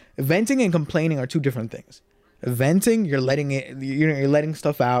venting and complaining are two different things. Venting, you're letting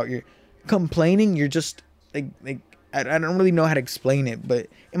stuff out. You're complaining, you're just like I don't really know how to explain it, but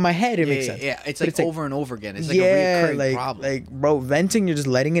in my head it makes sense. Yeah, it's like over and over again. It's like a recurring problem. Like, bro, venting, you're just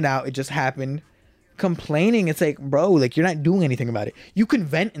letting it out. It just happened. Complaining, it's like, bro, like you're not doing anything about it. You can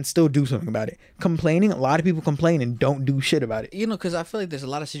vent and still do something about it. Complaining, a lot of people complain and don't do shit about it. You know, because I feel like there's a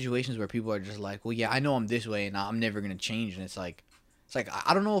lot of situations where people are just like, well, yeah, I know I'm this way and I'm never gonna change, and it's like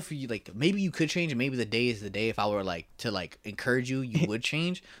I don't know if you like maybe you could change and maybe the day is the day if I were like to like encourage you would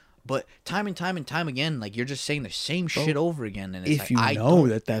change, but time and time again like you're just saying the same shit over again, and it's if like, you know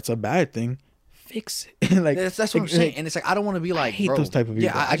that's a bad thing, fix it. Like that's what I'm saying, and it's like I don't want to be like, I hate bro, those type of people.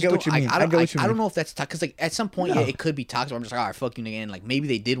 Yeah, I get what you mean. I get what you mean. I don't know if that's because like at some point it could be toxic. I'm just like, all right, fuck you, nigga, and like maybe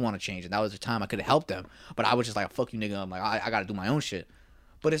they did want to change and that was the time I could have helped them, but I was just like, fuck you, nigga. I'm like, I gotta do my own shit,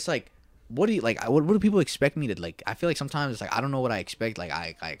 but it's like. What do you like? What do people expect me to like? I feel like sometimes it's like I don't know what I expect. Like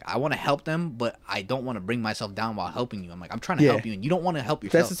I want to help them, but I don't want to bring myself down while helping you. I'm like I'm trying to help you, and you don't want to help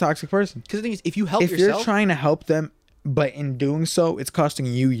yourself. That's a toxic person. Because the thing is, if you help yourself, if you're trying to help them, but in doing so, it's costing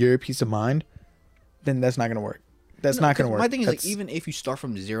you your peace of mind, then that's not gonna work. That's not gonna work. My thing is like even if you start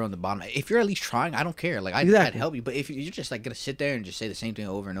from zero on the bottom, if you're at least trying, I don't care. Like I'd help you, but if you're just like gonna sit there and just say the same thing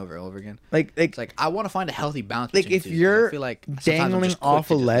over and over and over again, like it's like I want to find a healthy balance. Like if you're I feel like dangling off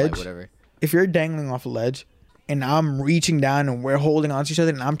a ledge. Whatever. If you're dangling off a ledge and I'm reaching down and we're holding on to each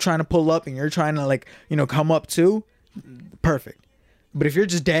other and I'm trying to pull up and you're trying to like, you know, come up too, perfect. But if you're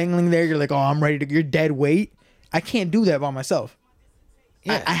just dangling there, you're like, oh, I'm ready to, you're dead weight. I can't do that by myself.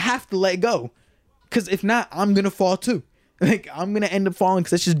 Yeah. I have to let go. Because if not, I'm going to fall too. Like, I'm going to end up falling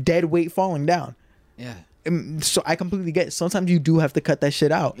because it's just dead weight falling down. Yeah. So I completely get it. Sometimes you do have to cut that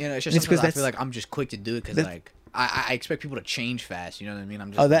shit out. Yeah, no, it's just because I feel like I'm just quick to do it because like, I expect people to change fast. You know what I mean?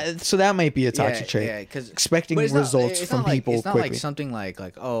 I'm just. So that might be a toxic trait. Yeah, because expecting results from people it's not quickly. Like something like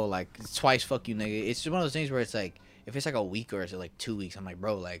twice fuck you, nigga. It's one of those things where it's like if it's like a week or is it like 2 weeks, I'm like,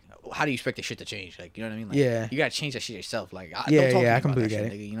 bro, like, how do you expect this shit to change? Like, you know what I mean? Like, Yeah. you gotta change that shit yourself. Like, don't talk Yeah, to me I about completely that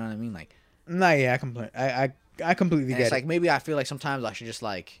get shit, it. nigga, you know what I mean? Like, Nah, yeah, I completely and get it's it. like maybe I feel like sometimes I should just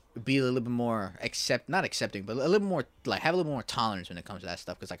like be a little bit more not accepting, but a little more like have a little more tolerance when it comes to that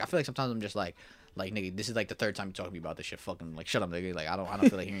stuff. Cause like I feel like sometimes I'm just like nigga, this is like the third time you talking to me about this shit. Fucking like shut up, nigga. Like I don't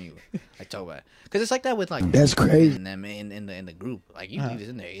feel like hearing you like talk about it. Cause it's like that with like That's crazy. and them in the group. Like you leave this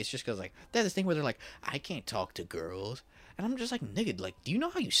in there. It's just cause like there's this thing where they're like, I can't talk to girls, and I'm just like, nigga, like do you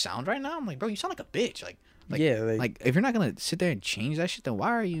know how you sound right now? I'm like, bro, you sound like a bitch. Like Yeah, like if you're not gonna sit there and change that shit, then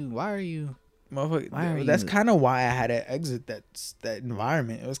why are you Motherfucker, that's kind of why I had to exit that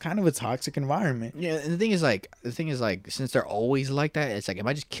environment. It was kind of a toxic environment. Yeah, and the thing is like since they're always like that, it's like, am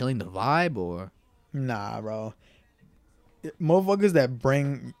I just killing the vibe or? Nah, bro. Motherfuckers that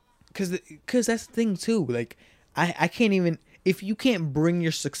bring, cause that's the thing too. Like, I can't even, if you can't bring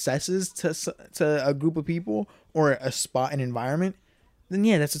your successes to a group of people or a spot, an environment, then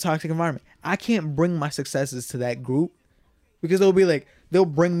yeah, that's a toxic environment. I can't bring my successes to that group because they'll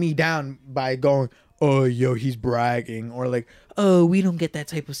bring me down by going, oh, yo, he's bragging, or like, oh, we don't get that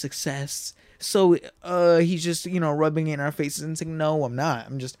type of success. So he's just, rubbing it in our faces and saying, no, I'm not.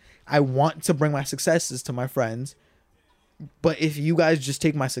 I want to bring my successes to my friends. But if you guys just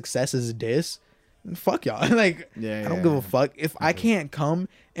take my success as a diss, fuck y'all. Like, I don't give a fuck. If I can't come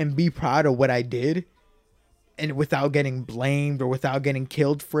and be proud of what I did and without getting blamed or without getting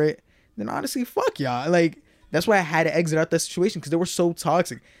killed for it, then honestly, fuck y'all. Like, that's why I had to exit out that situation because they were so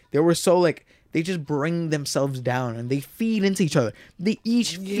toxic. They were so like, they just bring themselves down and they feed into each other. They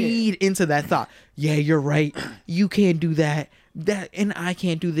each feed into that thought. Yeah, you're right. You can't do that. And I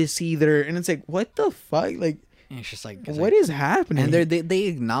can't do this either. And it's like, what the fuck? Like, and it's just like, what is happening? And they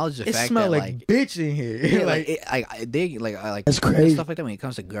acknowledge the fact that smell like bitch in here. Yeah, they That's crazy. stuff like that when it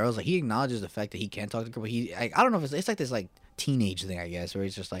comes to girls. Like he acknowledges the fact that he can't talk to girls. But I don't know if it's like this like teenage thing, I guess, where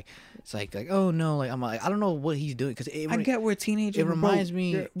it's just like it's like oh no, like I'm like I don't know what he's doing because I get where teenagers. It reminds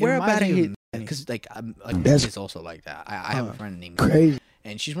me. Where about it? Because like That's it's also like that. I have a friend named crazy.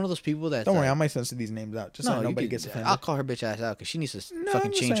 and she's one of those people that Don't worry, I might censor these names out just so nobody gets offended. I'll call her bitch ass out because she needs to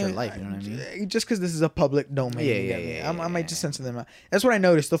fucking change her life. You know what I mean? Just because this is a public domain. I might just censor them out. That's what I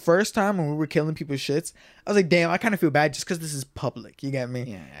noticed the first time when we were killing people's shits. I was like, damn, I kind of feel bad just because this is public. You get me?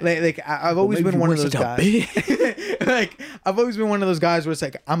 Yeah. Like I've always been one of those guys. Like I've always been one of those guys where it's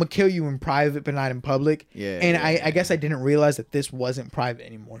like I'm gonna kill you in private but not in public. Yeah. And I guess I didn't realize that this wasn't private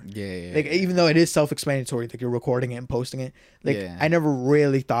anymore. Yeah. Like even though it is self-explanatory, like you're recording it and posting it. Like I never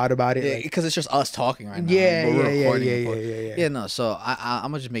really thought about it. Because it's just us talking right now. Yeah. No, so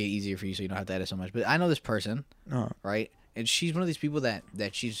I'm gonna just make it easier for you so you don't have to edit so much. But I know this person, right? And she's one of these people that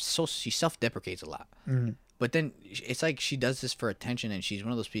she self-deprecates a lot. Mm-hmm. But then it's like she does this for attention, and she's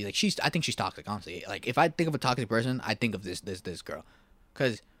one of those people. Like I think she's toxic. Honestly, like if I think of a toxic person, I think of this girl,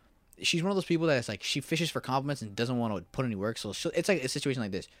 because she's one of those people that it's like she fishes for compliments and doesn't want to put any work. So it's like a situation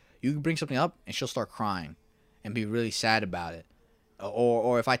like this. You bring something up, and she'll start crying, and be really sad about it.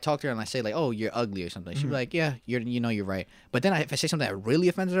 Or if I talk to her and I say like, "Oh, you're ugly" or something, she'll be like, "Yeah, you're right." But then if I say something that really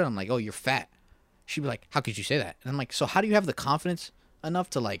offends her, I'm like, "Oh, you're fat." She'd be like, "How could you say that?" And I'm like, "So how do you have the confidence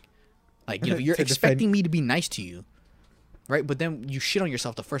enough to like you're expecting me to be nice to you, right? But then you shit on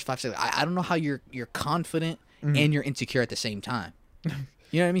yourself the first 5 seconds. I don't know how you're confident and you're insecure at the same time. You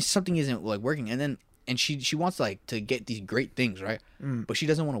know what I mean? Something isn't like working, and she wants like to get these great things, right? But she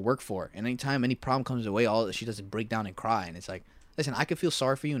doesn't want to work for it. And anytime any problem comes away, all she does is break down and cry. And it's like, listen, I could feel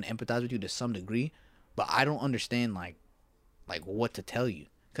sorry for you and empathize with you to some degree, but I don't understand like what to tell you.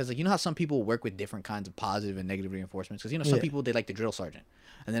 Because like you know how some people work with different kinds of positive and negative reinforcements. Because some people they like the drill sergeant,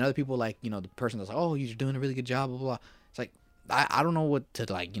 and then other people like the person that's like, oh, you're doing a really good job, blah blah. Blah. It's like I don't know what to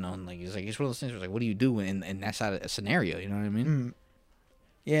like and like it's one of those things where it's like, what do you do in that side of a scenario? You know what I mean?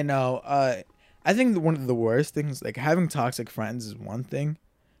 Yeah, no. I think one of the worst things, like having toxic friends is one thing,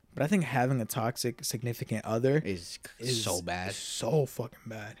 but I think having a toxic significant other is so bad, so fucking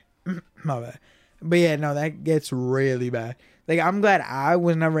bad. My bad. But yeah, no, that gets really bad. Like, I'm glad I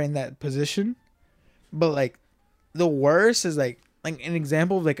was never in that position. But, like, the worst is, like an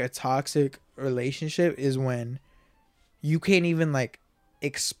example of, like, a toxic relationship is when you can't even, like,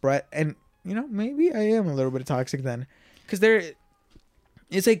 express... And, maybe I am a little bit toxic then. Because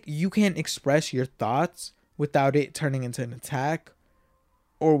it's, like, you can't express your thoughts without it turning into an attack.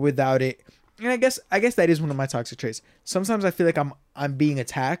 Or without it... And I guess that is one of my toxic traits. Sometimes I feel like I'm being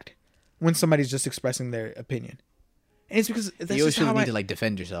attacked when somebody's just expressing their opinion. And it's because that's you always just how need to like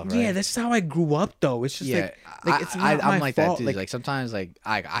defend yourself, right? Yeah, that's just how I grew up, though. It's just it's not I'm my like fault. that too. Like sometimes, like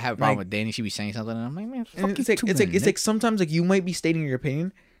I have a problem with Danny. She be saying something, and I'm like, man, fuck you too, it's like sometimes like you might be stating your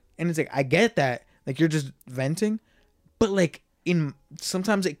opinion, and it's like I get that, like you're just venting, But like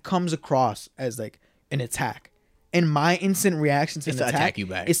sometimes it comes across as like an attack. And my instant reaction to an attack you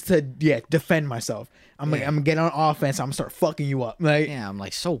back. is to defend myself. I'm like, I'm gonna get on offense. I'm gonna start fucking you up. Like, yeah, I'm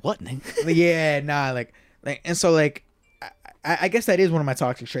like, so what, nigga? yeah, nah, like, and so like, I guess that is one of my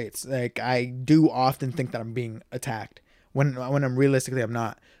toxic traits. Like, I do often think that I'm being attacked when I'm realistically I'm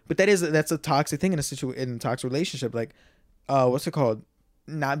not. But that's a toxic thing in a toxic relationship. Like, what's it called?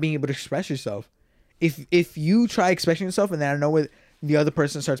 Not being able to express yourself. If you try expressing yourself and then I know what the other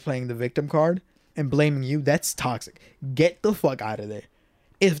person starts playing the victim card and blaming you, that's toxic. Get the fuck out of there.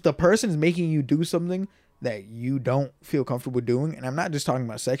 If the person is making you do something that you don't feel comfortable doing, and I'm not just talking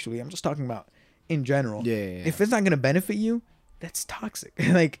about sexually, I'm just talking about in general. Yeah. If it's not going to benefit you, that's toxic.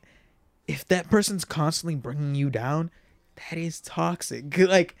 Like, if that person's constantly bringing you down, that is toxic.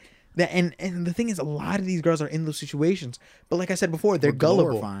 Like, that, and the thing is, a lot of these girls are in those situations. But like I said before, they're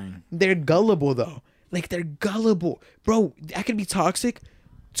gullible. Glorifying. They're gullible, though. Like, they're gullible. Bro, I could be toxic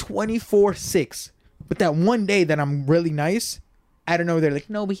 24/6. But that one day that I'm really nice, I don't know, they're like,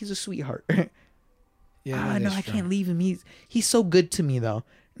 no, but he's a sweetheart. Yeah, no, I can't leave him. He's so good to me, though.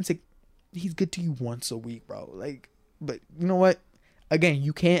 It's like, he's good to you once a week, bro. Like, but you know what? Again,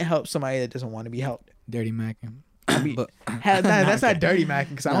 you can't help somebody that doesn't want to be helped. Dirty Mac. That's not dirty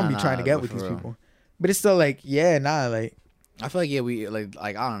macking, because I don't be trying to get with these people. But it's still like, yeah, nah, like. I feel like, yeah, we like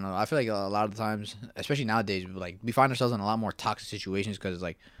I don't know. I feel like a lot of the times, especially nowadays, we find ourselves in a lot more toxic situations because,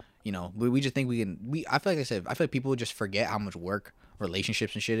 like, you know, we just think we can. I feel like I feel like people just forget how much work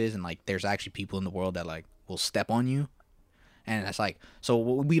relationships and shit is, and like there's actually people in the world that like will step on you, and that's like, so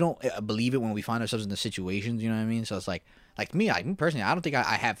we don't believe it when we find ourselves in the situations. You know what I mean? So it's like me personally, I don't think I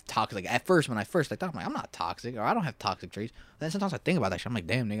have toxic. Like at first, when I first like, I'm like, I'm not toxic, or I don't have toxic traits. But then sometimes I think about that shit. I'm like,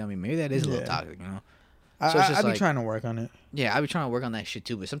 damn, nigga. I mean, maybe that is a little toxic, you know. So it's just I've been trying to work on it. Yeah, I've been trying to work on that shit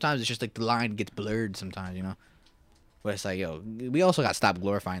too, but sometimes it's just like the line gets blurred sometimes, you know. But it's like, yo, we also got to stop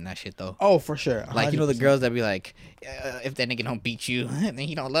glorifying that shit though. Oh, for sure. 100%. Like, you know, the girls that be like, if that nigga don't beat you, then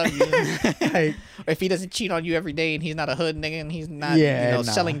he don't love you. Or if he doesn't cheat on you every day and he's not a hood nigga and he's not,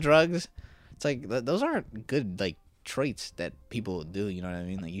 selling drugs. It's like, those aren't good, like, traits that people do, you know what I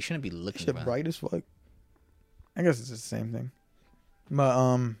mean? Like, you shouldn't be looking for bright as fuck. I guess it's the same thing.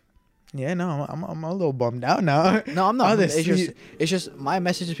 But, yeah, no, I'm a little bummed out now. No, I'm not. It's just my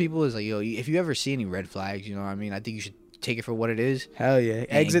message to people is like, yo, if you ever see any red flags, you know what I mean? I think you should take it for what it is. Hell yeah.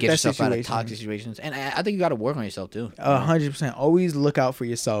 Exit get that yourself situation. Out of toxic situations. And I think you got to work on yourself too. 100%. Always look out for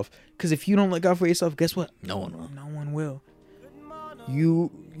yourself. Because if you don't look out for yourself, guess what? No one will. No one will.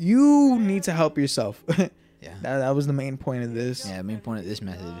 You need to help yourself. Yeah. That was the main point of this. Yeah, the main point of this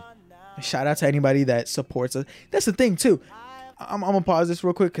message. Shout out to anybody that supports us. That's the thing too. I'm gonna pause this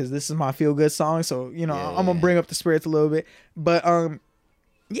real quick because this is my feel good song, so you know I'm gonna bring up the spirits a little bit. But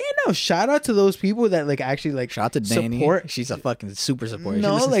yeah, no, shout out to those people that like actually like shout out to Danny. Support. She's a fucking super supporter. No,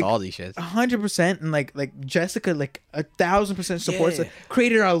 she listens like, to all these shits. 100%, and like Jessica, like 1,000% supports it.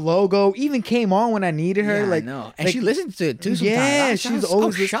 Created our logo, even came on when I needed her. Yeah, like, I know. And like, she listens to it too. Sometimes. Yeah, she's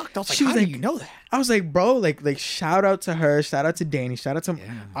always shocked. I was like, how do you know that? I was like, bro, like shout out to her, shout out to Danny, shout out to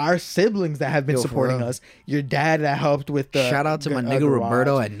our siblings that have been supporting us. Your dad that helped with the shout out to my nigga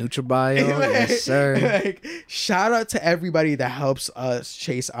Roberto at NutriBio. Yes, sir. Like, shout out to everybody that helps us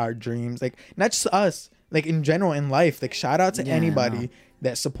chase our dreams. Like, not just us, like in general in life. Like, shout out to anybody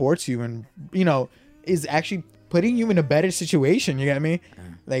that supports you and, you know, is actually putting you in a better situation. You get me?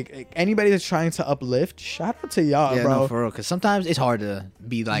 Like anybody that's trying to uplift, shout out to y'all, bro. No, for real, because sometimes it's hard to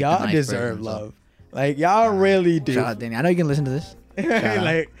be like y'all the nice deserve person, love. Like y'all really do. Shout out, Danny. I know you can listen to this.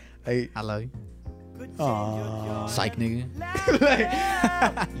 like, I love you. Aww. Psych, nigga.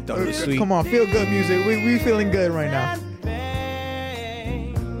 Like, come on, feel good music. We feeling good right now.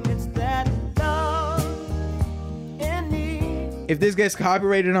 If this gets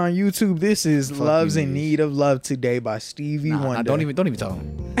copyrighted on YouTube, this is "Love's in Need of Love Today" by Stevie Wonder. Nah, don't even talk. Don't even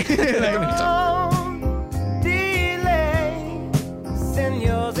talk. Send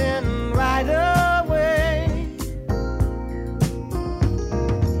yours in right away.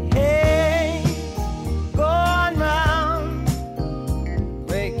 Hey, going round,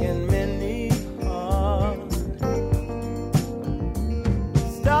 breaking many hearts.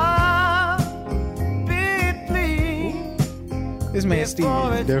 Stop it, please. This man Stevie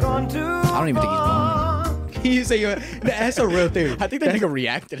is different. I don't even think he's blind. You say that's a real thing. I think that nigga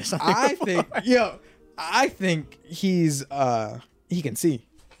reacted to something. I think he's he can see.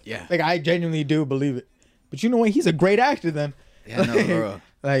 Yeah. Like I genuinely do believe it. But you know what? He's a great actor then. Yeah, no, bro.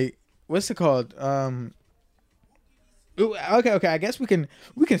 Like what's it called? Okay. I guess we can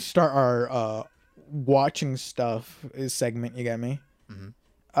start our watching stuff segment. You got me? Mm-hmm.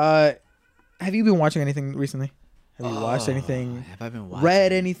 Have you been watching anything recently? Have you watched anything? Have I been watching?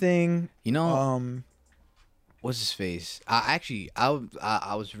 Read anything? You know, what's his face? I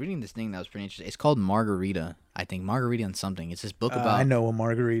was reading this thing that was pretty interesting. It's called Margarita. I think Margarita on something. It's this book about. I know a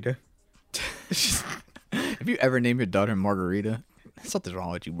margarita. Have you ever named your daughter Margarita? Something's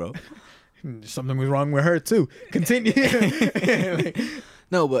wrong with you, bro. Something was wrong with her too. Continue.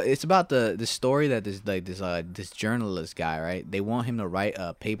 No, but it's about the story that this journalist guy, right? They want him to write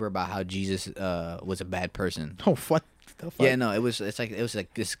a paper about how Jesus was a bad person. Oh, what the fuck? Yeah, no, it was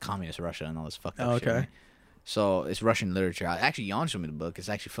like this communist Russia and all this fucked up shit. Okay. Right? So it's Russian literature. Actually, Jan showed me the book. It's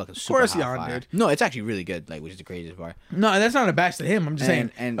actually fucking super. Of course, hot Jan fire. did. No, it's actually really good. Like, which is the craziest part. No, that's not a bash to him. I'm just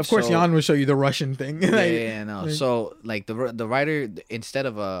saying. And of course, so- Jan will show you the Russian thing. Yeah, no. So like the writer, instead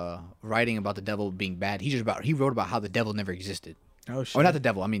of writing about the devil being bad, he wrote about how the devil never existed. Oh shit. Or not the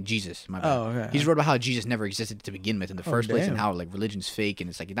devil. I mean Jesus. My bad. Oh, okay. He just wrote about how Jesus never existed to begin with in the first place, and damn. how like religion's fake, and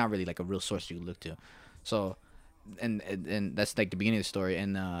it's like not really like a real source you look to. So, and that's like the beginning of the story.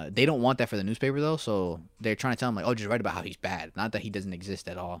 And they don't want that for the newspaper though, so they're trying to tell him like, oh, just write about how he's bad, not that he doesn't exist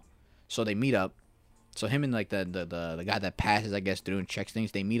at all. So they meet up. So him and like the guy that passes, I guess, through and checks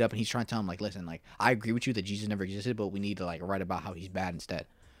things, they meet up, and he's trying to tell him like, listen, like I agree with you that Jesus never existed, but we need to like write about how he's bad instead.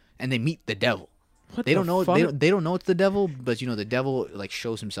 And they meet the devil. They don't know. They don't know it's the devil, but you know the devil like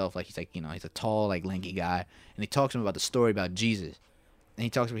shows himself like he's like he's a tall like lanky guy, and he talks to him about the story about Jesus, and he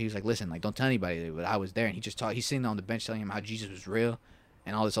talks about he was like, listen, like don't tell anybody, but I was there, and he's sitting on the bench telling him how Jesus was real,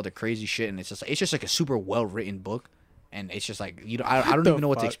 and all this other crazy shit, and it's just like a super well written book, and it's just like I don't even know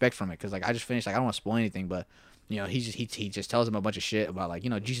what to expect from it because like I just finished, like I don't want to spoil anything, but. He just tells him a bunch of shit about like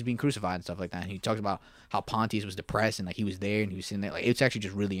Jesus being crucified and stuff like that. And he talks about how Pontius was depressed and like he was there and he was sitting there. Like it's actually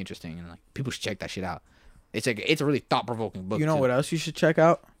just really interesting and like people should check that shit out. It's a really thought provoking book. You know too. what else you should check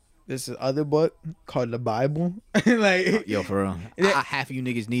out? This other book called the Bible. Like Yo, for real, half of you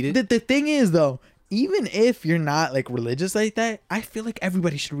niggas need it. the thing is though, even if you're not like religious like that, I feel like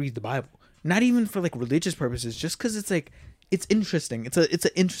everybody should read the Bible. Not even for like religious purposes, just because it's like. It's interesting. It's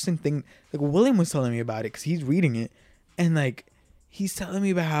an interesting thing. Like William was telling me about it because he's reading it, and like he's telling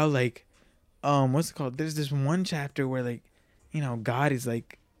me about how like what's it called? There's this one chapter where like God is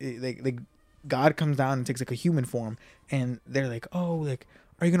like God comes down and takes like a human form, and they're like, oh, like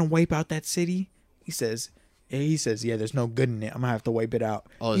are you gonna wipe out that city? He says, yeah, there's no good in it. I'm gonna have to wipe it out.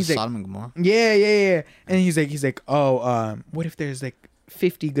 Oh, he's it's like, Sodom and Gomorrah. Yeah. And he's like, oh, what if there's like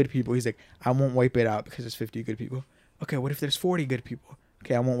 50 good people? He's like, I won't wipe it out because there's 50 good people. Okay, what if there's 40 good people?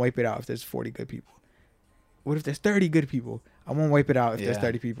 Okay, I won't wipe it out if there's 40 good people. What if there's 30 good people? I won't wipe it out if there's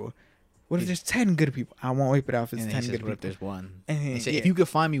 30 people. What if there's 10 good people? I won't wipe it out if it's 10 good people. What if there's one? And he said, if you could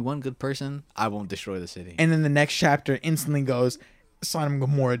find me one good person, I won't destroy the city. And then the next chapter instantly goes, Sodom and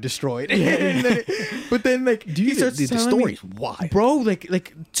Gomorrah destroyed. But then like he starts the telling story's me, wild. bro,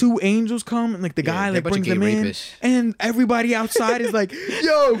 like two angels come and like the guy like brings them in, and everybody outside is like,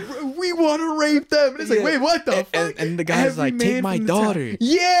 yo, we want to rape them. And it's like, wait, what the fuck? And the guy's like, take my daughter.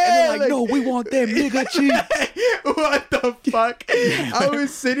 Yeah, and they're like, no, we want them nigga cheap. What the fuck? I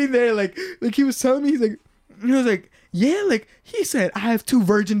was sitting there like he was telling me, he was like, yeah, like he said, I have 2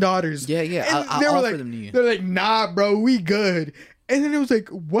 virgin daughters. Yeah, And I'll offer them to you. They're like, nah, bro, we good. And then it was like,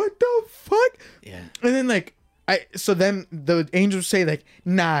 what the fuck? Yeah. And then like so then the angels say like,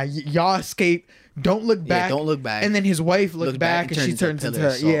 nah, y'all escape. Don't look back. Yeah, don't look back. And then his wife looked back and she turns into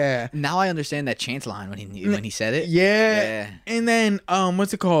her. So yeah. Now I understand that chance line when he said it. Yeah. And then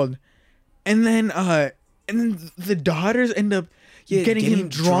what's it called? And then the daughters end up getting him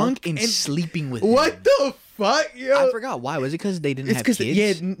drunk and sleeping with what him. the fuck, yo? I forgot why. Was it because they didn't have kids?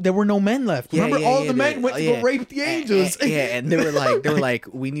 Yeah, there were no men left. Remember, all the men went to go rape the angels. And they were like,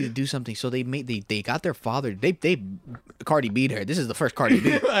 we need to do something. So they got their father. They Cardi B'd her. This is the first Cardi B.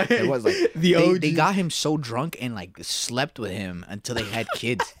 It was like the OG. They got him so drunk and like slept with him until they had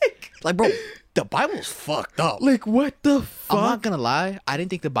kids. Like, bro, the Bible's fucked up. Like, what the fuck? I'm not gonna lie. I didn't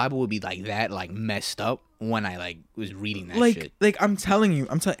think the Bible would be like that, like messed up when I like was reading that shit. Like I'm telling you,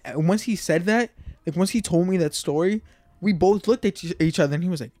 once he said that, like once he told me that story, we both looked at each other and he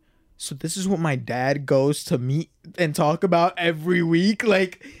was like, so this is what my dad goes to meet and talk about every week,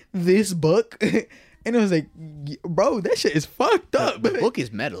 like this book. And I was like, bro, that shit is fucked up. The book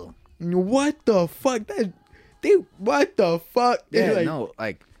is metal. What the fuck? What the fuck? Yeah, no,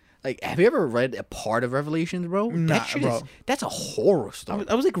 like have you ever read a part of Revelations, bro? Nah, that shit bro. That's a horror story.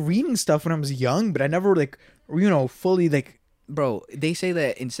 I was like reading stuff when I was young, but I never like fully like. Bro, they say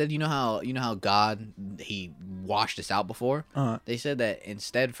that instead, you know how God, he washed us out before. They said that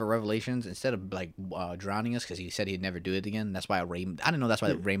instead for Revelations, instead of like drowning us, because he said he'd never do it again. That's why I didn't know that's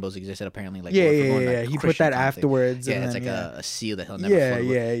why rainbows existed. Apparently, like yeah. He put that afterwards. Yeah, and it's then, like a seal that he'll never.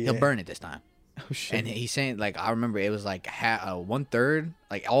 He'll burn it this time. Oh shit. And he's saying like I remember it was like 1/3,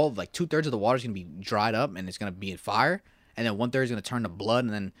 like all like 2/3 of the water is gonna be dried up and it's gonna be in fire, and then 1/3 is gonna turn to blood,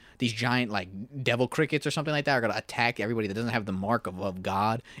 and then these giant like devil crickets or something like that are gonna attack everybody that doesn't have the mark of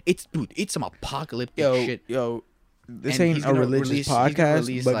God. It's some apocalyptic shit. This And ain't he's a gonna religious release-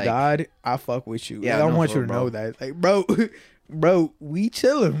 podcast, but like- God, I fuck with you. Yeah, Like, I no, want for you to real, know that, like, bro, we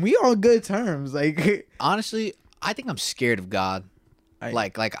chilling, we on good terms. Like, Honestly, I think I'm scared of God. I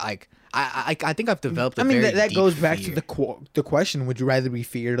think I've developed. I mean, very that deep goes back fear. to the question: would you rather be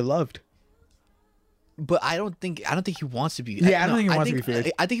feared or loved? But I don't think he wants to be. Yeah, I don't think he wants to be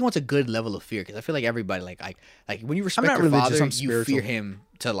feared. I think he wants a good level of fear because I feel like everybody like when you respect not your religious, father, I'm you spiritual. fear him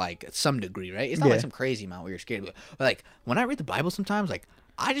to like some degree, right? It's not Yeah. like some crazy amount where you're scared. But like when I read the Bible, sometimes like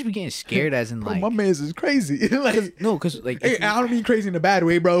I just be getting scared as in Bro, like my man's is crazy. Like, no, because like hey, I don't mean crazy in a bad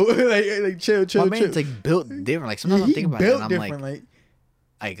way, bro. like chill. my man's like built different. Like sometimes I'm he thinking about it built and I'm different.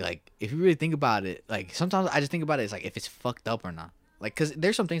 like if you really think about it, like sometimes I just think about it as like if it's fucked up or not. Like, cause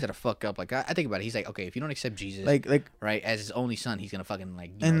there's some things that are fucked up. Like I think about it. He's like, okay, if you don't accept Jesus, like right, as his only son, he's gonna fucking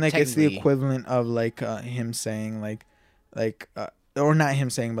like, and like it's the technically- equivalent of like him saying or not him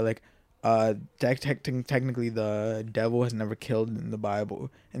saying, but like technically the devil has never killed in the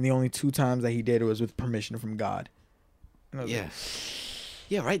Bible, and the only 2 times that he did was with permission from God. And I was Yeah. like,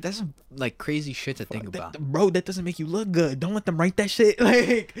 Yeah, right. That's some like crazy shit to think about. bro, that doesn't make you look good. Don't let them write that shit.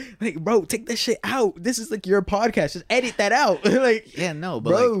 Like, bro, take that shit out. This is like your podcast. Just edit that out. Like, Yeah, no, but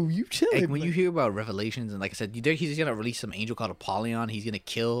bro, like, you chilling. like when you hear about Revelations and like I said, he's gonna release some angel called Apollyon. He's gonna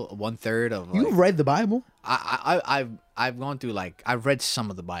kill 1/3 of. Like, you've read the Bible, I've gone through like I've read some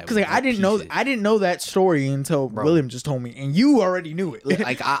of the Bible because like I didn't know that story until William just told me, and you already knew it.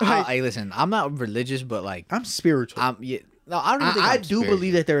 Like I listen. I'm not religious, but like I'm spiritual. no, I don't even think I I'm do spiritual.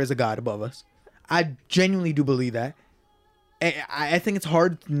 believe that there is a God above us. I genuinely do believe that. I think it's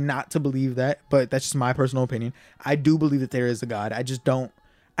hard not to believe that, but that's just my personal opinion. I do believe that there is a God. I just don't.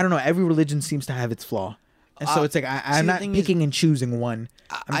 I don't know. Every religion seems to have its flaw, and so it's like I'm the not thing is- picking and choosing one.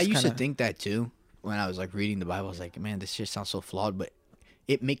 I used to think that too when I was like reading the Bible. I was like, man, this shit sounds so flawed, but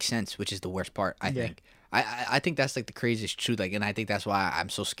it makes sense, which is the worst part. I think. I think that's like the craziest truth. Like, and I think that's why I'm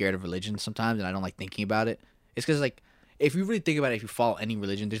so scared of religion sometimes, and I don't like thinking about it. It's because like if you really think about it, if you follow any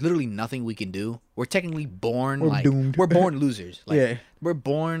religion, there's literally nothing we can do. We're technically born like doomed. we're born losers. Like, Yeah. we're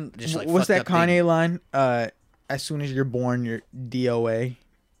born just like What's that fucked up Kanye thing. line? As soon as you're born, you're DOA.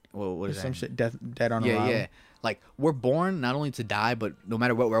 Well, what Or is that? some shit. Dead on Yeah, arrival. yeah. Like we're born not only to die, but no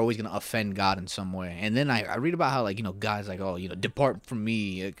matter what, we're always gonna offend God in some way. And then I read about how like God's like, oh, depart from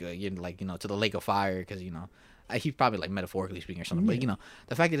me, like to the lake of fire, because he's probably like metaphorically speaking or something. But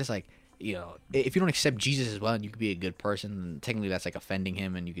the fact that it's like if you don't accept Jesus as well, and you could be a good person, and technically that's like offending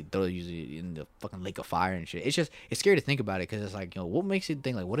him, and you could throw you in the fucking lake of fire and shit. It's scary to think about it because it's like what makes you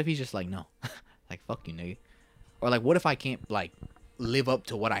think like what if he's just like no, like fuck you, nigga, or like what if I can't like live up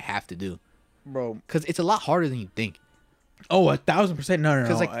to what I have to do. Bro. Because it's a lot harder than you think. Oh, 1,000%. No.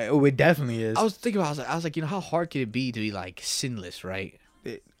 'Cause, like, it definitely is. I was thinking about, I was like, how hard could it be to be like sinless, right?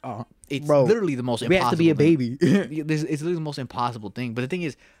 It's bro, literally the most we impossible have to be a thing. baby. It's literally the most impossible thing. But the thing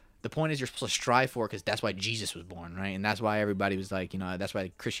is, the point is you're supposed to strive for it because that's why Jesus was born, right? And that's why everybody was like, that's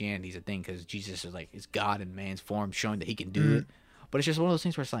why Christianity's a thing because Jesus is like, is God in man's form showing that he can do it. But it's just one of those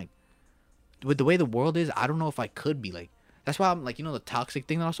things where it's like, with the way the world is, I don't know if I could be like, that's why I'm like, the toxic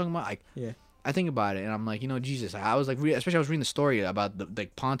thing that I was talking about? Like, Yeah. I think about it and I'm like, Jesus, I was like, especially I was reading the story about the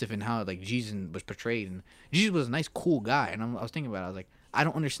like Pontiff and how like Jesus was portrayed, and Jesus was a nice, cool guy. And I was thinking about it, I was like, I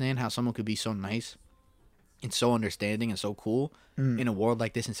don't understand how someone could be so nice and so understanding and so cool in a world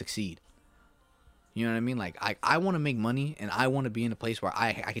like this and succeed. You know what I mean? Like, I want to make money and I want to be in a place where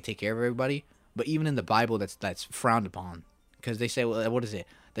I can take care of everybody. But even in the Bible, that's frowned upon because they say, well, what is it?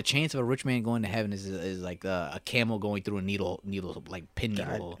 The chance of a rich man going to heaven is like a camel going through a needle like pin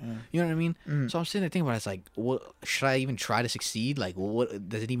needle. You know what I mean? So I'm sitting there thinking about it, it's like, what should I even try to succeed? Like, what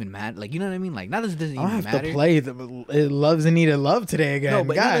does it even matter? Like, you know what I mean? Like, not that it doesn't I even have matter. to play It Loves and Needed Love today again. No,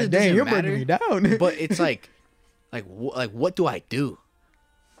 but not that God it damn, doesn't you're matter, bringing me down. But it's like what do I do?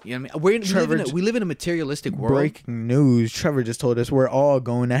 You know what I mean? We live in a materialistic world. Breaking news. Trevor just told us we're all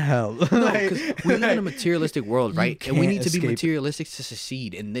going to hell. No, because we live in a materialistic world, right? And we can't need to be escape it. materialistic to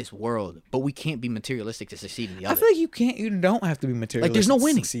succeed in this world, but we can't be materialistic to succeed in the I other. feel like you don't have to be materialistic there's no to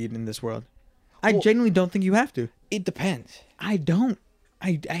winning. succeed in this world. I genuinely don't think you have to. It depends. I don't.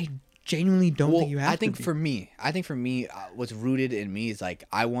 I genuinely don't think you have to. I think for me, what's rooted in me is like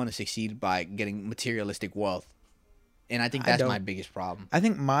I want to succeed by getting materialistic wealth, and I think that's my biggest problem. I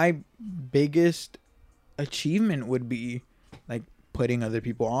think my biggest achievement would be like putting other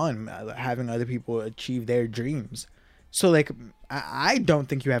people on, having other people achieve their dreams. So like, I don't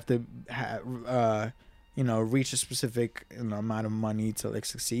think you have to reach a specific amount of money to like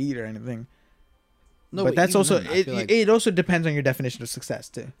succeed or anything. No, but that's also it also depends on your definition of success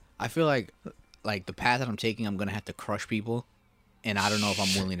too. I feel like the path that I'm taking, I'm gonna have to crush people, and I don't know if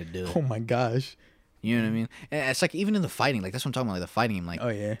I'm willing to do it. Oh my gosh. You know what I mean? And it's like even in the fighting, like that's what I'm talking about, like the fighting. I'm like, oh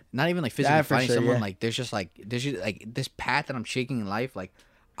yeah, not even like physically fighting someone. Like there's just like this path that I'm taking in life. Like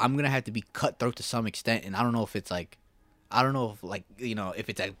I'm gonna have to be cutthroat to some extent, and I don't know if it's like, if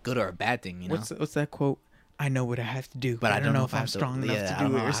it's a good or a bad thing. You know? What's that quote? I know what I have to do, but I don't know if I'm strong enough to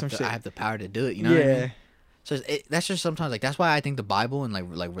do it or some shit. I have the power to do it. You know what I mean? So that's just sometimes like that's why I think the Bible and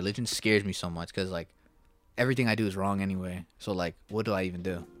like religion scares me so much, because like everything I do is wrong anyway. So like, what do I even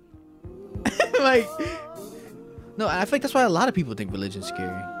do? Like, no, I feel like that's why a lot of people think religion's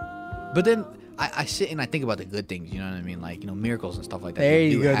scary. But then I sit and I think about the good things. You know what I mean? Like, miracles and stuff like that. There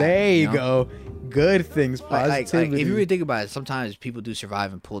you go. There you go. Good things, positivity. Like, if you really think about it, sometimes people do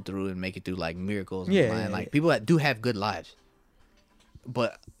survive and pull through and make it through like miracles. And like people that do have good lives.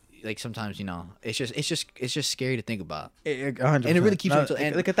 But like sometimes it's just scary to think about. 100%. And it really keeps me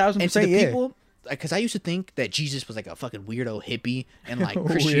like 1,000%. People, because I used to think that Jesus was like a fucking weirdo hippie, and like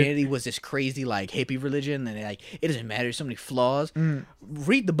Christianity was this crazy like hippie religion, and like it doesn't matter, there's so many flaws.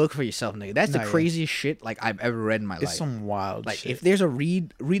 Read the book for yourself, nigga. That's the craziest shit like I've ever read in my life. It's some wild like shit. If there's a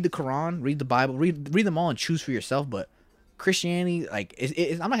read the Quran, read the Bible, read them all and choose for yourself. But Christianity, like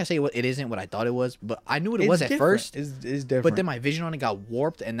I'm not gonna say it isn't what I thought it was, but I knew what it was at first. It's different. But then my vision on it got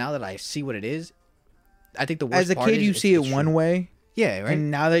warped, and now that I see what it is, I think the worst as a kid you see it one way. Yeah, right. And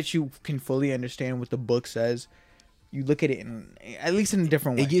now that you can fully understand what the book says, you look at it at least in a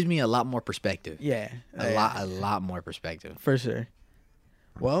different way. It gives me a lot more perspective. Yeah, a lot more perspective for sure.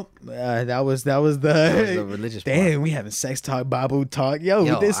 Well, that was the religious. Damn, part. We having sex talk, Bible talk.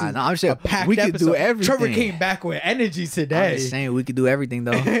 Yo this is I'm saying, a packed we could episode. do everything. Trevor came back with energy today. I'm just saying we could do everything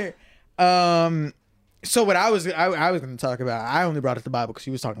though. So what I was going to talk about, I only brought up the Bible because he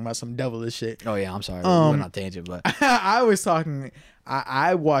was talking about some devilish shit. Oh yeah, I'm sorry. We went on tangent, but I was talking.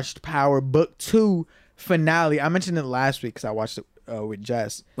 I watched Power Book 2 finale. I mentioned it last week because I watched it with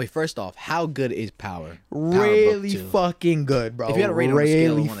Jess. Wait, first off, how good is Power? Really fucking good, bro. If you had to rate it on a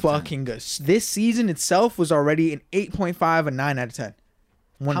scale of 1 to 10. Fucking good. This season itself was already an 8.5, a 9 out of 10.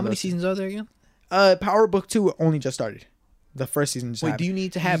 How many seasons are there again? Power Book 2 only just started. The first season just happened. Do you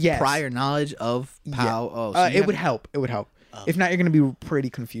need to have prior knowledge of Power? Yeah. Oh, so it would help. It would help. Oh. If not, you're going to be pretty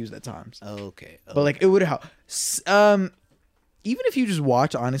confused at times. Okay. But like, it would help. Even if you just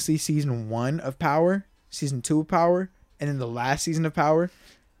watch, honestly, season 1 of Power, season 2 of Power, and then the last season of Power,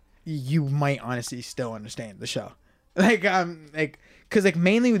 you might honestly still understand the show. Because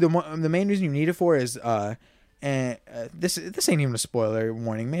mainly the main reason you need it for is and this ain't even a spoiler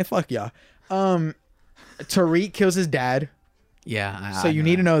warning, man. Fuck y'all. Tariq kills his dad. Yeah. So you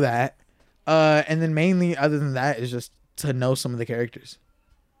need to know that. And then mainly, other than that, is just to know some of the characters.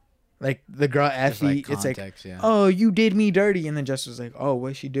 Like the girl Effie, it's like, oh, you did me dirty, and then Jess was like, oh,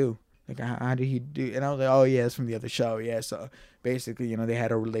 what'd she do? Like, how did he do? And I was like, oh yeah, it's from the other show. Yeah, so basically, they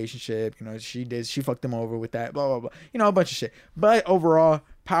had a relationship. She fucked him over with that. Blah blah blah. A bunch of shit. But overall,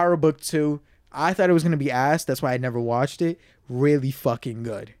 Power Book 2, I thought it was gonna be ass. That's why I never watched it. Really fucking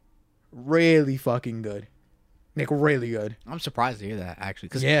good. Really fucking good. Like, really good. I'm surprised to hear that, actually.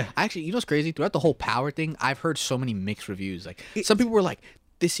 Because actually, you know what's crazy? Throughout the whole Power thing, I've heard so many mixed reviews. Like, some people were like,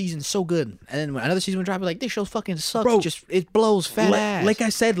 this season's so good. And then when another season would drop, like, this show fucking sucks. Bro, it blows fat ass. Like I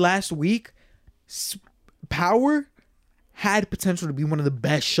said last week, Power had potential to be one of the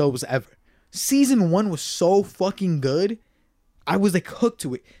best shows ever. Season 1 was so fucking good. I was, like, hooked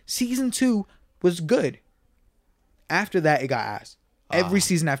to it. Season 2 was good. After that, it got ass. Every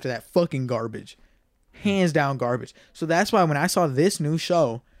season after that, fucking garbage. Hands down garbage. So that's why when I saw this new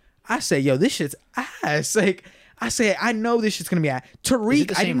show, I say, yo, this shit's ass. Like, I say, I know this shit's gonna be ass.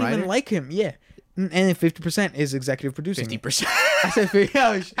 Tariq, I didn't even like him. Yeah. And then 50% is executive producing. 50%. I said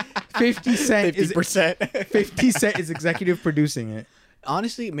 50 Cent 50%. 50 Cent is executive producing it.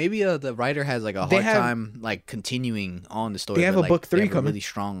 Honestly, maybe the writer has like a hard time like continuing on the story. They have a book 3 coming. A really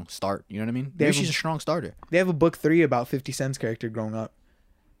strong start. You know what I mean? Maybe she's a strong starter. They have a book 3 about 50 Cent's character growing up.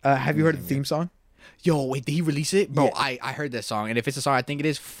 Have you heard of the theme song? Yo, wait, did he release it? Bro, yeah. I heard that song, and if it's a song, I think it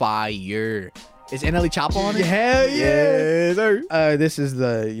is fire. Is NLE Choppa on it? Hell yeah, sir. This is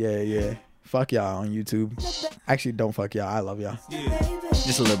the fuck y'all on YouTube. Actually, don't fuck y'all. I love y'all. Yeah.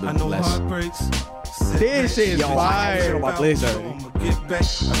 Just a little bit less. This shit is fire. I'ma get back.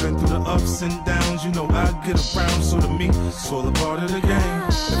 I've been through the ups and downs. I get around. So to me, it's all a part of the game.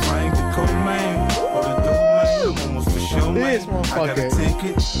 If I ain't the co-man or the dope man, I'm almost for sure, man. I gotta take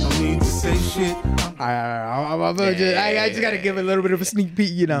it. No need to say shit. I just gotta give a little bit of a sneak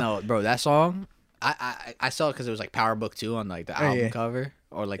peek, you know. No, bro, that song, I saw it because it was like Power Book 2 on like the album cover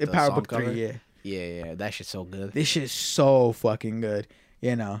or like the Power song Book cover. 3, Yeah, that shit's so good. This shit's so fucking good,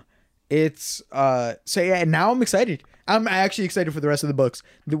 you know. It's so yeah. Now I'm excited. I'm actually excited for the rest of the books.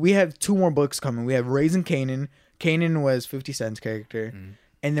 We have 2 more books coming. We have Raising Kanan. Kanan was 50 Cent's character,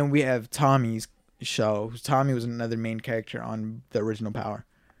 and then we have Tommy's show. Tommy was another main character on the original Power,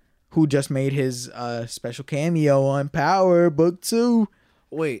 who just made his special cameo on Power Book 2.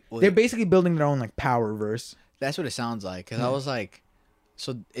 Wait. They're basically building their own like Power verse. That's what it sounds like. Cause I was like,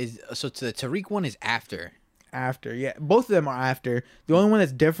 so the Tariq one is after. After, yeah, both of them are after. The only one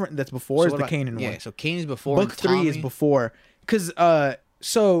that's different, that's before, is the Kanan one. Yeah, so Kanan's before. Book 3 is before, because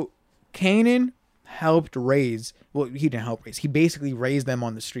so Kanan helped raise. Well, he didn't help raise. He basically raised them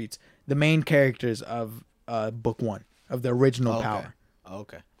on the streets. The main characters of Book 1 of the original Power.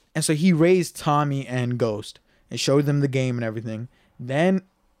 Okay. And so he raised Tommy and Ghost and showed them the game and everything. Then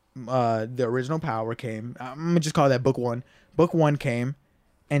the original Power came. I'm gonna just call that Book 1. Book 1 came,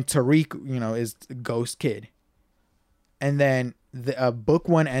 and Tariq, you know, is Ghost Kid. And then the Book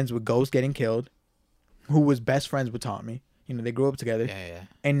 1 ends with Ghost getting killed, who was best friends with Tommy. You know, they grew up together. Yeah.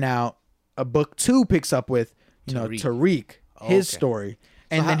 And now Book 2 picks up with, you know, Tariq, his story.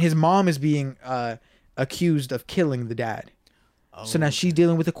 And then his mom is being accused of killing the dad. So now she's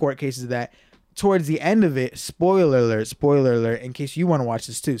dealing with the court cases of that. Towards the end of it, spoiler alert, in case you want to watch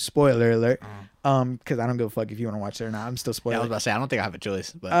this too, spoiler alert, because I don't give a fuck if you want to watch it or not. I'm still spoiling. Yeah, I was about to say, I don't think I have a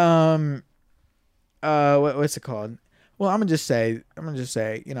choice. But what's it called? Well, I'm gonna just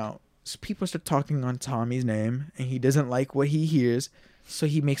say, you know, people start talking on Tommy's name, and he doesn't like what he hears, so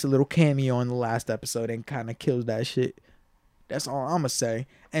he makes a little cameo in the last episode and kind of kills that shit. That's all I'm gonna say.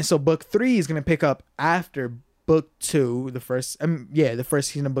 And so Book 3 is gonna pick up after Book 2, the first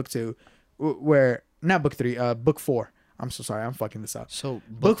season of Book 2, where not Book 3, Book 4. I'm so sorry, I'm fucking this up. So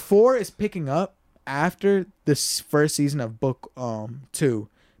Book 4 is picking up after this first season of Book 2.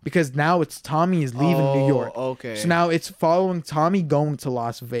 Because now it's Tommy is leaving New York. Okay. So now it's following Tommy going to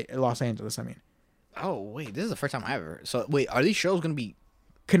Los Angeles. I mean. Oh wait, this is the first time I ever. So wait, are these shows gonna be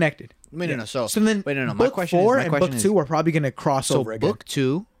connected? Wait, no. So then, wait, no. Book My question 4 is, and Book 2 are probably gonna cross over again. Book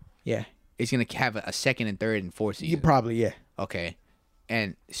 2, yeah, is gonna have a second and third and fourth season. Probably, yeah. Okay.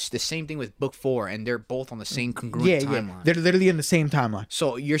 And it's the same thing with Book 4, and they're both on the same congruent timeline. Yeah, they're literally in the same timeline.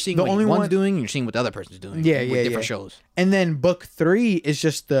 So you're seeing what one's doing, and you're seeing what the other person's doing. Yeah, with different shows. And then Book 3 is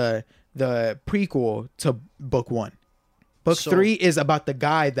just the prequel to Book 1. Book 3 is about the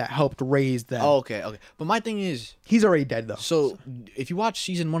guy that helped raise them. Oh, okay. But my thing is, he's already dead though. So if you watch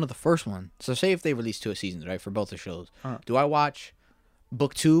season 1 of the first one, so say if they release 2 seasons, right, for both the shows, do I watch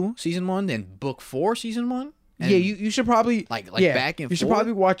Book 2 season 1, then Book 4 season 1? Yeah, you should probably like back and forth. You should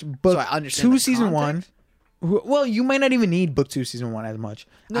probably watch Book 2 season 1. Well, you might not even need Book 2 season 1 as much.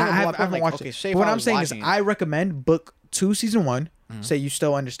 I haven't watched it. But what I'm saying is, I recommend Book 2 season 1. So you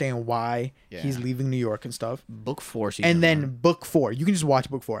still understand why he's leaving New York and stuff. Book 4 season and then 1. Book 4. You can just watch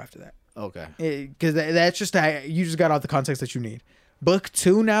Book 4 after that. Okay. Because that's just you just got all the context that you need. Book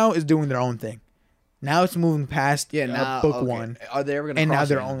 2 now is doing their own thing. Now it's moving past Book 1. Are they ever going to? And now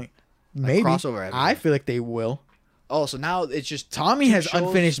they're only maybe crossover. I feel like they will. Oh, so now it's just Tommy has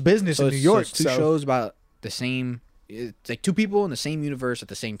unfinished business in New York. So it's 2 shows about the same. It's like 2 people in the same universe at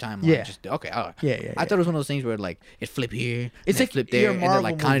the same time. Yeah. Okay. Yeah. I thought it was one of those things where like it flip here. It's like flip there, and they're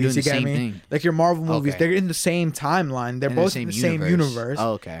like kind of doing the same thing. Like your Marvel movies, they're in the same timeline. They're both in the same universe.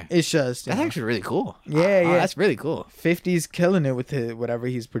 Oh, okay. It's just that's actually really cool. Yeah. That's really cool. 50's killing it with whatever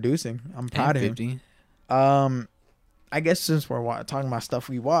he's producing. I'm proud of him. I guess since we're talking about stuff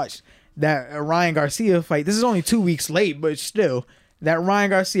we watched, that Ryan Garcia fight. This is only 2 weeks late, but still. That Ryan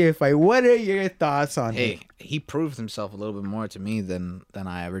Garcia fight. What are your thoughts on it? He proved himself a little bit more to me than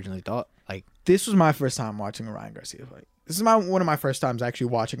I originally thought. Like, this was my first time watching a Ryan Garcia fight. This is one of my first times actually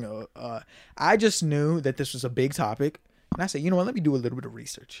watching I just knew that this was a big topic, and I said, you know what? Let me do a little bit of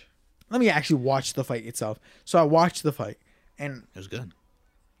research. Let me actually watch the fight itself. So I watched the fight, and it was good.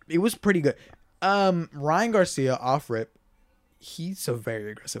 It was pretty good. Ryan Garcia off rip, he's a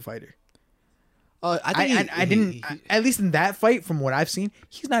very aggressive fighter. I didn't. At least in that fight, from what I've seen,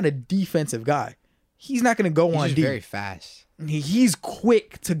 he's not a defensive guy. He's not going to go on deep. He's very fast. He's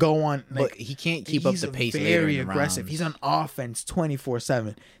quick to go on, but he can't keep up the pace. Very aggressive. He's on offense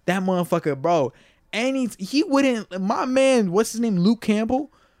 24/7. That motherfucker, bro. And he wouldn't. My man, what's his name? Luke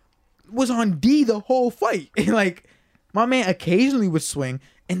Campbell was on D the whole fight. Like my man occasionally would swing,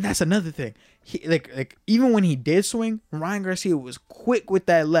 and that's another thing. He like even when he did swing, Ryan Garcia was quick with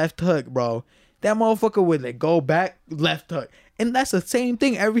that left hook, bro. That motherfucker would go back, left hook. And that's the same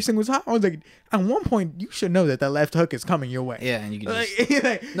thing every single time. I was like, at one point, you should know that left hook is coming your way. Yeah, and you can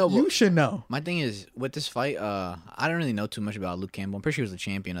like, no, you should know. My thing is, with this fight, I don't really know too much about Luke Campbell. I'm pretty sure he was the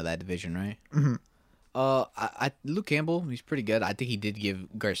champion of that division, right? Mm-hmm. Luke Campbell, he's pretty good. I think he did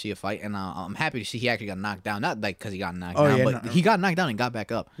give Garcia a fight, and I'm happy to see he actually got knocked down. Not like because he got knocked down, but he got knocked down and got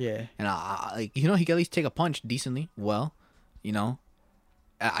back up. Yeah. And like, he could at least take a punch decently. Well,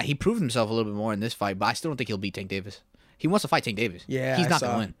 he proved himself a little bit more in this fight, but I still don't think he'll beat Tank Davis. He wants to fight Tank Davis. Yeah, he's not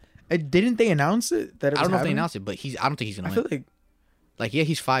gonna win. Didn't they announce it? I don't know if they announced it, but I don't think he's gonna win. I feel like yeah,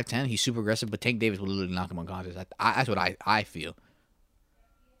 he's 5'10", he's super aggressive, but Tank Davis will literally knock him unconscious. That's what I feel.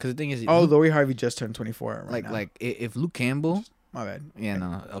 Because the thing is, Laurie Harvey just turned 24 right now. Like if Luke Campbell, my bad. Yeah,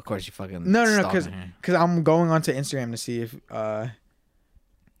 no, of course you fucking no, because I'm going onto Instagram to see if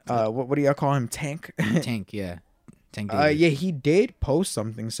what do y'all call him? Tank. Tank, yeah. Tank Davis. Yeah, he did post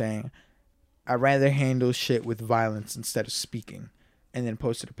something saying, "I'd rather handle shit with violence instead of speaking," and then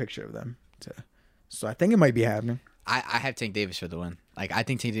posted a picture of them. So I think it might be happening. I have Tank Davis for the win. Like, I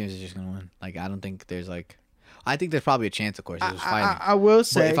think Tank Davis is just gonna win. Like, I don't think there's like, I think there's probably a chance. Of course, I will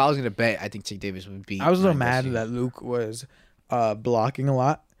say, but if I was gonna bet, I think Tank Davis would beat. I was a little mad that Luke was blocking a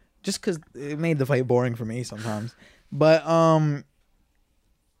lot, just because it made the fight boring for me sometimes. But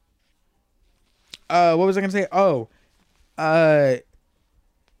what was I gonna say?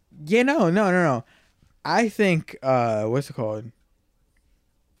 Yeah, no. I think what's it called?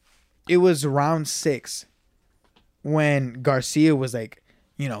 It was round 6 when Garcia was like,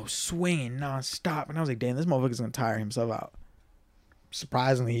 swinging nonstop, and I was like, damn, this motherfucker's gonna tire himself out.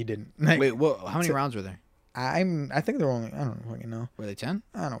 Surprisingly, he didn't. Like, wait, how many rounds were there? I think there were only, I don't fucking know. Were they 10?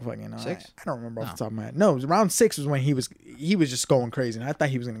 I don't fucking know. 6? I don't remember off the top of my head. No, it was round 6 was when he was just going crazy, and I thought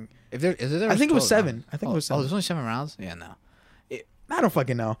he was gonna. I think it was 7. I think it was 7. Oh, there's only 7 rounds. Yeah, no. I don't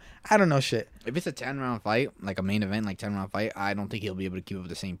fucking know. I don't know shit. If it's a 10-round fight, like a main event, like 10-round fight, I don't think he'll be able to keep up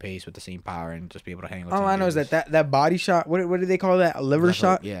the same pace with the same power and just be able to hang. All I know is that body shot. What do they call that? A liver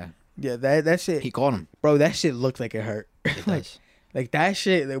shot? Yeah. Yeah, that shit. He caught him. Bro, that shit looked like it hurt. It does. Like that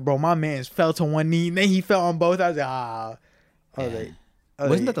shit, like, bro. My man fell to one knee, and then he fell on both. I was like, ah.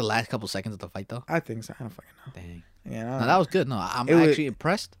 Wasn't that the last couple seconds of the fight though? I think so. I don't fucking know. Dang. Yeah. No, that was good. No, I'm actually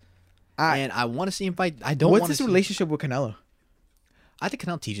impressed. And I want to see him fight. I don't. What's his relationship with Canelo? I think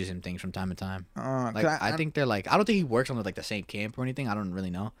Canelo teaches him things from time to time. I think they're like. I don't think he works on like the same camp or anything. I don't really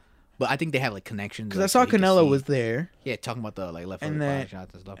know, but I think they have like connections. Because I saw Canelo was there. Yeah, talking about the like left foot body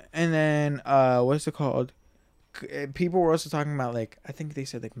shots and stuff. And then what's it called? People were also talking about like I think they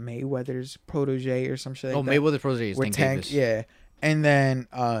said like Mayweather's protege or some shit. Like Mayweather's protege is Tank Davis. Yeah, and then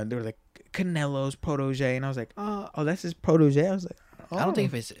they were like Canelo's protege, and I was like, oh, that's his protege. I was like, oh. I don't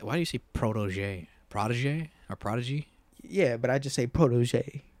think if it's. Why do you say protege? Protege or prodigy? Yeah, but I just say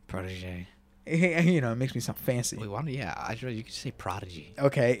protege. Protege. It makes me sound fancy. Wait, why? Yeah, you could say prodigy.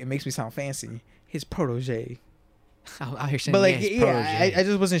 Okay, it makes me sound fancy. His protege. I hear saying, but like, yeah, I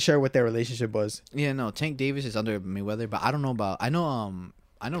just wasn't sure what their relationship was. Yeah, no, Tank Davis is under Mayweather, but I don't know about. I know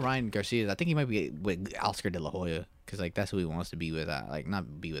Ryan Garcia. I think he might be with Oscar De La Hoya because like that's who he wants to be with. Like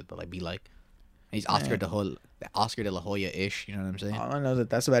not be with, but like be like. He's Oscar De La Hoya ish. You know what I'm saying? All I know is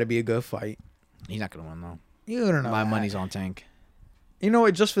that's about to be a good fight. He's not gonna win though. You don't know. My money's on Tank. You know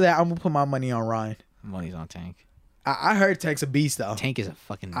what? Just for that, I'm gonna put my money on Ryan. Money's on Tank. I heard Tank's a beast though. Tank is a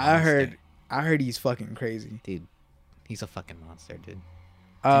fucking monster. I heard he's fucking crazy. Dude, he's a fucking monster, dude.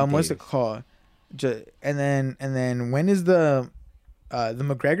 What's it called? And then when is the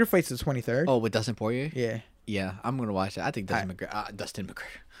McGregor fight's the 23rd? Oh, with Dustin Poirier? Yeah. Yeah, I'm gonna watch it. I think Dustin McGregor.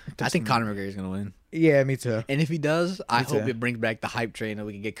 I think Conor McGregor is gonna win. Yeah, me too. And if he does, I hope it brings back the hype train and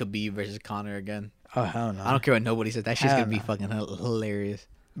we can get Khabib versus Conor again. Oh hell no! I don't care what nobody says. That shit's gonna be fucking hilarious.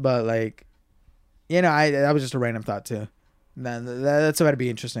 But like, that was just a random thought too. That's about to be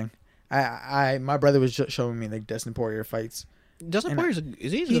interesting. My brother was just showing me like Dustin Poirier fights. Dustin Poirier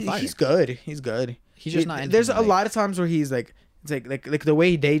is he a good fighter? He's good. He's good. He's just not. There's a lot of times where he's like, it's like the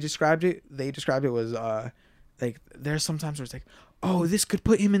way they described it. Was like there's sometimes where it's like, oh, this could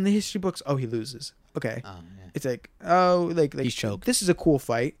put him in the history books. Oh, he loses. Okay. Oh, yeah. It's like, oh, like he's choked. This is a cool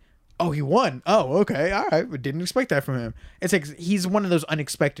fight. Oh, he won. Oh, okay. All right. Didn't expect that from him. It's like he's one of those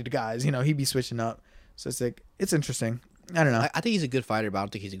unexpected guys. He'd be switching up. So it's like, it's interesting. I don't know. I think he's a good fighter, but I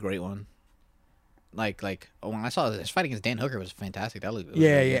don't think he's a great one. Like when I saw this fight against Dan Hooker was fantastic. That looked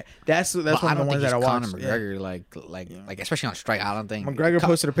yeah. That's one of the ones that I watched. Conor McGregor, like especially on strike. I don't think McGregor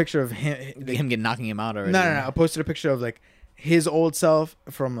posted a picture of him knocking him out already. No. I posted a picture of like his old self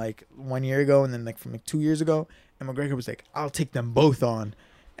from like 1 year ago, and then like from like 2 years ago, and McGregor was like, "I'll take them both on,"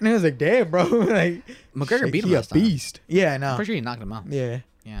 and I was like, "Damn, bro!" Like McGregor beat him last time. Beast. Yeah, I know. I'm pretty sure he knocked him out. Yeah.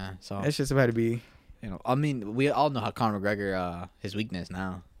 So it's just about to be You know, I mean, we all know how Conor McGregor, his weakness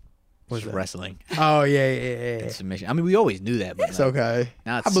now was wrestling. Oh yeah. Submission. I mean, we always knew that, but It's okay.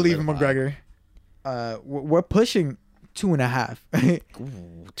 Now it's I believe in solidified. McGregor. We're pushing 2.5.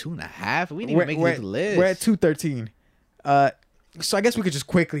 Ooh, 2.5. We didn't even make it to the list. We're at 213. So I guess we could just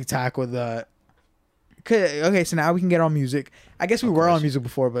quickly tackle the. Okay, so now we can get on music. I guess we were on music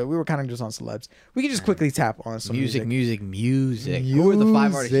before, but we were kind of just on celebs. We can just quickly tap on some music. Music. Who are the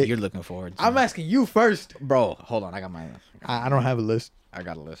 5 artists you're looking forward to? I'm asking you first, bro. Hold on, I got my. I don't have a list. I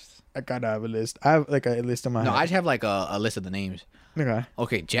got a list. I gotta have a list. I have like a list in my head. No, I just have like a list of the names.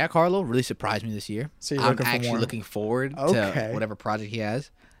 Okay, Jack Harlow really surprised me this year. So you're I'm looking for actually more. looking forward to whatever project he has.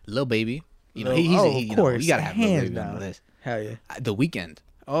 Lil Baby, you know, he's of course, you gotta have Lil hands Baby on down. the list. Hell yeah. The Weeknd.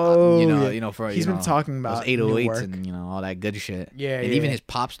 Oh, you know, for he's been talking about those new 808s work. and all that good shit. Yeah, and even his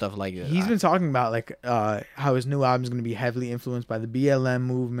pop stuff like he's been talking about like how his new album is going to be heavily influenced by the BLM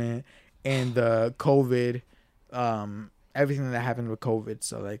movement and the COVID, everything that happened with COVID.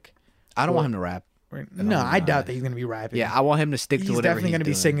 So like, I don't want him to rap. No, I doubt that he's going to be rapping. Yeah, I want him to stick to he's whatever definitely he's going to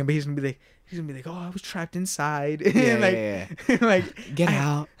be doing. singing, but he's going to be like, oh, I was trapped inside. Yeah, like get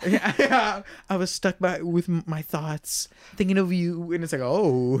out. I was stuck with my thoughts, thinking of you, and it's like,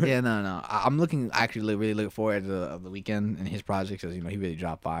 oh, Yeah, no. I'm really looking forward to the Weeknd and his projects, because he really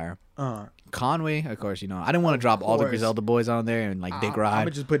dropped fire. Conway, of course, I didn't want to drop all the Griselda boys on there and like Dick Ride. I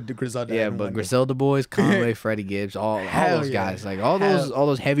would just put the Griselda. Yeah, but Griselda boys, Conway, Freddie Gibbs, all those guys, like all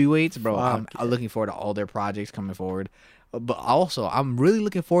those heavyweights, bro. I'm looking forward to all their projects coming forward. But also, I'm really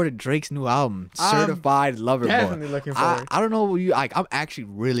looking forward to Drake's new album, Certified Lover Boy. Definitely looking forward. I don't know what you like. I'm actually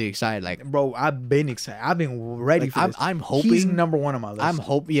really excited. Like, bro, I've been excited. I've been ready for this. I'm hoping he's number one on my list.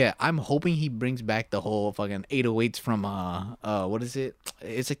 I'm hoping he brings back the whole fucking 808s from what is it?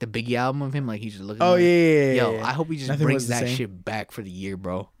 It's like the Biggie album of him. Like he's just looking. Oh like, yeah. Yo, I hope he just Nothing brings was the that same. shit back for the year,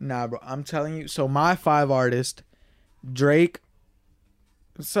 bro. Nah, bro. I'm telling you. So my 5 artists, Drake.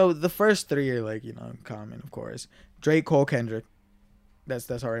 So the first 3 are like common, of course. Drake, Cole, Kendrick.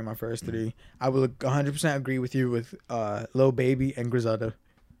 That's already my first 3. I will 100% agree with you with Lil Baby and Griselda.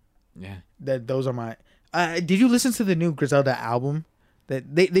 Yeah. Those are my. Did you listen to the new Griselda album?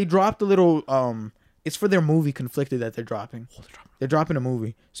 That they dropped a little. It's for their movie Conflicted that they're dropping. They're dropping a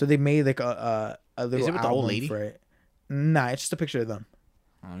movie, so they made like a little. Is it with the old lady? For it. Nah, it's just a picture of them.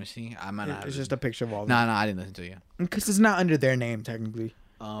 Let me see. I might not. It's just a picture of all. No, I didn't listen to you. Because it's not under their name technically.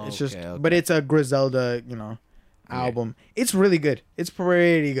 Oh, it's just, okay. but it's a Griselda, album. It's really good. It's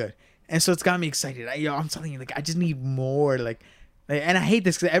pretty good, and so it's got me excited. I'm telling you, like, I just need more, and I hate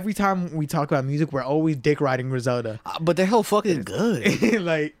this because every time we talk about music, we're always dick riding Griselda. But they're hell fucking good.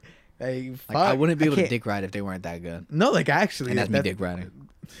 like, fuck, I wouldn't be able to can't- dick ride if they weren't that good. No, like actually, And that's me dick riding.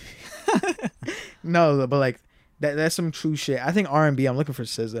 No, but like that's some true shit. I think R&B. I'm looking for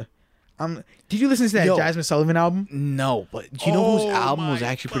SZA. Did you listen to that Jasmine Sullivan album? No, but you know whose album was my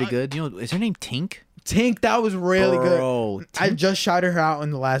actually pretty good? Is her name Tink? Tink, that was really Bro, good. I Tink- just shouted her out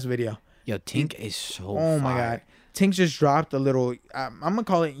in the last video. Yo, Tink is so Oh my fire. god, Tink just dropped a little. I'm gonna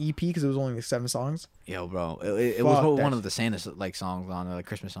call it EP because it was only like 7 songs. Yo, bro, it was Fuck one that of the Santa's like songs on there, like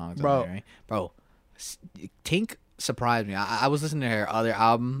Christmas songs. Bro. On there, right? Bro, Tink surprised me. I was listening to her other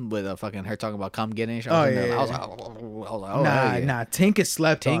album with her talking about "Come Get It." Oh, I yeah, was like, oh, nah, hell yeah. nah. Tink is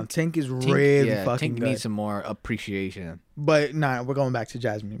slept on. Tink is Tink- really yeah, fucking Tink good. needs some more appreciation. But nah, we're going back to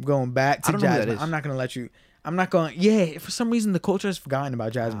Jasmine. We're going back to I don't know who that Jasmine. is. I'm not gonna let you. I'm not going. Yeah, for some reason the culture has forgotten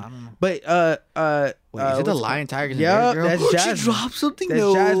about Jasmine. I don't know. But Wait, is it the Lion, Tigers, and Yeah, Bears girl? that's Jasmine. She dropped something. That's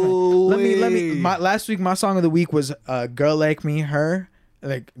No Jasmine. Let me. way. Last week, my song of the week was "Girl Like Me," her,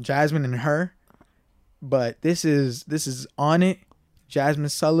 like Jasmine and her. But this is On It, Jasmine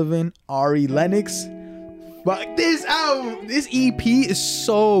Sullivan, Ari Lennox. But this album, this EP is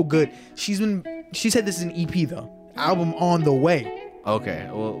so good. She said this is an EP though. Album on the way. Okay,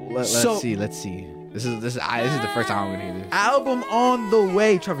 well let's So- see. This is the first time I'm gonna hear this. Album on the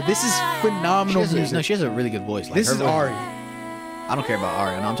way, Trevor. This is phenomenal music. She has a really good voice. Like, This her is voice- Ari. I don't care about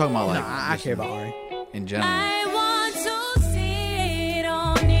Ari. No, I'm talking about like. Nah, I just care about Ari. in general. want to sit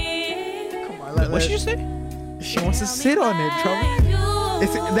on it. Come on, What she just say? She wants to sit on it, Trevor.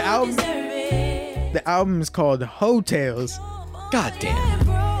 It's the album. The album is called Hotels. God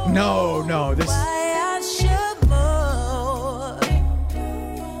damn. No, this.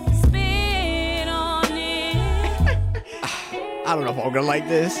 I don't know if I'm gonna like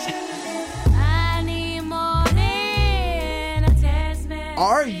this.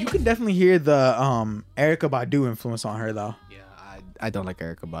 Ari, you can definitely hear the Erykah Badu influence on her though. Yeah, I don't like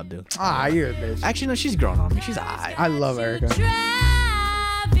Erykah Badu. Ah, you're a bitch. Actually, no, she's grown on me. She's alright. I love Erykah.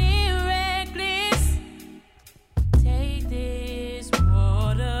 Take this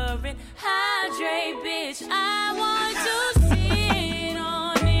water and hydrate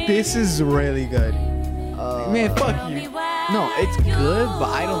This is really good. Man, fuck you. No, it's good, but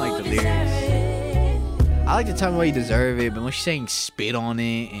I don't like the lyrics. I like to tell me why you deserve it, but when she's saying spit on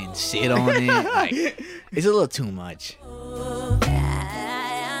it and sit on it, like, it's a little too much.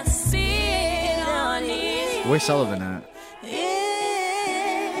 Where's Sullivan at?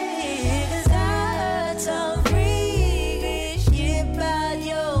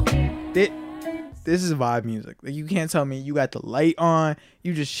 This is vibe music. Like, you can't tell me you got the light on,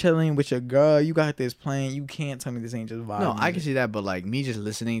 you just chilling with your girl, you got this playing. You can't tell me this ain't just vibe. No, music. I can see that, but like me just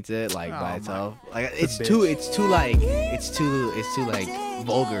listening to it like by Oh, itself, my- like It's a it's too like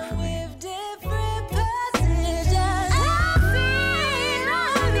vulgar for me.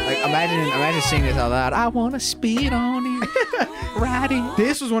 Like imagine singing this out loud. I wanna spit on it, riding.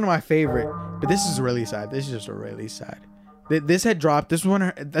 This was one of my favorite, but this is really sad. This is just really sad. This had dropped. This was one.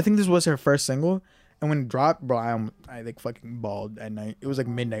 I think this was her first single, and when it dropped, bro, I like fucking bawled at night. It was like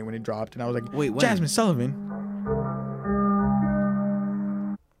midnight when it dropped, and I was like, Wait, when? Jasmine Sullivan.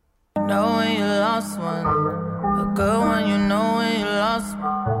 Know when you lost one, a good one, you know when you lost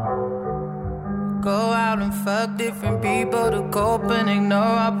one. Go out and fuck different people to cope and ignore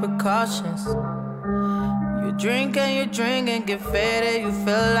our precautions. You drink and get faded, you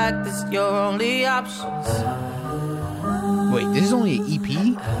feel like this your only options. Wait, this is only an EP?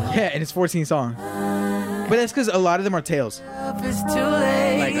 Yeah, and it's 14 songs. But that's because a lot of them are tales. If it's too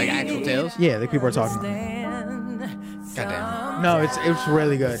late, Like actual tales? Yeah, like people are talking. Goddamn. No, it's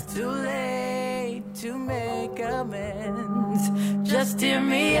really good. too late to make amends. Just hear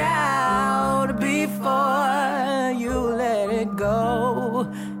me out before you let it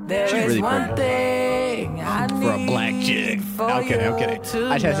go. There She's is really one pretty. thing I need For a black chick. I'm kidding.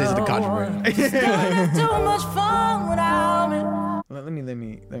 I just had to say something controversial. Too much fun without me.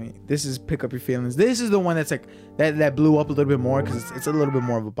 Let me. This is Pick Up Your Feelings. This is the one that's like that blew up a little bit more because it's a little bit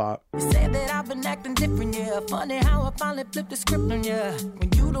more of a bop. You say that I've been acting different, yeah. Funny how I finally flipped the script on ya. When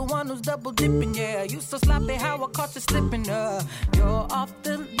you the one who's double dipping, yeah. You so sloppy how I caught you slipping, You're off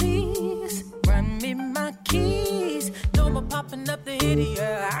the lease. Run me my keys. Nova popping up the hitty,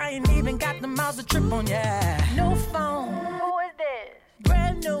 yeah. I ain't even got the miles to trip on, yeah. No phone. Who is this?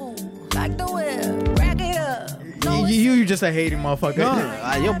 Brand new. Like the whip. Rack it up. No, You just a hating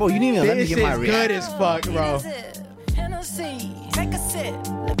motherfucker. Yo, bro, you didn't even let me This get my is reaction. good as fuck, bro. Hennessy, take a sip.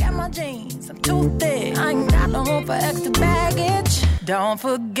 Look at my jeans, I'm too thick. I ain't got no room for extra baggage. Don't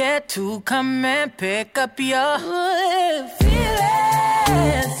forget to come and pick up your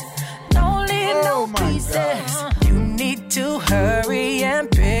feelings. Don't leave no pieces. You need to hurry and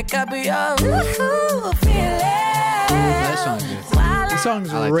pick up your feelings. That song is good. This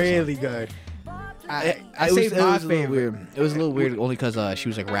song's I like this really good. I It saved was my a little favorite. weird. It was a little weird only because she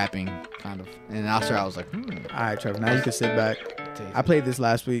was like rapping, kind of. And after I was like, All right, Trevor. Now you can sit back. I played this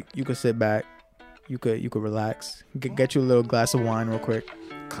last week. You could sit back. You could relax. Get you a little glass of wine real quick.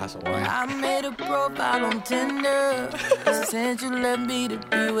 glass of wine. I made a profile on Tinder. Since you left me to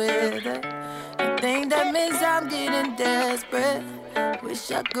be with her. I think that means I'm getting desperate.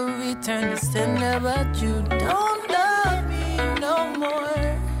 Wish I could return the sender, but you don't love me no more.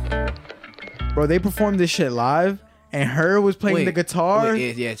 Bro, they performed this shit live, and her was playing the guitar.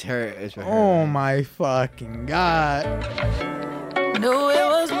 Yeah, it's her. It's for her. Oh my fucking god! Knew it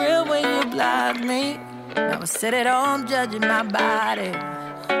was real when you blocked me. Now I sit at home judging my body.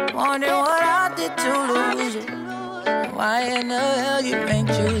 Wondering what I did to lose you. Why in the hell you ain't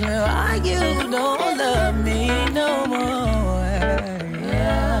choose me? Why you don't love me no more?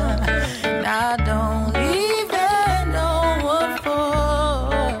 Yeah. And I don't even know what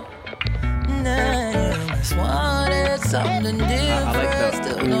for. Nah, just wanted something different. I like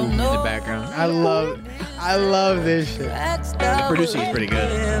Still the don't in know. the background. I love this shit. The producing is pretty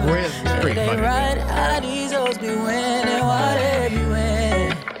good. Really? It's pretty They fucking right good. how these hoes be winning, why they be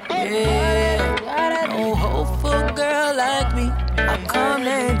winning? Yeah, no hopeful girl like me, how come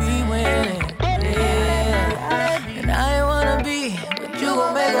they be winning? Yeah, and I ain't wanna be, but you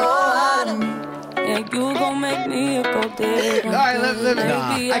gon' make a whole out of me. And you gon' make me a gold digger. All right, let me.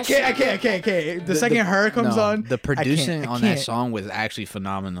 Maybe I can't. The second her comes No, on, the producing I on can't. that song was actually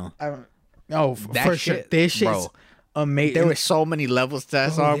phenomenal. Oh, That for shit, sure. This shit's bro. amazing. There were so many levels to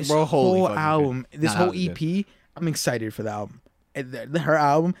that song, this bro. Holy whole fucking album, shit. this Nah, whole that was good. EP, I'm excited for the album. Her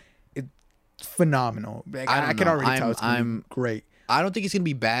album, it's phenomenal. Like, I don't I can know. already tell it's gonna be I'm- great. I don't think it's gonna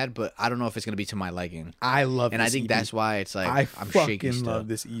be bad, but I don't know if it's gonna be to my liking. I love And this I think EP. that's why it's like I I'm fucking shaky still. love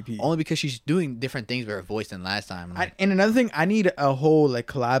this EP. Only because she's doing different things with her voice than last time. And another thing, I need a whole like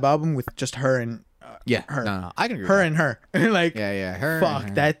collab album with just her and yeah, her. no, I can agree. her with and her. Like Yeah, her Fuck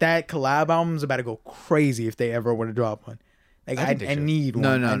and her. that collab album's about to go crazy if they ever were to drop one. Like I I, think they I should. need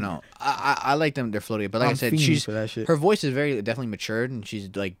No, one. no, no. I like them. They're floaty, but like I I'm said, fiending she's for that shit. her voice is very definitely matured, and she's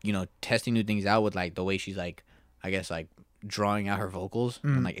like testing new things out with like the way she's like I guess like drawing out her vocals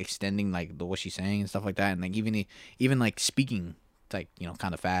and like extending like what she's saying and stuff like that, and like even like speaking like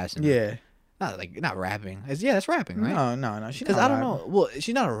kind of fast. And, Yeah. Not rapping. That's rapping, right? No. Because I don't know. Well,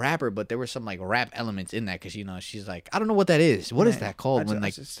 she's not a rapper, but there were some like rap elements in that. Because she's like, I don't know what that is. What is that called when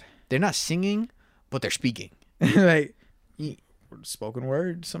like they're not singing, but they're speaking? like spoken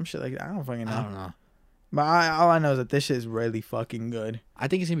word, some shit like that. I don't fucking know. I don't know. But all I know is that this shit is really fucking good. I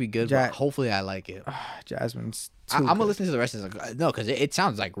think it's gonna be good. But hopefully, I like it. Jasmine's. I'm gonna listen to the rest of it. No, because it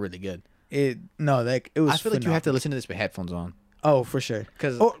sounds like really good. It was. I feel like you have to listen to this with headphones on. Oh, for sure.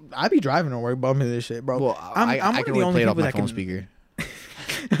 Because I be driving to work bumping this shit, bro. Well, I can only play it off my phone speaker.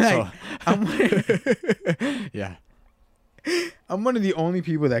 Yeah. I'm one of the only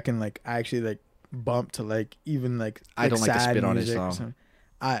people that can like actually like bump to like even like I don't like to spit on his music or song. something.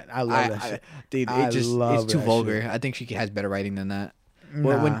 I love that shit. Dude, love it's too that vulgar. shit. I think she has better writing than that.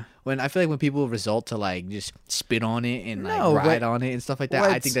 Nah. When I feel like when people result to like just spit on it and like No, ride but on it and stuff like that,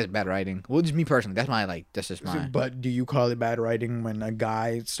 I think that's bad writing. Well, just me personally, that's just mine. But do you call it bad writing when a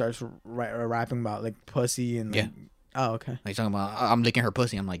guy starts rapping about like pussy and like, oh, okay. Like talking about I'm licking her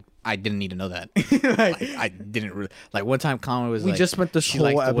pussy. I'm like, I didn't need to know that. like, I didn't really like one time Colin was we like, just spent this she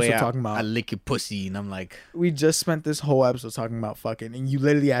whole likes the way episode talking about I lick your pussy, and I'm like, we just spent this whole episode talking about fucking, and you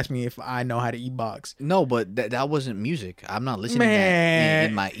literally asked me if I know how to eat box. no, but that wasn't music. I'm not listening to that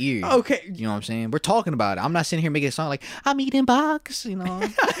in my ear. Okay. You know what I'm saying? We're talking about it. I'm not sitting here making a song like I'm eating box,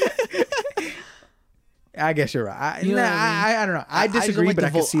 I guess you're right. You know what I mean? I don't know. I just don't disagree, like but the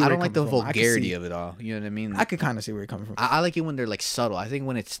I can see. Where I don't you're like the coming from. I can vulgarity see- of it all. You know what I mean? I could kind of see where you're coming from. I like it when they're like subtle. I think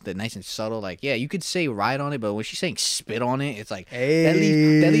when it's the nice and subtle, like you could say ride on it, but when she's saying spit on it, it's like that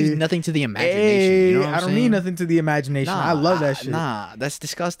leaves nothing to the imagination. You know what I'm I don't saying? need nothing to the imagination. I love that shit. Nah, that's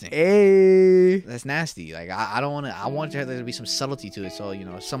disgusting. Hey. That's nasty. Like I don't want to. I want there to be some subtlety to it, so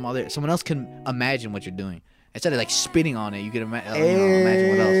someone else can imagine what you're doing instead of like spitting on it. You can imagine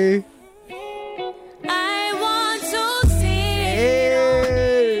what else. I want to see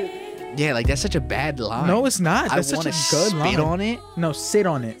Yeah, like that's such a bad line. No, it's not. I That's such wanna a good spit line. on it. No, sit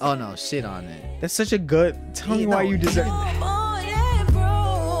on it. Oh no, sit on it. That's such a good. Tell me Yeah, why no, you deserve.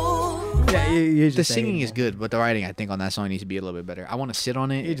 Yeah, you're just The a singing hater. is good, but the writing I think on that song needs to be a little bit better. I want to sit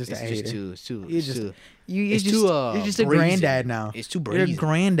on it. You're just a hater. It's too. You're It's just too. you're it's just too, you're just a brazen. granddad now. It's too You're a brazen.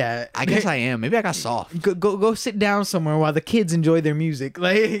 granddad. I guess I am. Maybe I got soft. Go sit down somewhere while the kids enjoy their music.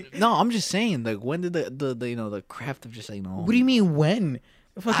 Like, No, I'm just saying. Like, when did the craft of just like what do you mean when?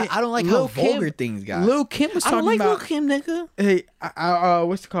 Fucking I don't like Lil' how vulgar Kim- things got. Lil' Kim was I talking don't like about. Lil' Kim, nigga. Hey,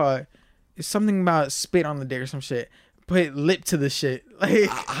 what's it called? It's something about spit on the dick or some shit. Put lip to the shit. Like,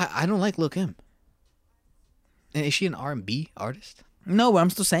 I don't like Lil' Kim. And is she an R&B artist? no, but I'm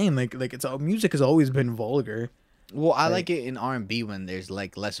still saying like it's music has always been vulgar. Well, I like it in R&B when there's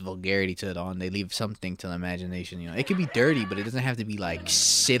like less vulgarity to it on. They leave something to the imagination. It could be dirty, but it doesn't have to be like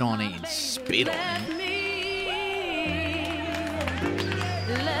sit on it and spit on it.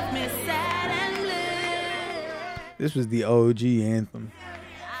 This was the OG anthem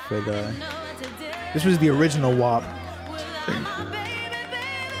for the. This was the original WAP.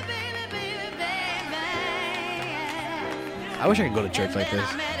 I wish I could go to church like this.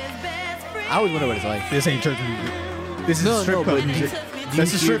 I always wonder what it's like. This ain't church music. This is No, strip no, club but music. do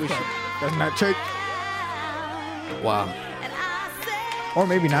That's you a strip hear club. That's not church. Wow. Or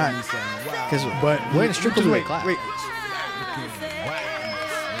maybe not. Because But we're in a strip club wait, class. wait.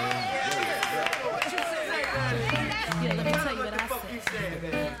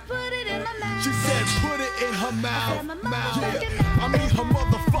 She said, put it in her mouth. Yeah. I mean her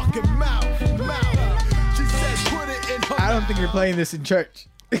motherfucking mouth. She said, put it in her I don't think you're playing this in church.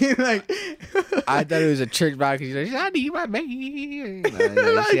 Like, I thought it was a church vibe because she's like, I need my baby.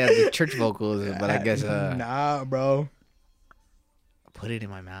 She had the church vocals, but I guess nah, bro. put it in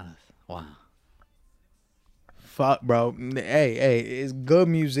my mouth. Wow. Fuck, bro. Hey, it's good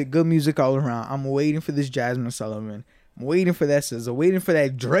music all around. I'm waiting for this Jasmine Sullivan. I'm waiting for that SZA. Waiting for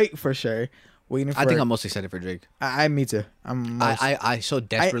that Drake for sure. Waiting for. I think I'm most excited for Drake. Me too. I so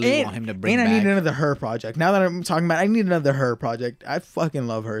desperately want him to bring and back. I need another Her project. Now that I'm talking about, I need another Her project. I fucking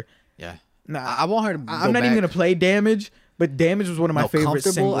love her. Yeah. Nah, I want her to. I'm not even gonna play Damage, but Damage was one of my favorite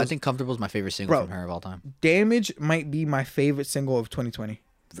Comfortable. singles. I think Comfortable is my favorite single Bro. from her of all time. Damage might be my favorite single of 2020.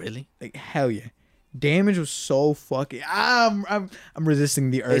 Really? Like hell yeah. Damage was so fucking. I'm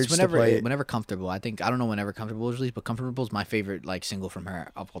resisting the urge It's whenever to play it. whenever Comfortable. I don't know whenever Comfortable was released, but Comfortable is my favorite like single from her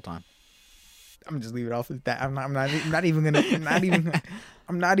of all time. I'm gonna just leave it off at that. I'm not even gonna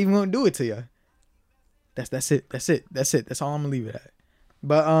do it to you. That's it. That's all I'm gonna leave it at.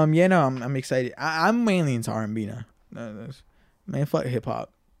 But yeah, no, I'm excited. I'm mainly into R&B now. Man, fuck hip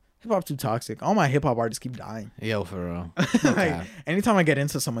hop. Hip hop too toxic. All my hip hop artists keep dying. Yo, for real. Like, anytime I get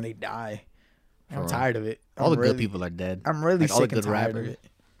into someone, they die. I'm tired of it. All the good people are dead. I'm really all the sick and good tired rappers. of it.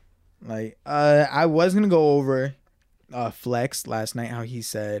 Like, I was gonna go over Flex last night. How he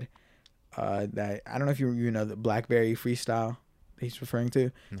said that, I don't know if you know the BlackBerry freestyle that he's referring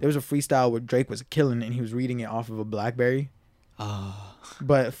to. There was a freestyle where Drake was killing and he was reading it off of a BlackBerry.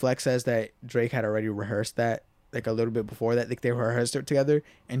 But Flex says that Drake had already rehearsed that, like a little bit before that. Like they rehearsed it together,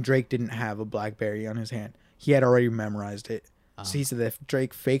 and Drake didn't have a BlackBerry on his hand. He had already memorized it. So he said that if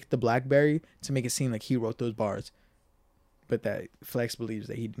Drake faked the BlackBerry to make it seem like he wrote those bars, but that Flex believes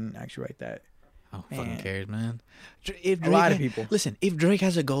that he didn't actually write that. Oh, fucking cares, man. If Drake a lot of people. Listen, if Drake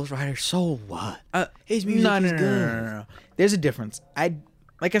has a ghostwriter, so what? His music is good. No. There's a difference.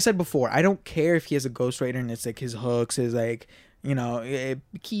 Like I said before, I don't care if he has a ghostwriter and it's like his hooks, his like, you know,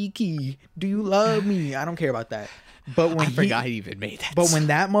 Kiki, do you love me? I don't care about that. But when I forgot he even made that. But when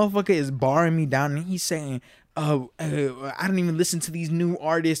that motherfucker is barring me down and he's saying, I don't even listen to these new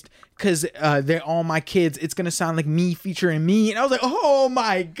artists because they're all my kids. It's going to sound like me featuring me. And I was like, oh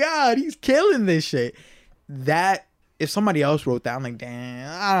my God, he's killing this shit. That, if somebody else wrote that, I'm like,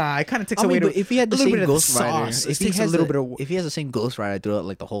 damn, it kind of takes away if he had the same ghostwriter, if he has the same ghostwriter throughout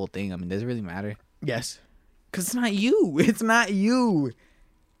like the whole thing, I mean, does it really matter? Yes. Because it's not you. It's not you.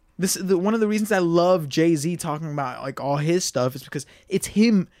 One of the reasons I love Jay-Z talking about like all his stuff is because it's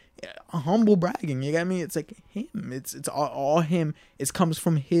him. Humble bragging, you get me? It's like him. It's all him. It comes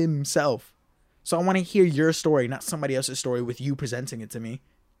from himself. So I want to hear your story, not somebody else's story with you presenting it to me.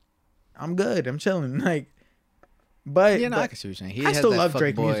 I'm good. I'm chilling. Like, but yeah, no, I can see what you're saying. I still love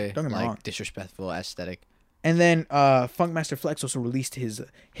Drake music. Don't get me wrong. Disrespectful aesthetic. And then Funkmaster Flex also released his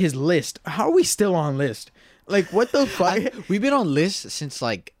list. How are we still on list? Like, what the fuck? We've been on lists since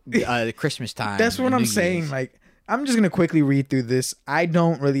like Christmas time. That's what I'm saying. Like, I'm just going to quickly read through this. I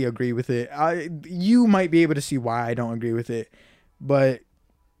don't really agree with it. You might be able to see why I don't agree with it. But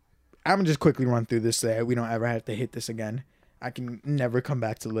I'm going to just quickly run through this so that we don't ever have to hit this again. I can never come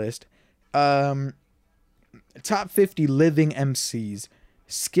back to the list. Top 50 living MCs.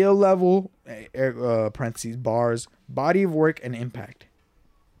 Skill level, parentheses, bars, body of work, and impact.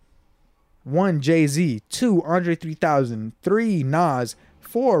 1. Jay-Z. 2. Andre 3000. 3. Nas.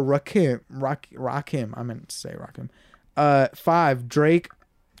 4. Rakim. I meant to say Rakim. 5. Drake.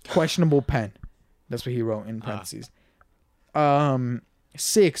 Questionable pen. That's what he wrote in parentheses.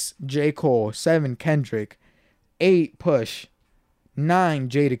 6. J. Cole. 7. Kendrick. 8. Push. 9.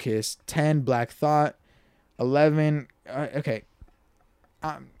 Jadakiss. 10. Black Thought. 11. Okay.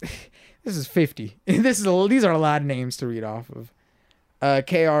 This is 50. These are a lot of names to read off of.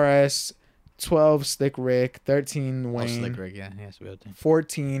 KRS. 12 Slick Rick, 13 Wayne, Slick Rick, yeah, that's a real thing.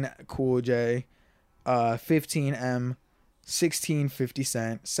 14 Cool J, 15 M, 16 50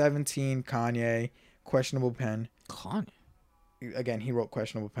 Cent, 17 Kanye, questionable pen. Kanye. Again, he wrote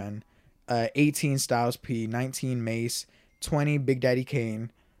questionable pen. 18 Styles P, 19 Mace, 20 Big Daddy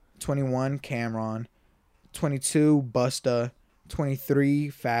Kane, 21 Cameron, 22 Busta, 23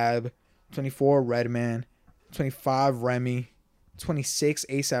 Fab, 24 Redman, 25 Remy, 26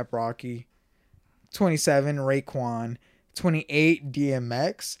 ASAP Rocky, 27 Raekwon, 28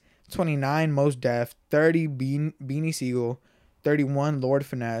 DMX, 29 Mos Def, 30 Beanie Siegel, 31 Lord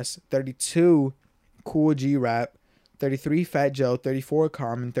Finesse, 32 Cool G Rap, 33 Fat Joe, 34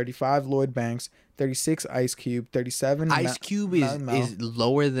 Common, 35 Lloyd Banks, 36 Ice Cube, 37 Ice Cube is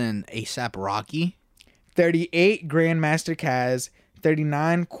lower than ASAP Rocky. 38 Grandmaster Caz,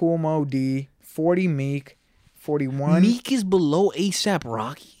 39 Cool Mo D, 40 Meek, 41 Meek is below ASAP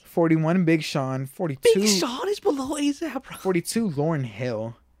Rocky. 41 Big Sean, 42 Big Sean is below ASAP Rocky. 42 Lauryn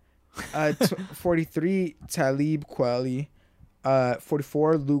Hill, 43 Talib Kweli,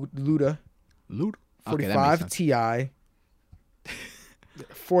 44 Luda, 45 T.I.,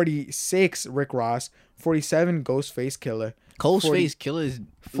 46 Rick Ross, 47 Ghostface Killer, Ghostface Killer is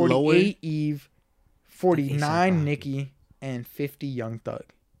 48 lower. Eve, 49 Nicki, and 50 Young Thug.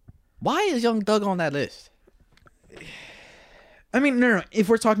 Why is Young Thug on that list? I mean, no. If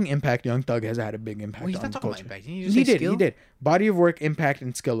we're talking impact, Young Thug has had a big impact. Well, he's on not talking culture. about impact. He did. Body of work, impact,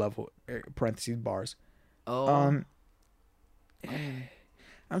 and skill level. Parentheses bars. Oh.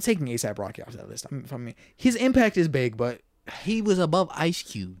 I'm taking ASAP Rocky off that list. His impact is big, but he was above Ice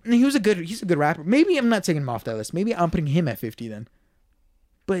Cube. He's a good rapper. Maybe I'm not taking him off that list. Maybe I'm putting him at 50 then.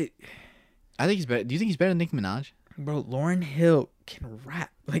 But I think he's better. Do you think he's better than Nicki Minaj? Bro, Lauryn Hill can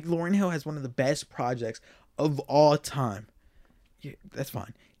rap. Like, Lauryn Hill has one of the best projects of all time. Yeah, that's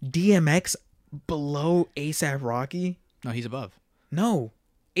fine. DMX below A$AP Rocky? No, he's above. No.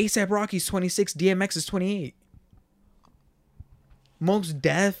 A$AP Rocky's 26, DMX is 28. Mos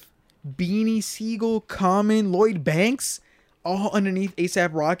Def, Beanie Siegel, Common, Lloyd Banks, all underneath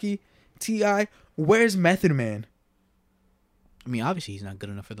A$AP Rocky. T.I., where's Method Man? I mean, obviously he's not good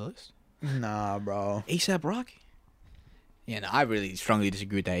enough for the list. Nah, bro. A$AP Rocky? Yeah, no, I really strongly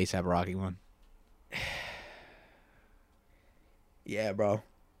disagree with that A$AP Rocky one. Yeah, bro.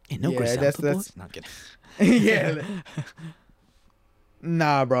 And no Yeah, that's not kidding. yeah.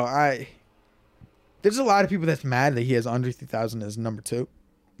 Nah, bro. There's a lot of people that's mad that he has Andre 3000 as number 2.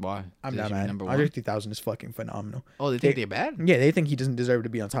 Why? I'm Does not he mad. number Andre one? 3000 is fucking phenomenal. Oh, they think they're bad? Yeah, they think he doesn't deserve to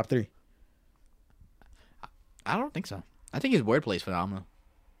be on top 3. I don't think so. I think his wordplay is phenomenal.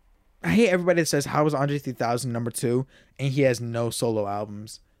 I hate everybody that says, how is Andre 3000 number 2 and he has no solo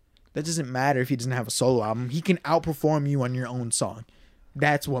albums? That doesn't matter if he doesn't have a solo album. He can outperform you on your own song.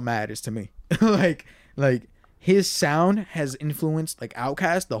 That's what matters to me. like his sound has influenced, like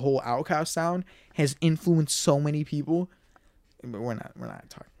Outkast, the whole Outkast sound has influenced so many people. But we're not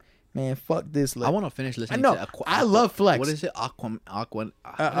talking. Man, fuck this. I want to finish listening to I love Flex. What is it? Aquanemini?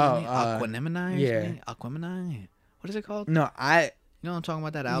 Yeah. Aquanemini? What is it called? No, You know what I'm talking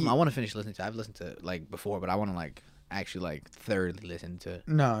about, that album? I want to finish listening to it. I've listened to it, like, before, but I want to, like, actually, like, thoroughly listen to it.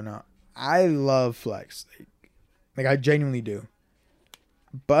 No. I love Flex. Like I genuinely do.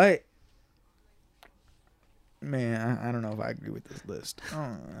 But, man, I don't know if I agree with this list.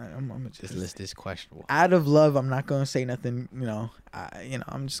 I'm just, This list is questionable. out of love, I'm not gonna say nothing.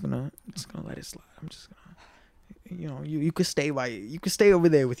 I'm just gonna let it slide. I'm just gonna, you could stay you could stay over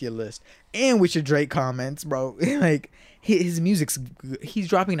there with your list and with your Drake comments, bro. Like his music's good. He's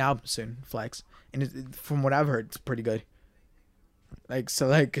dropping an album soon, Flex, and from what I've heard, it's pretty good. I'm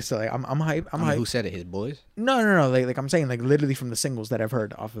hype. I'm hype. Who said it? His boys? No. Like I'm saying, like literally from the singles that I've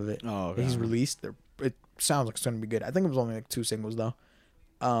heard off of it. Oh, okay. That he's released. It sounds like it's gonna be good. I think it was only like 2 singles though.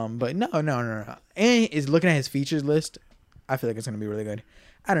 But no. And is looking at his features list, I feel like it's gonna be really good.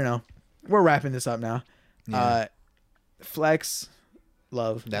 I don't know. We're wrapping this up now. Yeah. Flex,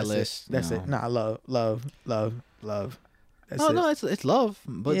 love That list. That's it. Nah, love. That's it. No, it's love,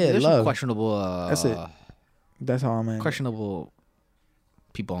 but Yeah, there's love. some questionable. That's it. That's all, man. Questionable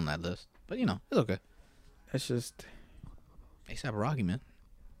people on that list, but it's okay. That's just. A$AP Rocky, man,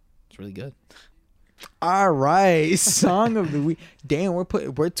 it's really good. All right, song of the week. Damn, we're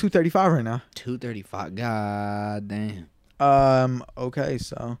 235 right now. 235. God damn. Okay,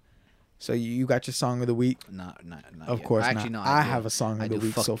 so you got your song of the week. Not Of yet. course Actually, not. no, I do. have a song I of the do.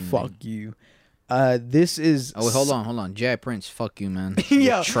 week, so Fuck you, fuck man. you. This is. Oh wait, hold on. J.I. Prince, fuck you, man. Yo,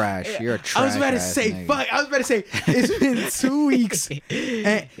 You're trash. You're a trash. I was about to ass say, nigga. fuck. I was about to say, it's been 2 weeks.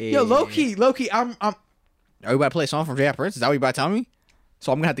 And, yo, low key, I'm. Are we about to play a song from J.I. Prince? Is that what you about to tell me?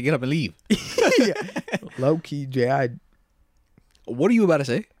 So I'm gonna have to get up and leave. Low key, J.I. What are you about to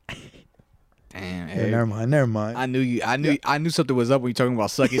say? Damn. Yeah, Eric. never mind. I knew something was up when you talking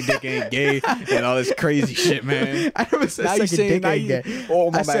about sucking dick ain't gay and all this crazy shit, man. I never said Now you sucking saying dick ain't gay.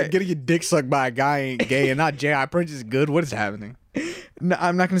 Oh my I bad, said- getting your dick sucked by a guy ain't gay, and not J.I. Prince is good. What is happening? No,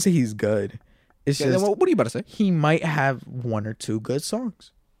 I'm not gonna say he's good. It's Yeah, then just what are you about to say? he might have 1 or 2 good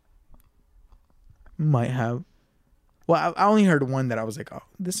songs. Might have. Well, I only heard one that I was like, oh,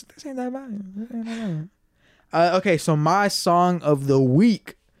 this ain't that bad. This ain't that bad. Okay, so my song of the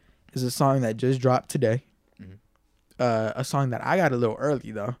week is a song that just dropped today. A song that I got a little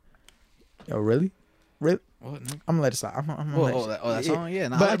early though. Yo, really? What? I'm gonna let it slide. I'm gonna let it slide. That song? Yeah,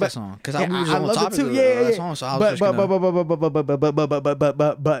 no, But- I like but- that song because Yeah, we was I on love topic it too. of Yeah. that song, so I was just gonna.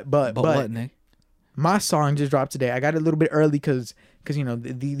 But what, Nick? my song just dropped today. I got it a little bit early because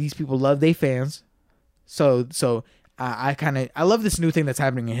these people love their fans. So I love this new thing that's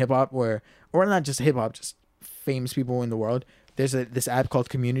happening in hip hop or not just hip hop, just famous people in the world. There's this app called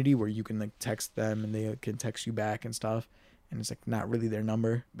Community where you can like text them and they can text you back and stuff. And it's like not really their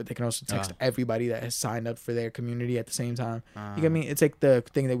number, but they can also text everybody that has signed up for their community at the same time. You get me? It's like the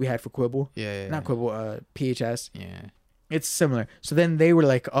thing that we had for Quibble. Yeah. Not Quibble, PHS. Yeah. It's similar. So then they were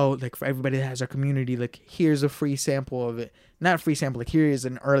like, oh, like for everybody that has our community, like here's a free sample of it. Not a free sample, like here is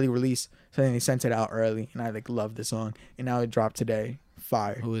an early release. So then they sent it out early and I like love the song. And now it dropped today.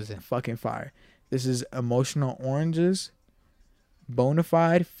 Fire. Who is it? Fucking fire. This is Emotional Oranges,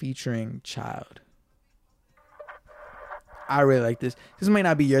 Bonafide featuring Child. I really like this. This might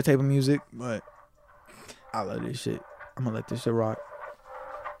not be your type of music, but I love this shit. I'm gonna let this shit rock.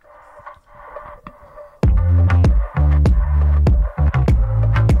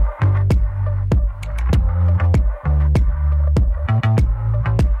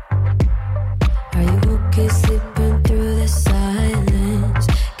 Are you okay sleeping through the silence?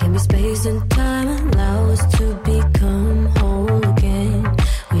 Give me space and time.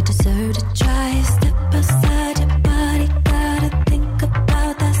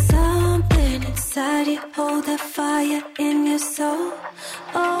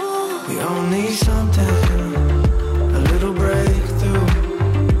 We all need something, a little breakthrough.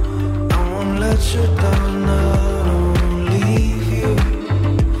 I won't let you down, I don't leave you.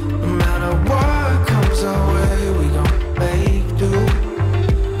 No matter what comes our way, we gon' make do.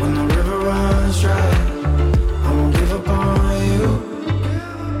 When the river runs dry, I won't give up on you.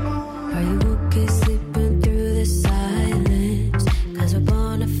 Are you okay sleeping through the silence? 'Cause we're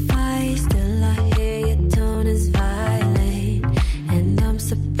born to fight, still I hear your tone is violent. And I'm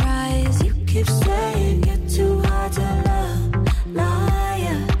surprised you keep saying you're too hard to love.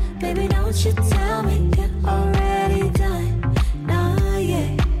 Liar, baby, don't you tell me you're already done. Nah,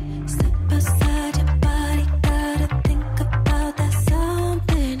 yeah. Step outside your body, gotta think about that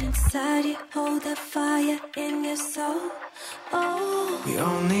something inside you. Hold that fire in your soul. Oh, We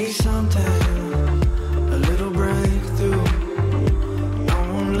all need something, a little breakthrough. I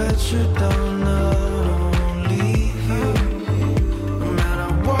won't let you down, I don't leave you. No matter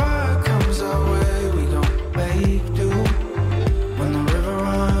what comes our way, we gon' make do. When the river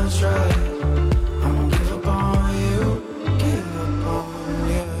runs dry, I won't give up on you. Give up on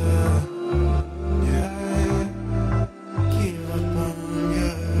you. Yeah. Give up on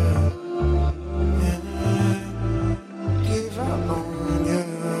you. Yeah. Give up on you.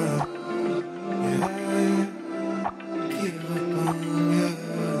 Yeah. Give up on you.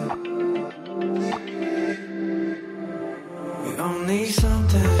 We all need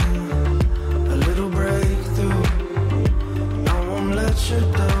something, a little breakthrough. I won't let you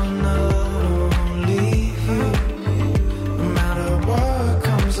down, I don't leave you. No matter what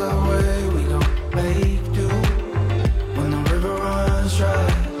comes our way, we gon' make do. When the river runs dry,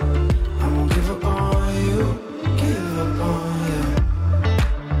 I won't give up on you. Give up on you.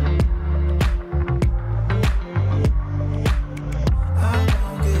 I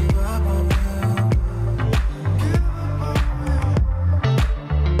won't give up on you.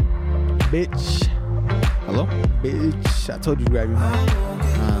 Bitch. Hello? Bitch. I told you to grab your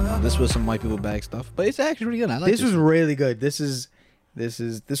mic. This was some white people bag stuff, but it's actually pretty good. I like This was really good. This was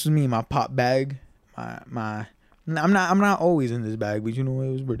me in my pop bag. My I'm not always in this bag, but you know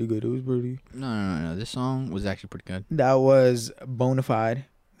it was pretty good. It was pretty. No. This song was actually pretty good. That was Bonafide.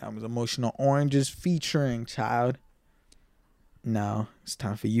 That was Emotional Oranges featuring Child. Now it's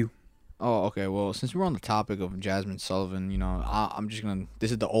time for you. Oh, okay. Well, since we're on the topic of Jasmine Sullivan, you know, I'm just gonna. This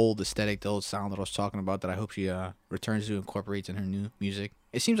is the old aesthetic, the old sound that I was talking about that I hope she returns to, incorporates in her new music.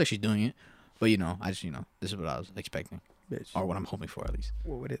 It seems like she's doing it, but you know, this is what I was expecting, Bitch. or what I'm hoping for at least.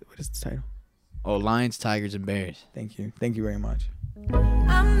 What is the title? Oh, Lions, Tigers, and Bears. Thank you very much.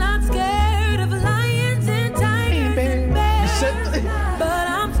 I'm not scared of lions and tigers and bears, but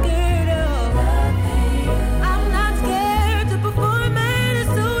I'm scared of. I'm not scared to perform at a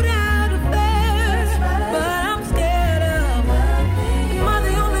sold out affair, but I'm scared of. Am I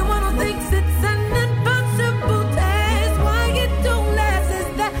the only one who thinks it's an impossible task? Why it don't last? Is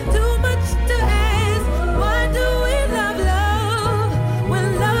that too much to ask? Why do we love when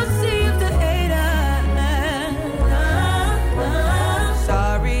love seems to hate us?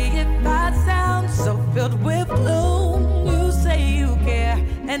 Sorry if I sound so filled with gloom. You say you care,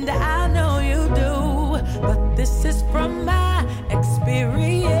 and I know you do. But this is from my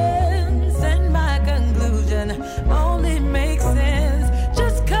experience, and my conclusion only makes sense.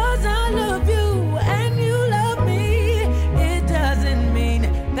 Just 'cause I love you and you love me, it doesn't mean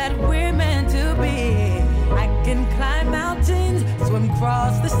that we're meant to be. I can climb mountains, swim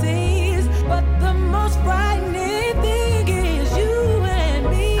across the seas, but the most frightening thing is you and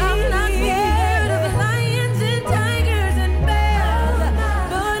me. I'm not scared of lions and tigers and bears,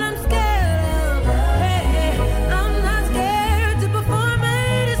 but I'm scared of. Hey, I'm not scared to perform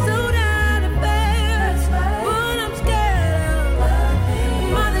at a sold out affair, but I'm scared of.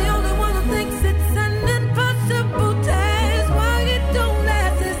 Am I the only one who thinks it's an impossible task? Why it don't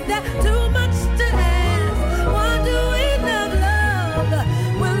last? Is that too much to ask? Why do we love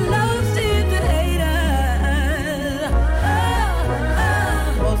when love seems to hate us?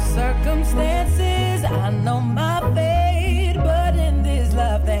 Well, circumstances, I know my fate, but in this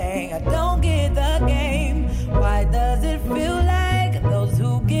love thing, I don't get the game. Why does it feel like those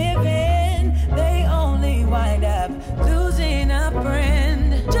who give in, they only wind up losing a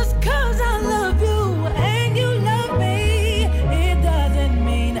friend? Just 'cause I love you and you love me, it doesn't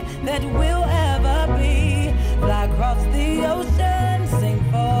mean that we'll ever be. Fly across the ocean, sing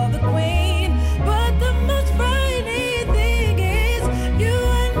for the queen, but the most frightening thing is you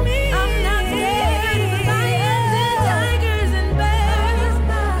and me. I'm not scared of lions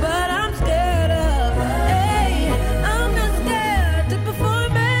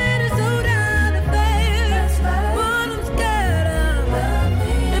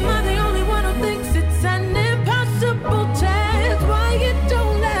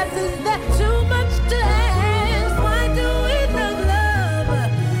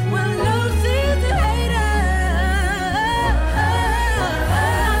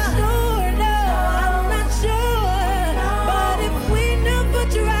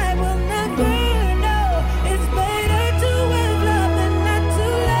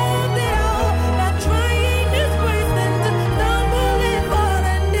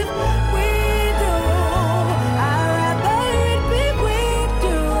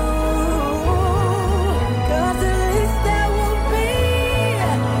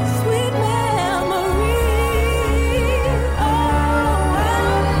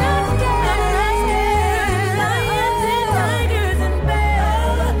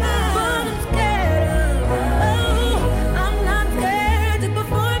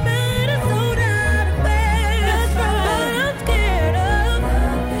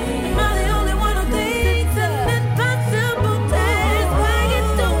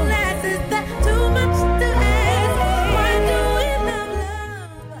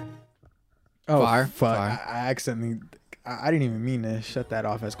accidentally. I didn't even mean to shut that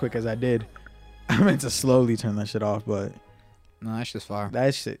off as quick as I did. I meant to slowly turn that shit off, but no, that's just fire.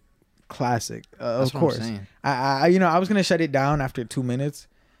 That shit, classic. That's of course. What I'm saying. I was gonna shut it down after 2 minutes,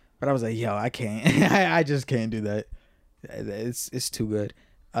 but I was like, yo, I can't. I just can't do that. It's too good.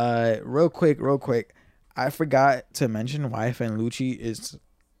 Real quick. I forgot to mention YFN Lucci is,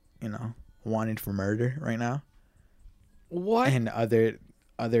 wanted for murder right now. What? And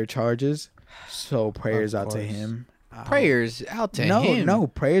other charges. So prayers out to him. Prayers out to him. No,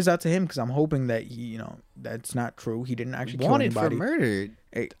 prayers out to him because I'm hoping that he, that's not true. He didn't actually kill anybody. Wanted for murder.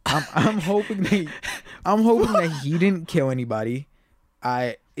 Hey, I'm hoping that he didn't kill anybody.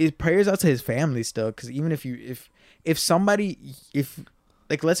 Prayers out to his family still, because even if somebody,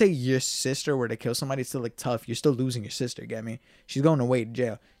 like, let's say your sister were to kill somebody, it's still like tough. You're still losing your sister. Get me? She's going away to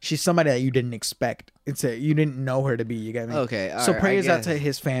jail. She's somebody that you didn't expect. You didn't know her to be. You get me? Okay. So prayers out to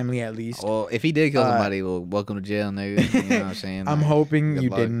his family at least. Well, if he did kill somebody, well, welcome to jail, nigga. You know what I'm saying? I'm hoping you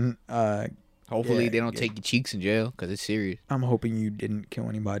didn't. Hopefully they don't take your cheeks in jail because it's serious. I'm hoping you didn't kill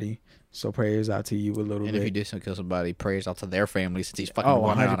anybody. So prayers out to you a little bit. And if you did kill somebody, prayers out to their family since he's fucking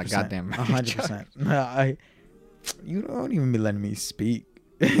running on a goddamn 100%. You don't even be letting me speak.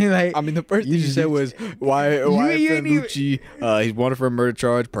 Like, I mean, the first thing you said was why Lucci? He's wanted for a murder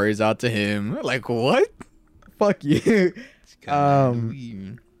charge. Prayers out to him. Like, what? Fuck you.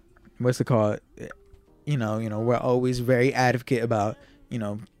 What's it called? We're always very advocate about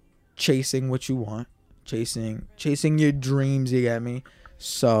chasing what you want, chasing your dreams. You get me?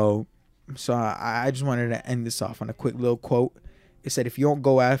 So I just wanted to end this off on a quick little quote. It said, "If you don't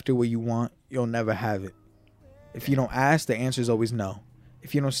go after what you want, you'll never have it. If you don't ask, the answer is always no.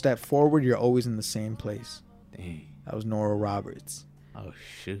 If you don't step forward, you're always in the same place." Dang. That was Nora Roberts. Oh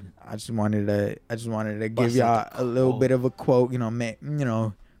shoot! I just wanted to give y'all a little bit of a quote.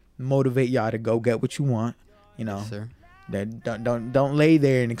 Motivate y'all to go get what you want. Yes, sir. Don't lay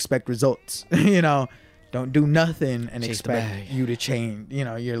there and expect results. Don't do nothing and expect you to change.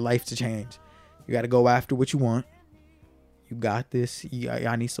 Your life to change. You got to go after what you want. You got this.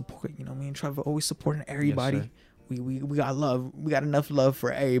 Y'all need support. Me and Trevor always supporting everybody. Yes, we got love. We got enough love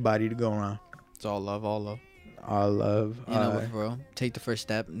for everybody to go around. It's all love. All love. All love. Bro, take the first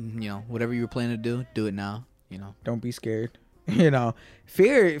step. Whatever you were planning to do it now. Don't be scared.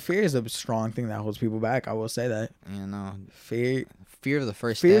 Fear is a strong thing that holds people back. I will say that. Fear of the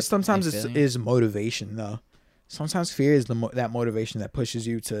first step. Fear sometimes is motivation though. Sometimes fear is that motivation that pushes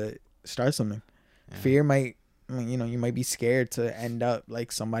you to start something. Yeah. Fear might, you might be scared to end up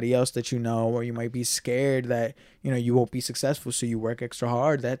like somebody else that or you might be scared that you won't be successful, so you work extra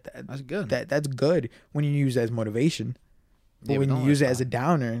hard. That's good. That's good when you use it as motivation. But when you use it as a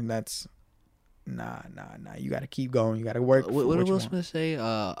downer, that's nah. You got to keep going. You got to work. What did Will Smith say?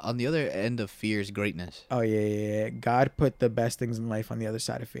 On the other end of fear is greatness. Oh yeah. God put the best things in life on the other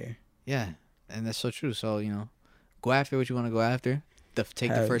side of fear. Yeah, and that's so true. So go after what you want to go after.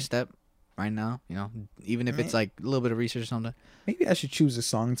 Take the first step right now. Even if it's like a little bit of research or something. Maybe I should choose a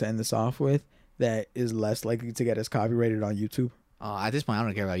song to end this off with that is less likely to get us copyrighted on YouTube. At this point, I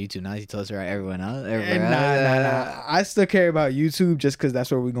don't care about YouTube now. You told us right, everyone else. Nah. I still care about YouTube just because that's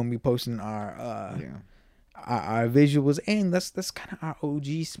where we're gonna be posting our visuals, and that's kind of our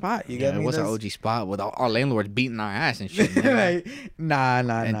OG spot. You get me? What's our OG spot with our landlords beating our ass and shit? Nah.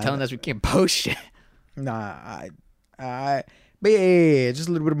 Telling us we can't post shit. Nah, but yeah, just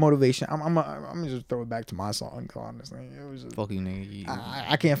a little bit of motivation. I'm gonna just throw it back to my song. Honestly, it was just, fuck you, nigga.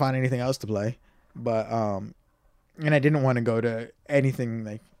 I can't find anything else to play, but and I didn't want to go to anything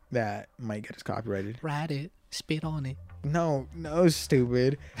like that might get us copyrighted. Ride it, spit on it. No,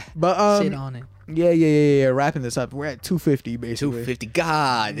 stupid. But sit on it. Yeah. Wrapping this up, we're at 250 basically. 250.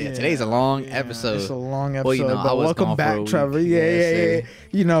 God, yeah. Today's a long episode. It's a long episode. Well, but welcome back, Trevor. Yeah.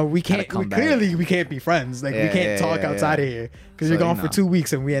 We can't. We can't be friends. Like we can't talk outside of here because you're gone for 2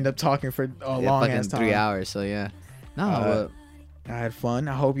 weeks and we end up talking for a long ass time. 3 hours. So yeah. No, I had fun.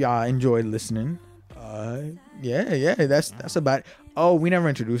 I hope y'all enjoyed listening. Yeah. That's about it. Oh, we never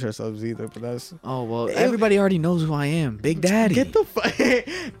introduced ourselves either, but that's. Oh well, everybody already knows who I am, Big Daddy. Get the fuck.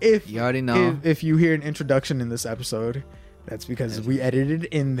 If you already know, if you hear an introduction in this episode, that's because we edited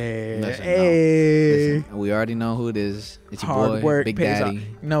it in there. Listen, we already know who it is. It's your hard boy, work, Big Daddy.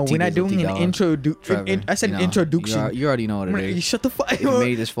 No, we're not doing an intro. I said introduction. You already know what it is. Shut the fuck. If you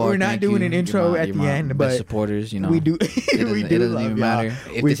made this far, we're not doing an intro at the end, but supporters, we do. It doesn't even matter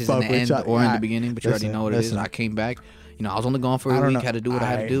if this is in the end or in the beginning, but you already know what it is. I came back. I was only gone for a week, had to do what I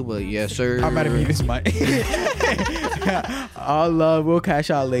had to do, but yes, sir. I'm about to mute this mic. All love. We'll cash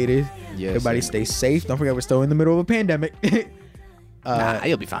out later. Yes, everybody stay safe. Don't forget we're still in the middle of a pandemic. Nah,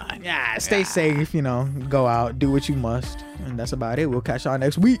 you'll be fine. Yeah, stay safe. You know, go out, do what you must, and that's about it. We'll catch y'all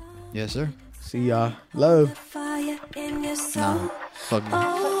next week. Yes, sir. See y'all. Love. Fire in your soul. Nah, fuck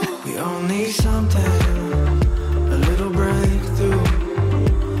you. We all need something.